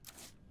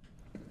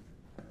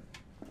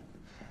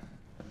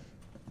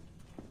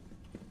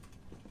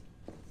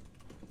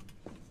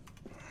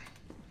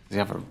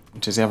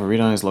 Does he have a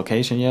read on his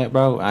location yet,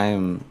 bro? I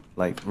am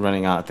like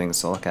running out of things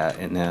to look at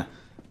in there.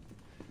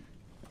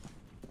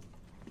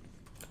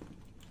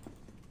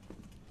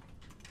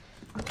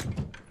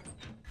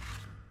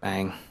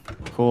 Bang.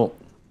 Cool.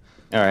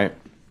 Alright.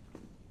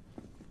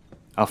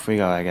 Off we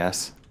go, I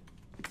guess.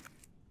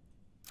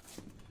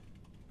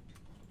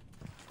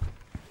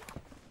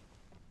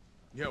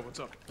 Yeah, what's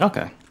up?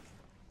 Okay.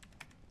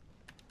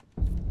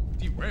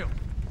 Derailed.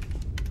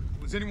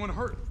 Was anyone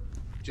hurt?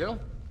 Jill?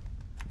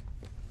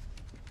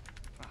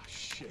 Ah,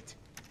 shit.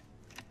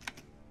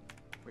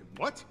 Wait,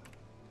 what?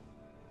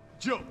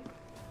 Jill!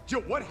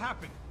 Jill, what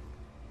happened?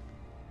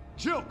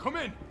 Jill, come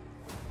in!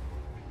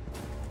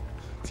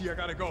 T, I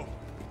gotta go.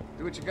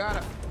 Do what you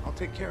gotta. I'll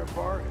take care of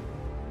Bart.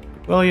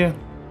 Will you?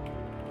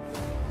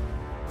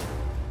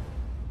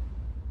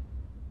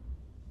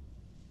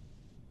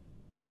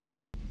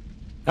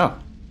 Oh.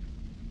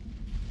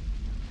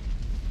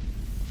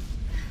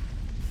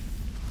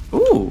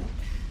 Ooh.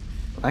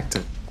 Back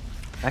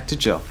to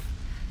Jill.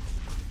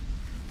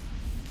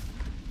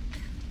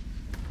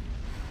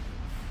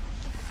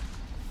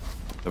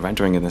 The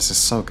rendering in this is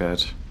so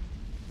good.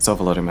 It's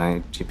overloading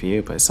my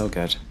GPU, but it's so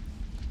good.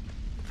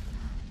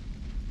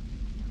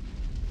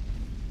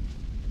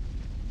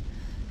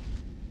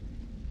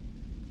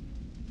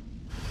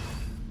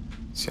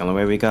 It's the only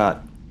way we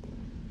got.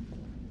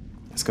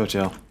 Let's go,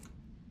 Jill. Do you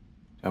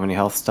have any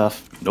health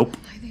stuff? Nope.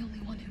 Am I the only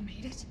one who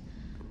made it?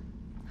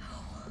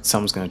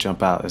 Someone's gonna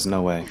jump out. There's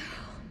no way.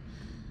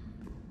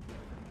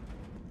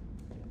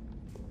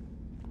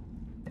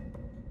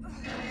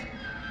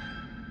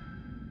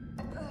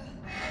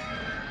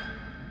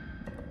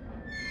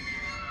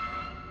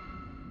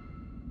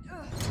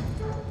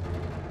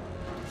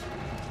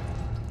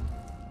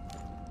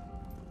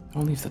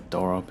 Don't leave the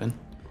door open.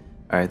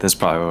 Alright, that's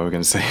probably what we're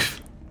gonna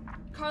save.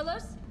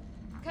 Carlos?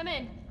 Come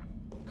in.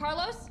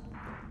 Carlos?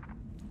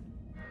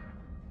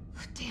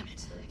 Damn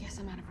it. I guess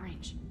I'm out of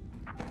range.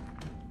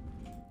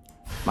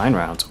 Mine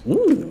rounds.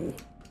 Ooh.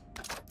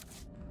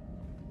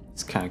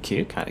 It's kinda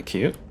cute, kinda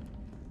cute.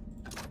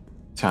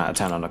 10 out of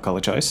 10 on the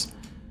color choice.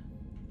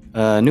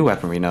 New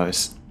weaponry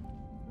notice.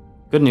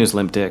 Good news,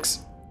 limp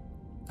dicks.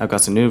 I've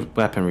got some new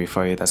weaponry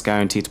for you that's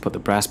guaranteed to put the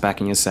brass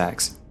back in your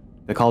sacks.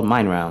 They're called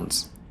mine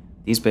rounds.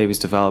 These babies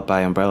developed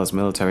by Umbrella's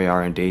military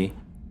R&D,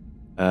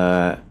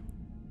 and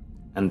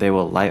they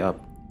will light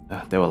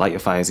your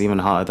fires even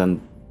hotter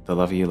than the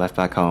love you left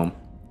back home.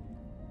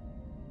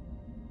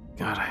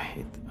 God,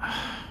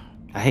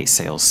 I hate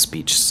sales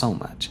speech so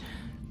much.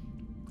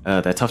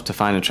 They're tough to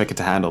find and tricky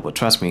to handle, but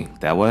trust me,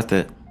 they're worth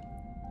it.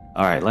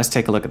 Alright, let's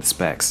take a look at the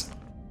specs.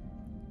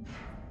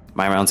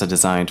 My rounds are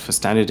designed for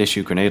standard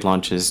issue grenade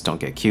launchers. Don't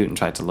get cute and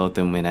try to load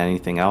them in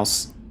anything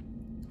else.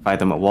 Fire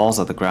them at walls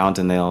or the ground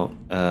and they'll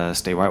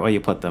stay right where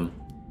you put them.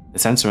 The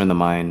sensor in the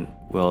mine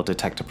will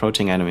detect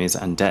approaching enemies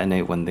and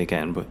detonate when they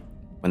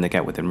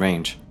get within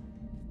range.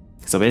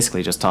 So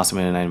basically just toss them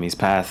in an enemy's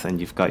path and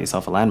you've got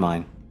yourself a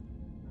landmine.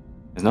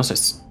 There's no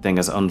such thing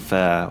as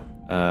unfair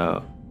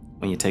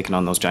when you're taking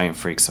on those giant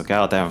freaks, so get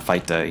out there and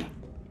fight dirty.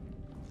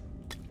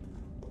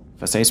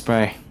 First aid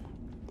spray.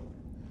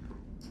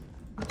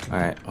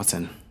 Alright, what's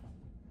in?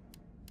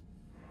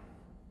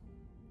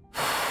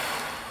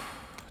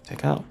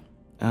 Take out.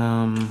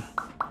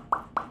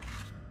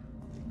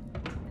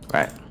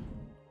 Right.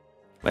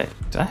 Wait,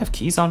 did I have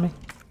keys on me?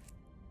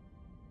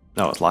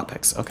 No, it's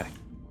lockpicks. Okay.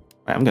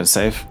 Right, I'm gonna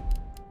save.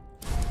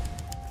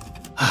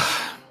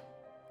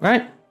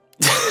 Right.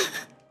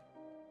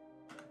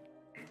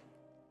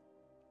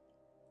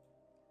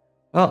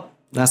 Well,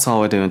 that's all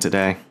we're doing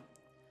today.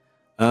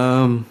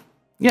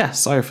 Yeah,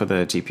 sorry for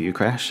the GPU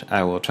crash.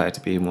 I will try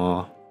to be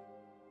more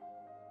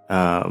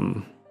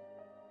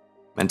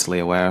mentally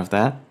aware of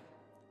that.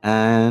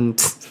 And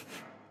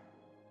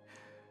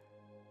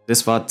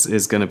this VOD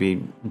is going to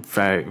be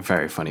very,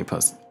 very funny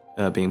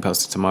being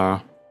posted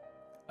tomorrow.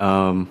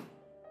 I'll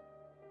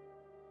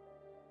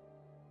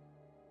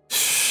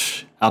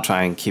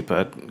try and keep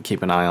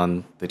an eye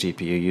on the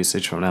GPU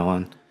usage from now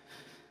on,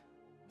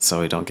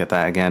 so we don't get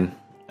that again.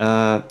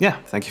 Yeah,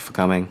 thank you for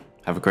coming.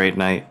 Have a great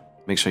night.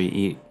 Make sure you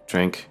eat,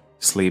 drink,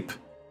 sleep,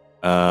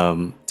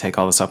 take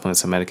all the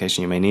supplements and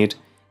medication you may need,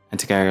 and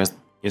take care of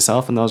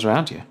yourself and those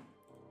around you.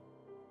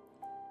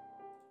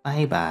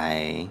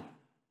 Bye-bye.